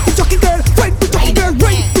ride the jockey girl, ride the jockey girl,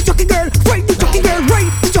 ride the jockey girl, ride the jockey girl,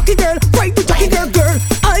 ride the jockey girl, ride the jockey girl, girl.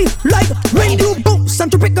 I like when you bounce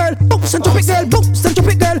and drop it, girl, bounce and drop it, girl, bounce and drop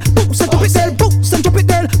it, girl, bounce and drop it, girl, bounce and drop it,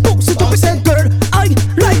 girl, bounce and drop it, girl. I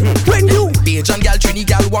like when you Page and gal, Trini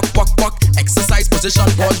gal, walk. Exercise position,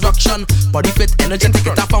 pause, roction. Body fit, energetic,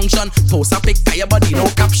 it a function. Post a pic, your body, no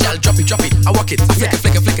cap shell. Drop it, I walk it. I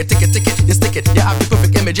flick it, tick it. You stick it, you have the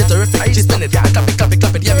perfect image, you're terrific. She spin it, yeah, clap it,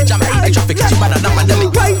 yeah, we jam it. I traffic, she bad enough, and then we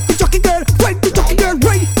ride the jockey girl, ride the jockey girl,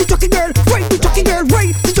 ride the jockey girl, ride the jockey girl,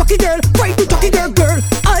 ride the jockey girl, ride the jockey girl, girl.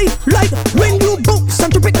 I like when you bounce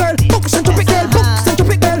and drop it, girl, bounce and drop it, girl, bounce and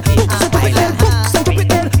drop it, girl, bounce and drop it, girl, bounce and drop it,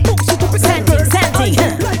 girl, bounce and drop it,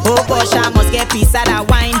 girl. Oh gosh, I must get piece of that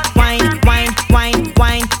wine.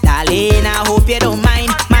 Darling, I hope you don't mind.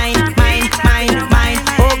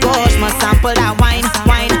 Oh gosh, must sample that wine.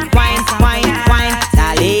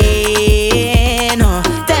 Darling,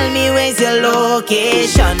 tell me where's your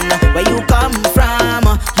location, where you come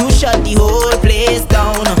from. You shut the whole place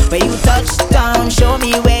down. Where you touch down, show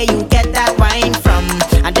me where you get that wine from.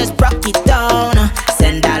 And just broke it down,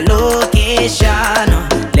 send that location.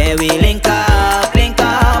 Let we link up.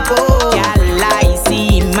 Oh, girl, I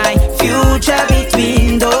see my future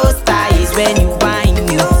between those thighs. When you whine,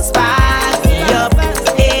 you spark me up.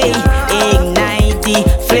 Hey, ignite the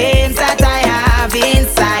flames that I have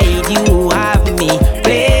inside. You have me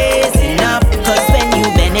blazing up. Cause when you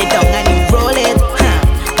bend it down and you roll it,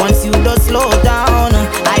 once you do slow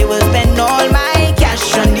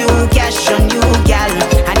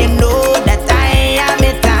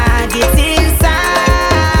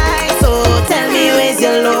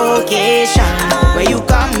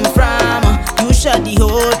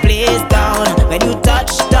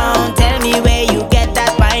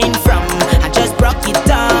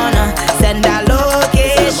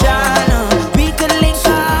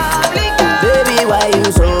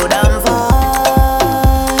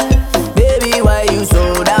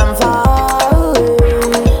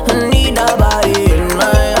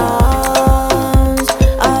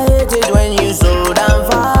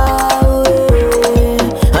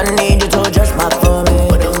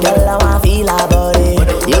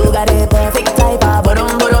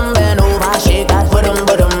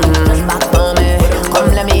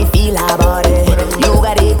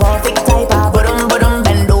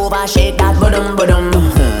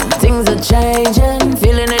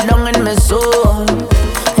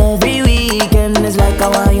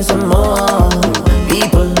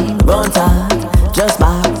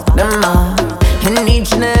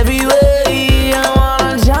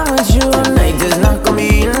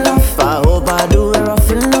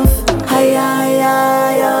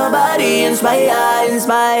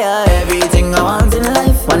inspire everything I want in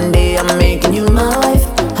life. One day I'm making you my wife.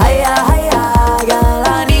 Higher, higher, girl,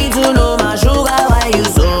 I need to know my sugar. Why you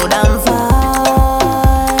so damn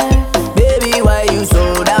far? Baby, why you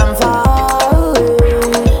so damn far away?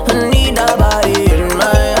 I need a body in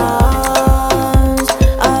my arms.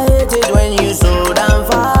 I hate it when you so damn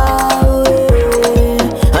far away.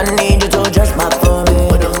 I need you to just back for me.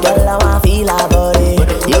 Girl, I wanna feel our body.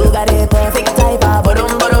 You got a perfect type of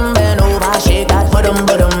bottom, bend over, shake that bottom.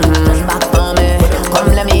 Just back for me. Come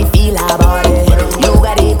let me feel our body. You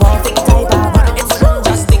got a perfect type of bottom. It's true.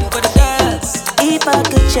 Just think for the girls. If I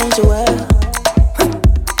could change the world,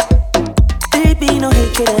 there'd be no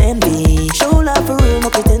hatred or envy. Show love for real, no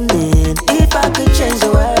pretending. If I could change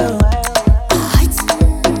the world,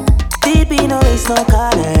 there'd be no race, no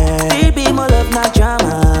color. There'd be more love, not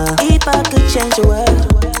drama. If I could change the world,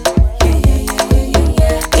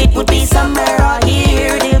 it would be somewhere out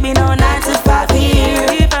here. There'll be no 9 to 5 here.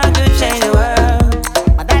 If I could change the world,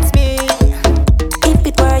 but that's me. If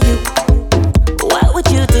it were you, what would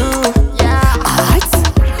you do?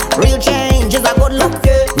 Real change is a good look.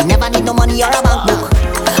 We never need no money or a bank book.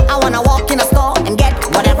 I wanna walk in a store and get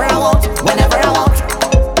whatever I want, whenever I want.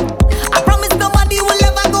 I promise nobody will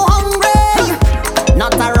ever go hungry.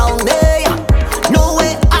 Not around there. No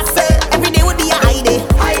way, I say every day would be a high day.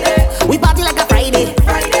 We party like a Friday.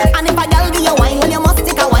 And if a girl give you wine, well you must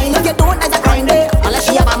take a wine. If you don't, that's a crime day. Unless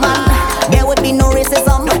she have a man, there would be no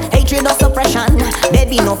racism, hatred or suppression. There'd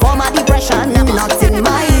be no form of depression. Not in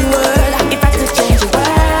my world. If I could change the world.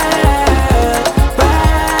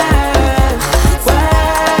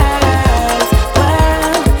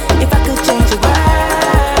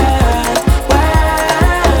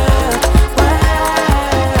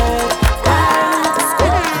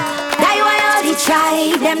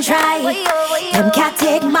 Them can't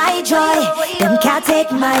take my joy. Them can't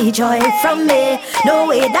take my joy from me. No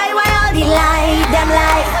way, that why all the lie, them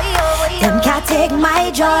lie. Them can't take my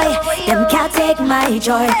joy. Them can't take my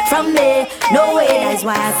joy from me. No way, that's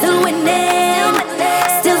why I still winning,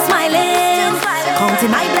 still smiling, counting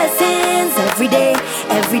my blessings every day,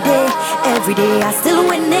 every day, every day. I still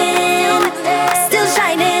winning, still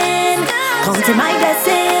shining, counting my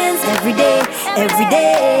blessings every day, every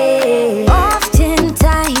day.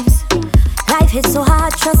 Oftentimes, life is so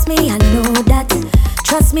hard, trust me, I know that.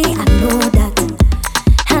 Trust me, I know that.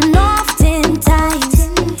 And oftentimes,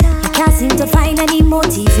 you can't seem to find any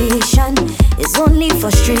motivation. It's only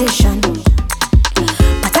frustration.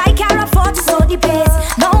 But I can't afford to slow the pace.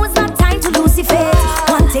 No, it's not time to lose the faith.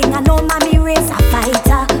 One thing I know, mommy race a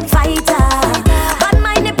fighter, fighter. But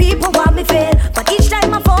mind the people want me fail. But each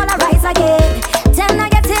time I fall, I rise again. Till I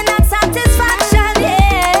get in that satisfaction,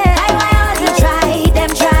 yeah. I want to try, them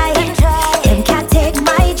try. Them can't take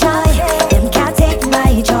my joy. Them can't take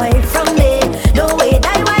my joy from me. No way,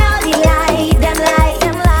 that why all the lie, them lie,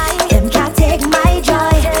 them lie. Them can't take my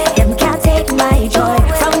joy. Them can't take my joy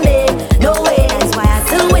from me. No way, that's why I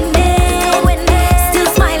still winning, still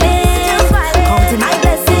smiling, counting my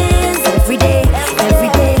blessings every day, every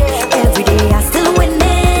day, every day. I still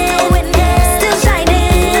winning, still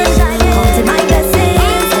shining, counting my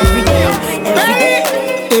blessings every day, every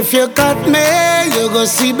day. If you cut me, you go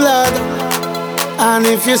see blood. And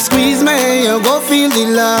if you squeeze me, you go feel the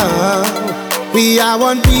love. We are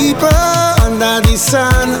one people under the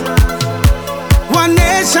sun, one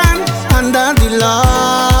nation under the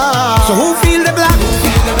law. So who feel the black?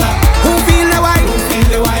 Who feel the white?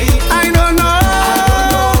 I don't know.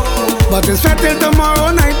 But it's set till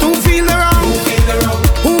tomorrow night. Who feel the wrong?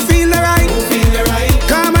 Who feel the right?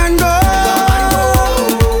 Come and go.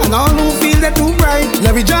 And all who feel the too bright.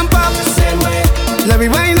 Let me jump up, let me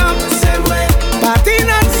wind up, party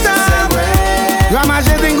non-stop.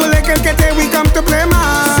 Ramage dingule kelkete, we come to play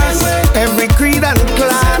mass. Every creed and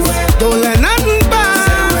class, don't let nothing pass.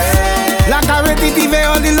 Like a ready TV,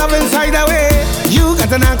 all the love inside away. You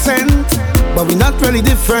got an accent, but we not really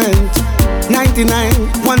different. 99,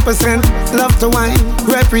 1% love to wine,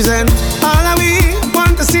 represent. All that we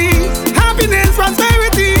want to see, happiness,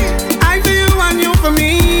 prosperity. I for you and you for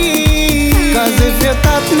me. Cause if you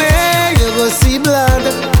cut me, you go see blood.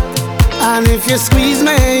 And if you squeeze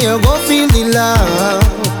me, you go feel the love.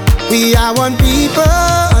 We are one people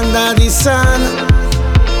under the sun,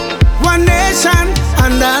 one nation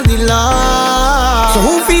under the law. So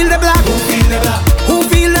who feel the black? Who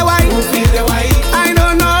feel the white? I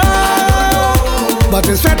don't know. But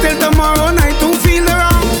it's set till tomorrow night. Who feel the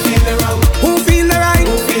wrong? Who feel the right?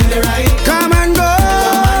 Come and go.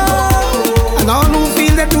 And all who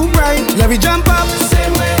feel the too bright. Let me jump up,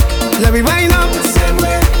 let me wind up,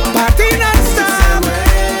 party non-stop.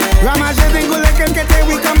 Ramage dingule kelkete,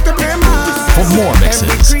 we come to play mass.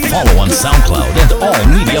 mixes. Follow on SoundCloud and all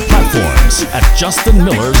media platforms at Justin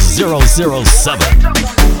Miller 007.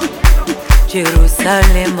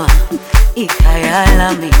 Jerusalema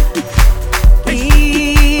ikayalami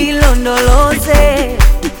ilondoloze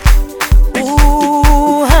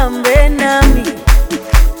uhambe nami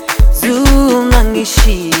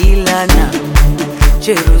zungangishilana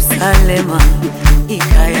Jerusalema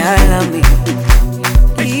ikayalami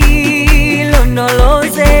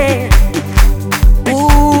ilondoloze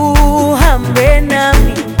uhambe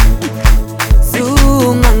nami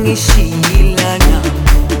zungangishilana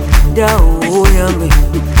dawo yami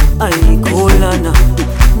ayikholana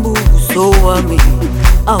buso wami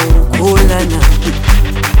awukholana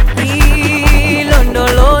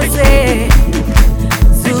ilondoloze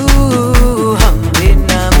zuhambe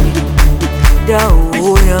nami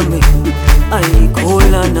dawo yami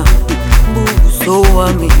ayikholana buso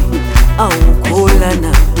wami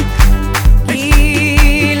awukholana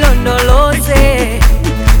ilondoloze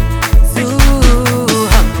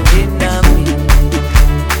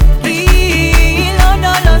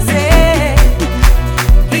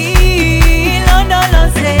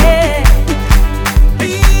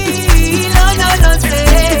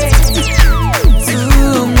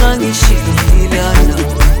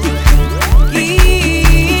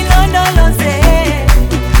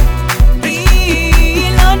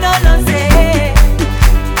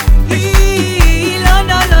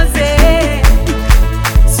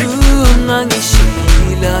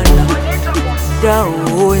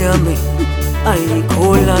dawo yami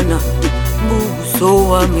ayikholana buso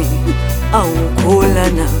wami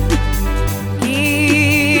awukholana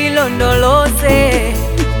ilondoloze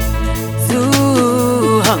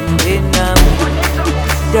zuhambe nami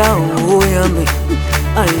dawo yami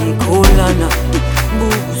ayikholana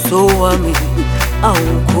buso wami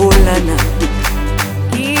awukholana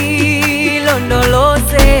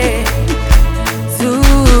ilondoloze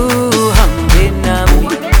zuhambe nami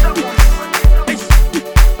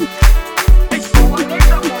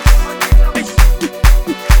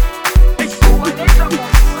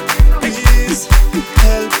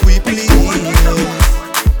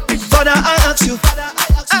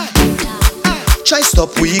Try stop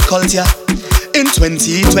we culture in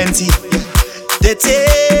 2020. They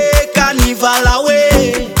take carnival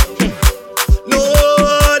away.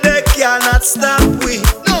 No, they cannot stop we.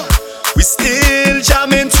 We still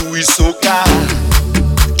jamming to we soca.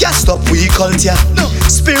 Can't stop we culture.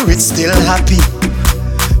 Spirit still happy.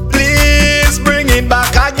 Please bring it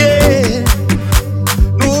back again.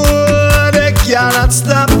 No, they cannot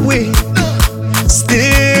stop we.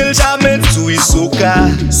 Still jamming to we soca.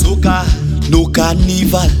 Soca. No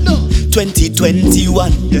carnival,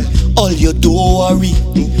 2021. All you do worry,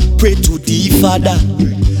 pray to the Father,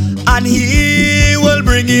 and He will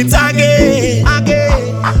bring it again.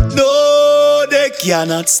 No, they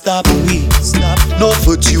cannot stop we. No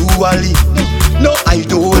virtually, no, I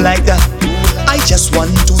don't like that. I just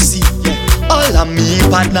want to see all of me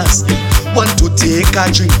partners want to take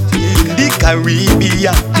a drink in the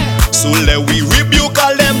Caribbean. So let we rebuke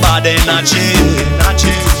all them bad energy.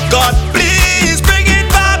 God, please bring it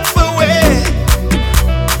back for way.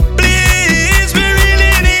 Please, we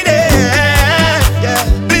really need it. Yeah.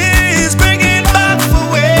 Please bring it back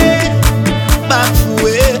for way. Back for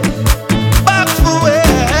way. Back for way.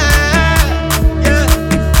 Yeah.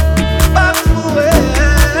 Back for way.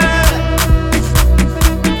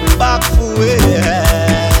 Back for way.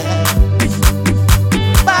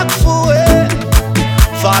 Back for way.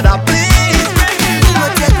 Father, please bring it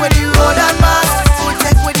back. Take with the road and mass.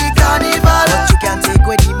 Take with the carnival. But you can't take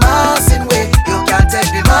with the massing way. You can't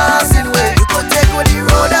take the massing way. You could take with the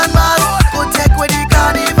road and mass. Could take with the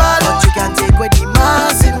carnival. But you can't take with the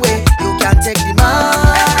massing way. You can't take the mass.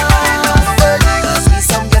 We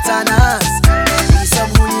some get on us. We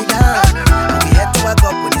some hooligan. We head to a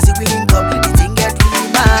cup when you see we link up. The thing get really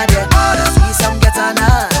mad. We some get on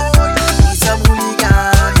us. We some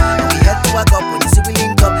hooligan. We head to a cup when you see we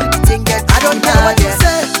link up. The thing get I don't care what you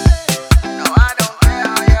say.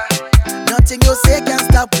 Nothing you say can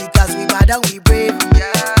stop we, cause we bad and we brave.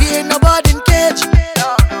 We ain't nobody in cage.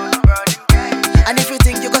 And if you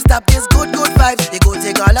think you can stop this good vibes, they go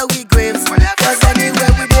take all of we graves. Cause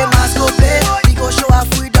anywhere we dey mask go play. We go show off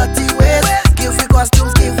we dirty ways. Give we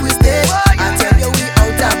costumes, give we stage. I tell you we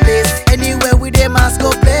out of place. Anywhere we dey mask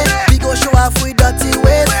go play. We go show off we dirty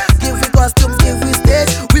ways. Give we costumes, give we stage.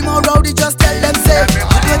 We more rowdy, just tell them say.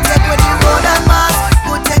 You can take with the road and mask.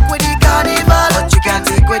 Go take with the carnival. But you can't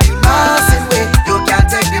take with the massing way. You can't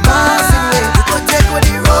take the massing way. You could take with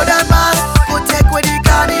the road and mask. Go take with the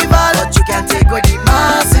carnival. But you can't take with the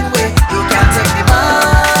massing way. You can't take the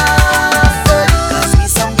mass. Cause we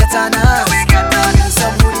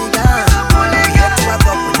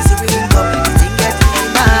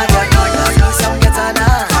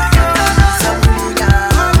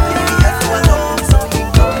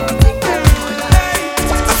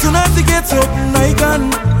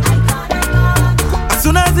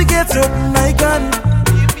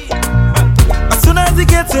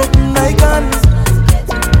can.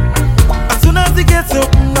 As soon as he gets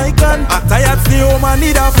something I can. I'm tired, stay home, I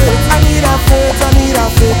need a faith. I need a faith, I need a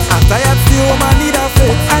faith. I'm tired, stay home, I need a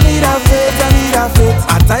faith. I need a faith, I need a faith.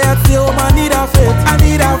 I'm tired, stay home, I need a faith. I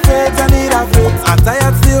need a faith, I need a faith. I'm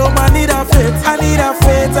tired, stay home, I need a faith. I need a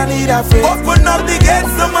faith, I need a faith. Open up the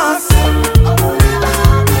gates to mass.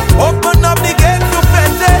 Open up the gates to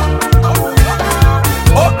fete.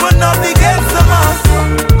 Open up the gates to mass.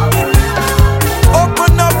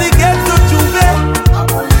 Open up the gates to Juve.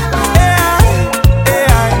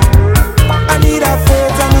 I need a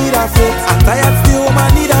faith, I need a faith. I'm tired still, I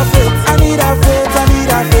need a faith. I need a faith, I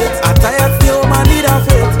need a faith. I'm tired still, I need a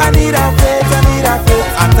faith. I need a faith, I need a faith.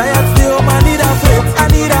 I'm tired still, I need a faith. I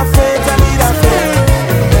need a faith, I need a faith.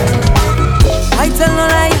 I tell no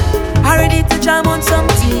lie, I ready to jam on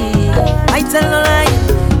something. I tell no lie,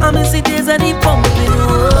 I'm in cities and the pumping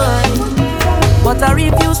road. But I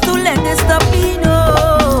refuse to let this stop me, no.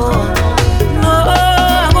 No,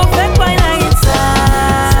 I'm a fake by night inside.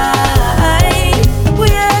 Oh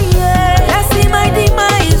yeah, yeah. Let's see my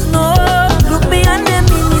demise, no. Look me and them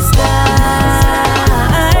in the sky.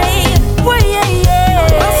 Oh yeah, yeah.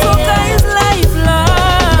 My soca is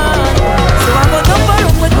lifelong. So I go jump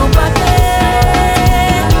around with nobody.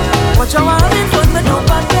 Watch how I'm in front with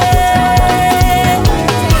nobody.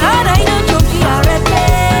 And I don't joke, I already.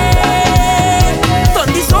 Turn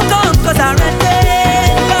this soca on 'cause I already.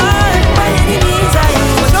 By any means I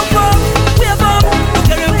will jump up, wave up. Look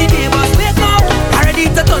around the neighbors, wake up. I'm ready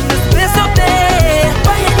to turn this place up there.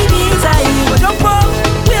 By any means I will jump up,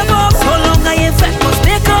 wave up. So long I ain't fat, must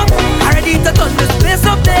make up. I'm ready to turn this place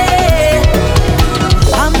up there.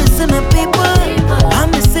 I'm missing the people, I'm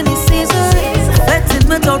missing the season. Letting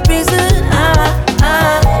me without reason.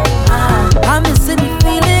 I'm missing the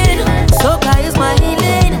feeling. Soca is my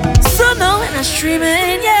healing. So now when I'm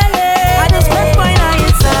streaming, yeah, yeah. I just went my night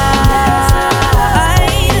inside.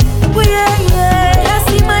 Oh yeah, yeah. I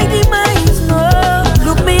see my demise, no.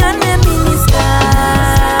 Look me and them in the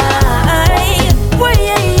sky. Oh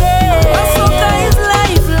yeah, yeah. My soca is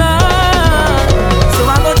lifelong. So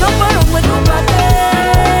I go jump around with nobody.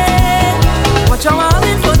 Watch how I'm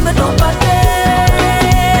in front with nobody.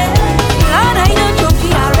 And I don't joke,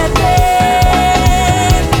 I already.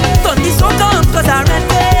 Turn this soca on 'cause I already.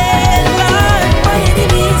 By any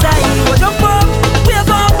means I go jump up,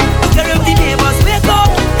 wave up. Look around the neighbors, wake up.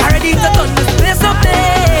 I'm ready to turn this place up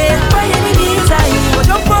there. By any means I go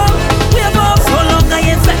jump up, wave up. So long I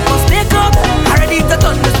ain't fat, must make up. I'm ready to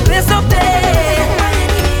turn this place up there.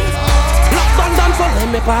 Lockdown done for let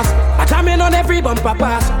me pass. I jam in on every bumper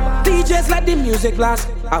pass. DJs let the music last.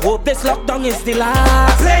 I hope this lockdown is the last.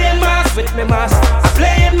 I playing mass with me mass. I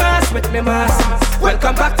playing mass with me mass.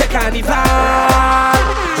 Welcome back to carnival.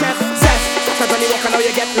 Zest, zest. So when you walk, I know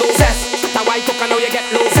you get low. Zest. Shut a white hook, I know you get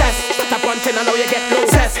low. Zest. Shut a punching, I know you get low.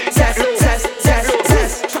 Zest, zest, zest, zest,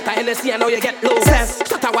 zest. Shut a Hennessy, I know you get low. Zest.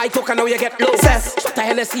 Shut a white hook, I know you get low. Zest. Shut a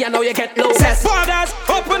Hennessy, I know you get low. Zest. Borders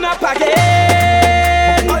open up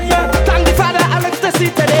again. Oh yeah. Thank the Father, Alex to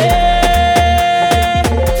see today.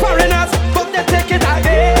 Foreigners, but they take it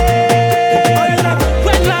again. Oh yeah.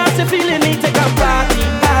 When last you feeling need to come party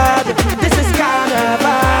hard. This is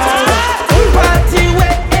carnival. Party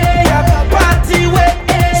way, yeah. Party way,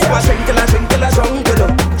 yeah. So I drink till I drink till I drunk,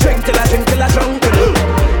 drink till I drink till I drunk.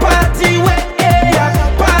 Party way, yeah.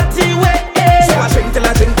 Party way, yeah. So I drink till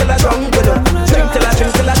I drink till I drunk, drink till I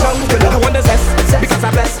drink till I drunk. I want the zest because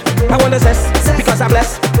I'm blessed. I want the zest because I'm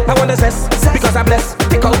blessed. I want the zest because I'm blessed.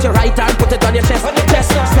 Take out your right hand, put it on your chest.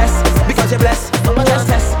 Chest, zest because you're blessed. Chest,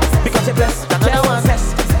 zest because you're blessed. Chest,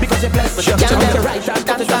 zest because you're blessed. Take out your right hand,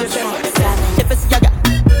 put it on your chest. If it's yaga,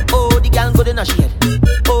 oh the girl good in her head.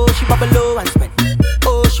 Oh she bubble low and spend.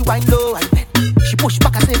 Oh she wine low and bend. She push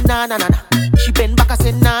back and say na na na na. She bend back and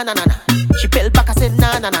say na na na na. She bell back and say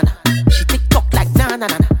na na na na. She tick tock like na na na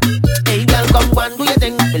na. Hey girl come one do your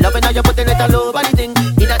thing. Me loving how you putting it all over the thing.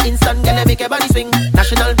 In an instant girl you make your body swing.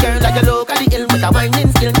 National girl like you locally ill with a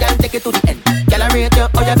whining skill. Girl take it to the end. Girl I rate you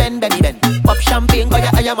how you bend belly bend. Pop champagne 'cause you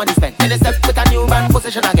higher money spend. Then you step with a new brand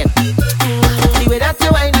position again. The way that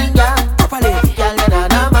you whining girl properly. Girl you na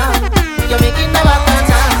na man. You making the back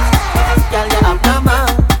dance. Girl you abnormal.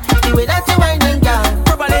 The way that you whining girl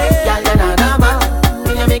properly. Girl you na na man.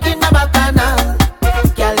 You making the back dance.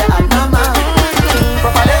 Girl you abnormal.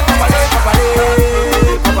 Properly, properly, properly,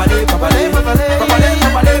 properly, properly, properly, properly,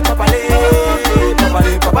 properly,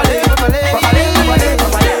 properly, properly,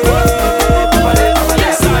 properly, properly.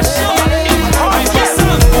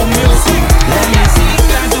 Let me see,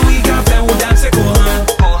 can do it.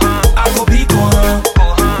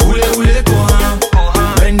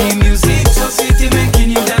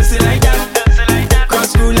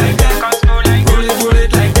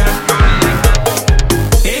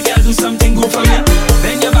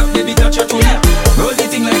 your tune. Roll the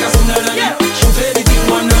thing like a tsunami. Shoot the thing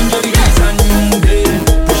 100 degrees and then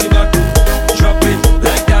push it back, drop it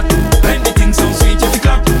like that. When the thing sounds sweet, if you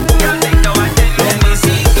clap. Let me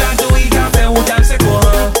see, glad to we can feel what I'm saying.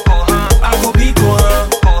 I go beat go,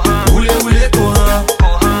 ule go.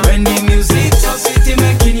 When the music so sweet, it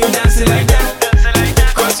making you dance it like that.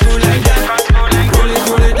 Cross through like that.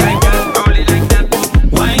 Roll it like that.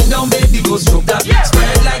 Wind down, baby, go stroke that.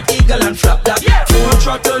 Spread like eagle and flap that. Full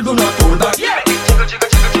throttle, do not hold back.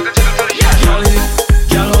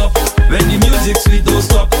 Girl up, when the music sweet, don't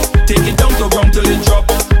stop. Take it down to ground till it drop.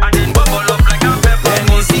 And then bubble up like a pepper. Let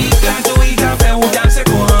me see, glad to we can feel what I'm saying.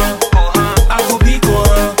 I go beat go,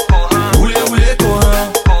 ule go.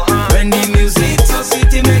 When the music so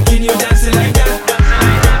sweet, it making you dance it like that.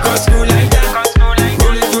 Cross through like that.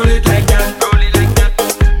 Roll it like that.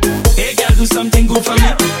 Hey girl, do something good for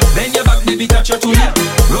me. Bend your back, baby, touch your tune.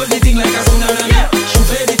 Roll the thing like a tsunami. Shoot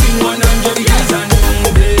the thing 100 degrees and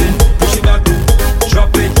then push it back,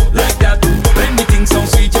 drop it like that. When the thing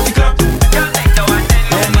sounds sweet, you clap.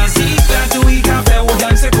 Let me see, glad to we can feel what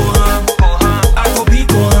I'm saying. I go beat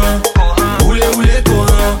go, ule go.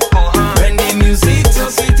 When the music so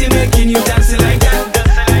sweet, it making you dance it like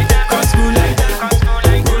that. Cross through like that.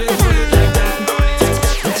 Roll it like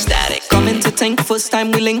that. Static. Coming to think, first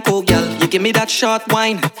time we link, oh girl. You give me that short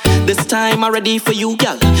wine. This time I'm ready for you,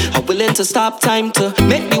 girl. I'm willing to stop time to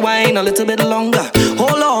make me wine a little bit longer.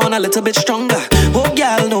 Hold on a little bit stronger. Oh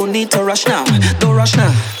girl, no need to rush now. Don't rush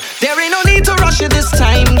now. There ain't no need to rush it this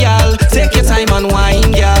time, girl. Take your time and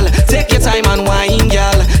wine, girl. Take your time and wine,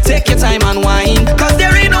 girl. Take your time and wine. Cause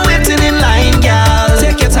there ain't no waiting in line, girl.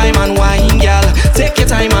 Take your time and wine, girl. Take your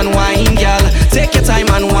time and wine, girl. Take your time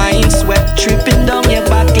and wine. Sweat dripping down your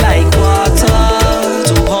back like water.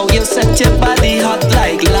 To how you set your body hot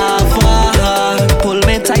like lava. Pull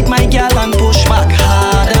me tight, my girl, and push back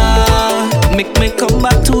harder. Make me come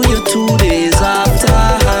back to you 2 days after.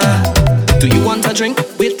 Do you want a drink?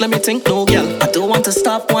 Wait, let me think. No, girl, I don't want to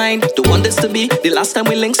stop wine. Don't want this to be the last time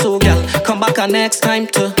we link. So, girl, come back next time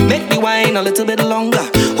to make me wine a little bit longer.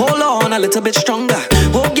 Hold on a little bit stronger.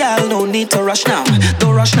 Oh, girl, no need to rush now.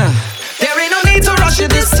 Don't rush now. There ain't no need to rush it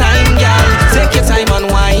this time, girl. Take your time and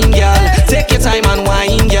wine, girl. Take your time and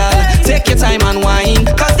wine, girl. Take your time and wine.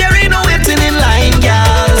 Cause there ain't no waiting in line,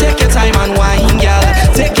 girl. Take your time and wine, girl.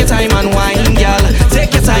 Take your time and wine, girl.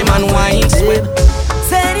 Take your time and wine. Sweet.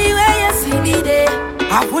 Anywhere you see me there,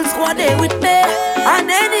 I will squad there with me.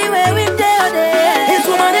 And anywhere we there, his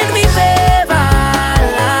woman in me favor.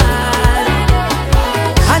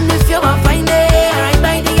 And if you want find it, right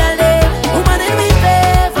by the alley, woman in me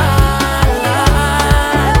favor.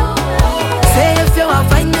 Say if you want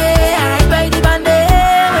find it, right by the bandit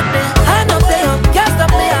with me. Hand up there, can't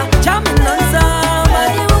stop there, jamming on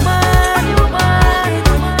somebody, woman.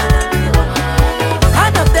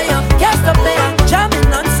 Hand up there, can't stop there,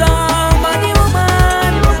 jamming on somebody,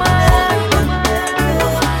 woman.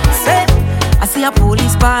 Say, I see a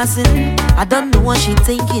police passing, I don't know what she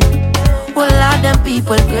thinking. Well, all them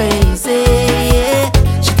people crazy.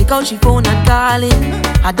 She take out she phone and calling,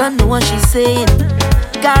 I don't know what she's saying.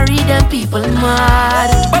 Carry them people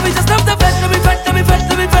mad. But we just love the vet, let me vet, let me vet,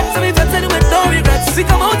 let me vet, let me vet, and with no regrets. We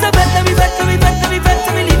come out of bed, let me vet, let me vet, let me vet,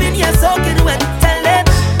 and we living here soaking wet. Tell them,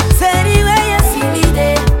 say anywhere you see me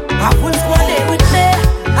there, I will squad there with me.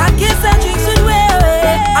 I kiss and drinks with way,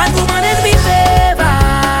 and woman in me favor.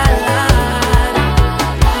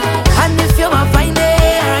 And if you want find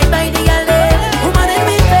it, right by the alley, woman in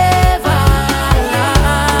me favor.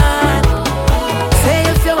 Say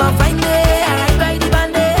if you want find it, right by the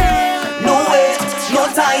bandit. No way, no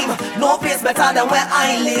time, no place better than where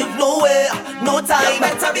I live. No way, no time. You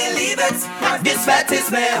better believe it. This fete is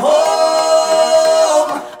my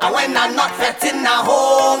home. And when I'm not fetting, I'm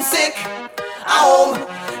homesick. I'm home.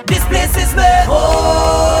 This place is my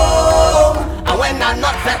home. And when I'm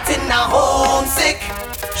not fetting, I'm homesick.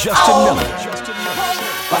 Justin Miller.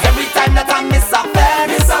 Cause every time that I miss a fete,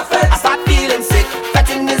 I start feeling sick.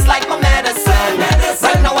 Fetting is like my medicine.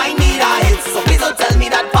 Right now I need a hit, so please don't tell me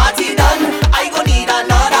that party done. I go need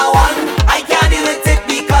another one. I can't deal with it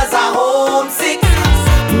because I'm homesick.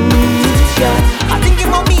 I think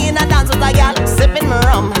about me in a dance with a gal, sipping my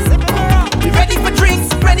rum. We ready for drinks,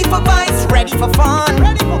 ready for vibes, ready for fun.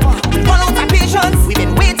 We run out of patience, we've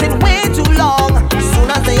been waiting way too long. As soon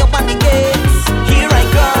as they open the gates, here I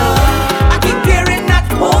come. I keep hearing that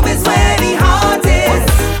home is where the heart is.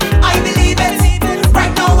 I believe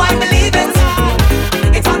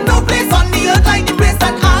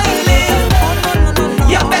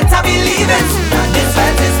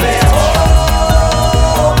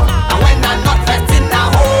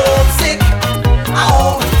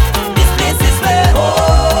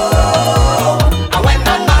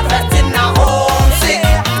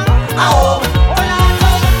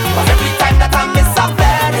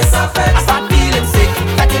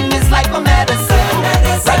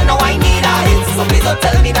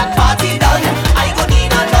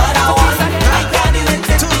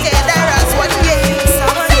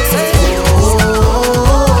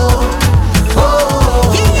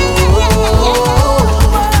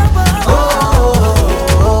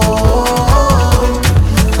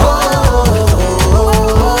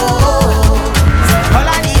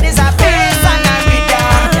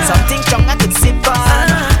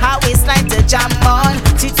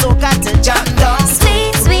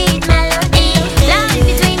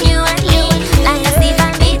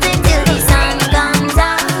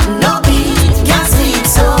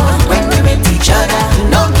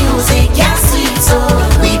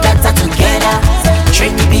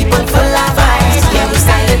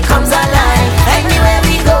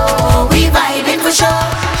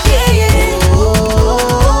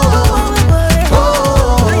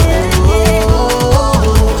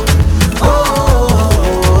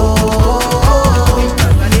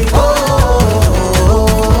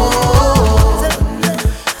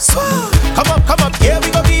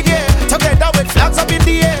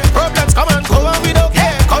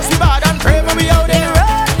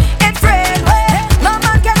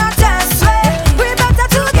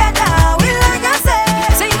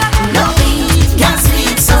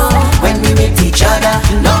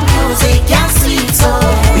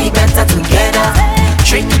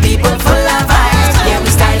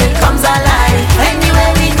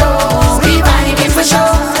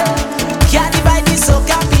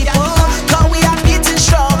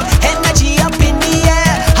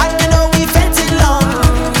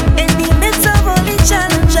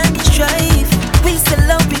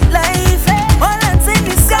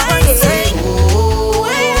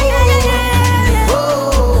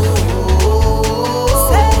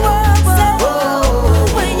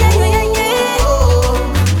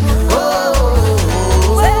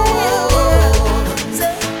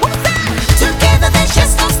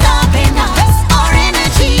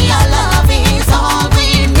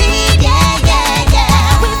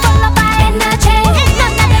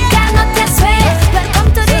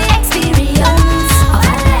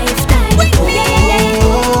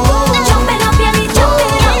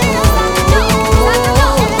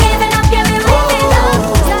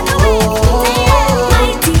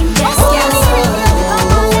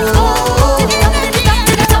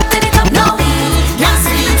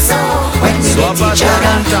motivate each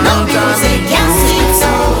other. No music can sing, so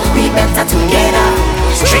we better together.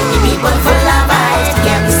 Stringy people full of vibes,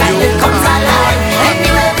 together style it comes alive.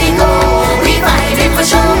 Anywhere we go, we find it for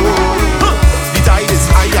sure. The tide is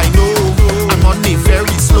high, I know, and money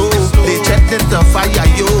very slow. They threaten to fire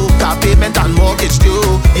you, car payment and mortgage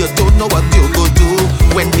due. You don't know what you go do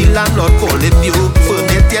when the landlord calling you.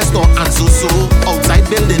 Permit yes, no answer so. Outside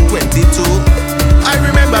building 22. I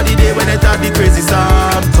remember the day when it had the crazy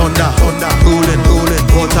storm. Thunder, rolling,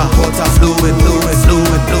 water, flowing.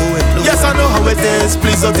 Yes, I know how it is,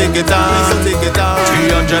 please don't take it down.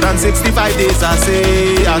 365 days I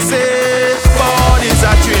say, God is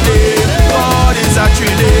actually,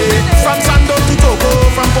 from Sando to Togo,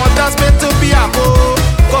 from Port of Spain to Piaco.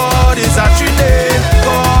 God is actually,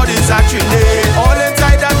 all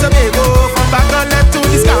inside that Tobago, from Bacalet to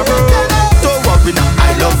Scarborough. Don't worry now,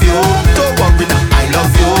 I love you. Don't worry now, I love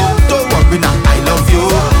you. Don't worry now, I love you.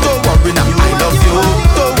 Don't worry now, I love you.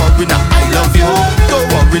 Don't worry now, I love you. Don't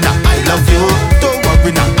worry now, I love you. Don't worry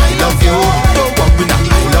now, I love you. Don't worry now,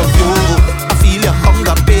 I love you. I feel your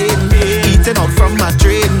hunger pain, eating out from my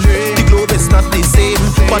drain. The globe is not the same,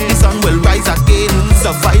 but the sun will rise again.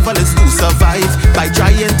 Survival is to survive by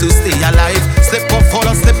trying to stay alive. Slip or fall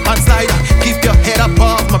or slip and slide. Keep your head up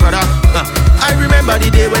off, my brother. I remember the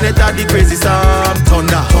day when it had the crazy storm.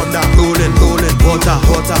 Thunder, rolling, water,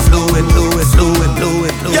 flowing.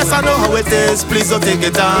 Yes, I know how it is, please don't take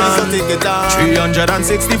it down.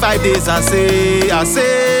 365 days I say,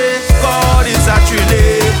 God is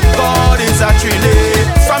actually,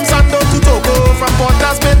 from Sando to Togo, from Port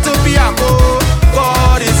of Spain to Piaco.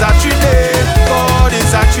 God is actually, all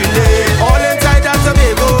inside that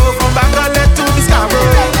Tobago, from Bacalet to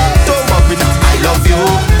Scarborough. Don't worry now, I love you.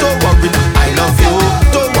 Don't worry now, I love you.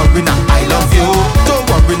 Don't worry now, I love you. Don't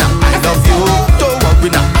worry now, I love you. Don't worry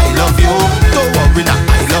now, I love you. Don't worry now, I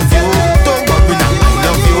love you. Don't worry now, I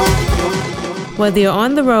love you. Whether you're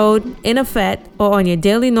on the road, in a fete, or on your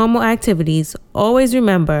daily normal activities, always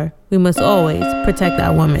remember, we must always protect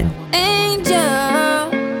our women. Angel,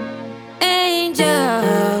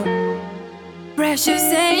 precious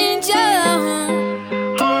angel,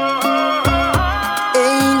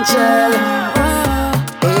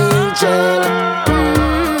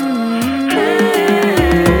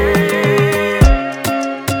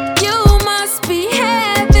 you must be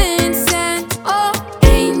heaven sent. Oh,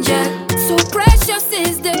 angel, so precious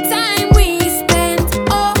is the time we spent.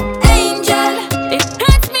 Oh, angel, it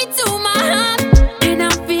hurts me to my heart, and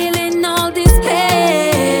I'm feeling all this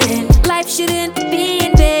pain. Life shouldn't be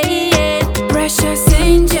in vain. Precious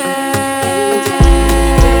angel,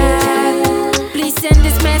 please send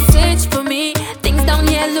this message for me. Things down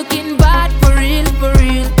here looking bad for real, for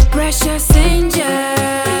real. Precious angel,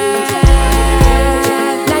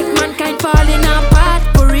 like mankind falling apart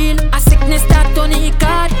for real. A sickness that only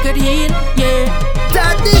God could heal, yeah.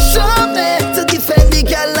 Daddy show me to defend the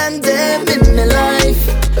girl and them in my life.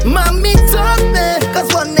 Mommy taught me, cause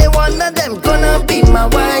one day one of them gonna be my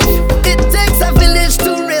wife. It takes a village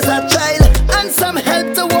to raise a child, and some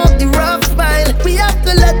help to walk the rough mile. We have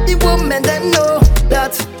to let the women them know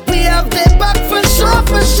that we have their back for sure.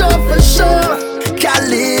 Can't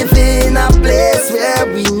live in a place where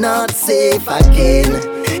we not safe again.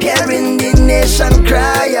 Hearing the nation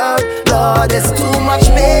cry out, Lord, there's too much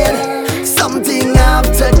pain. Something have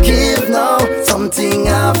to give now, something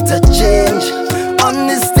have to change. On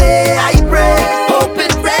this day I pray, hope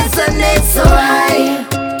it resonates so high.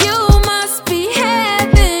 You must be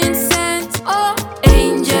heaven sent. Oh,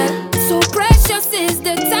 angel, so precious is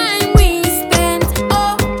the time we spent.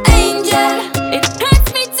 Oh, angel, it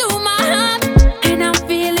hurts me to my heart, and I'm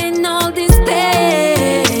feeling all this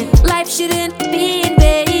pain. Life shouldn't be in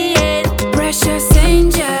vain. Precious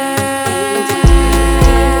angel,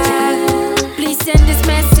 please send this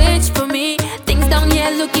message for me. Things down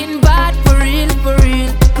here looking bad for real, for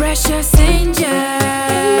real. Precious angel,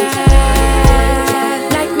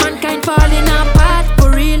 like mankind falling apart for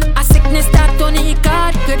real. A sickness that only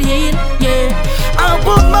God could heal, yeah. A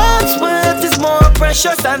woman's worth is more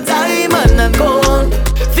precious than diamond and gold.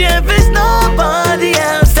 There is nobody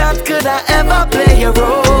else that could ever play a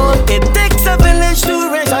role. It takes a village to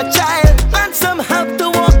raise a child, and some have to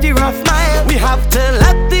walk the rough mile. We have to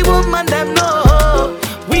let the woman them know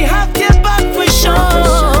we have their back for sure.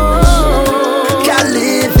 Can't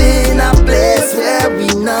live in a place where we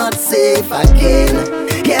not safe again.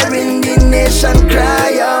 Hearing the nation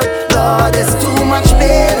cry out, Lord, there's too much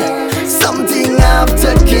pain. Something have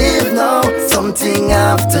to give now, something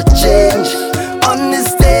have to change. On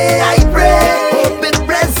this day I pray, hope it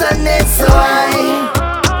resonates so high.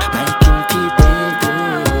 I can keep it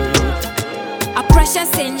good.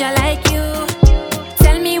 Precious angel like you.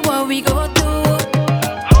 Tell me what we go through.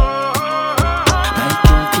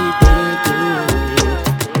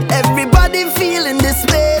 Everybody feeling this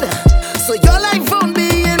pain, so your life won't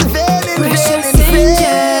be in vain, in Precious vain, in vain.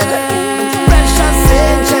 angel. Precious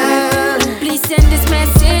angel. Please send this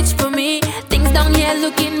message for me. Things down here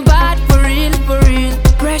looking bad for real, for real.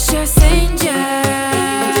 Precious angel.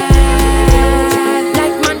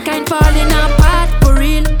 Like mankind falling apart for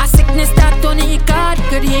real. A sickness that only God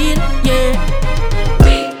could heal, yeah.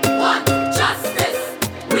 We want justice.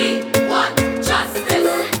 We want justice.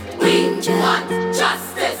 We want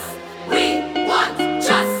justice. We want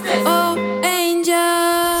justice. Oh,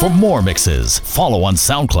 angel. For more mixes, follow on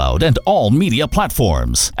SoundCloud and all media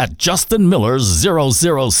platforms at Justin Miller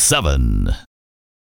 007.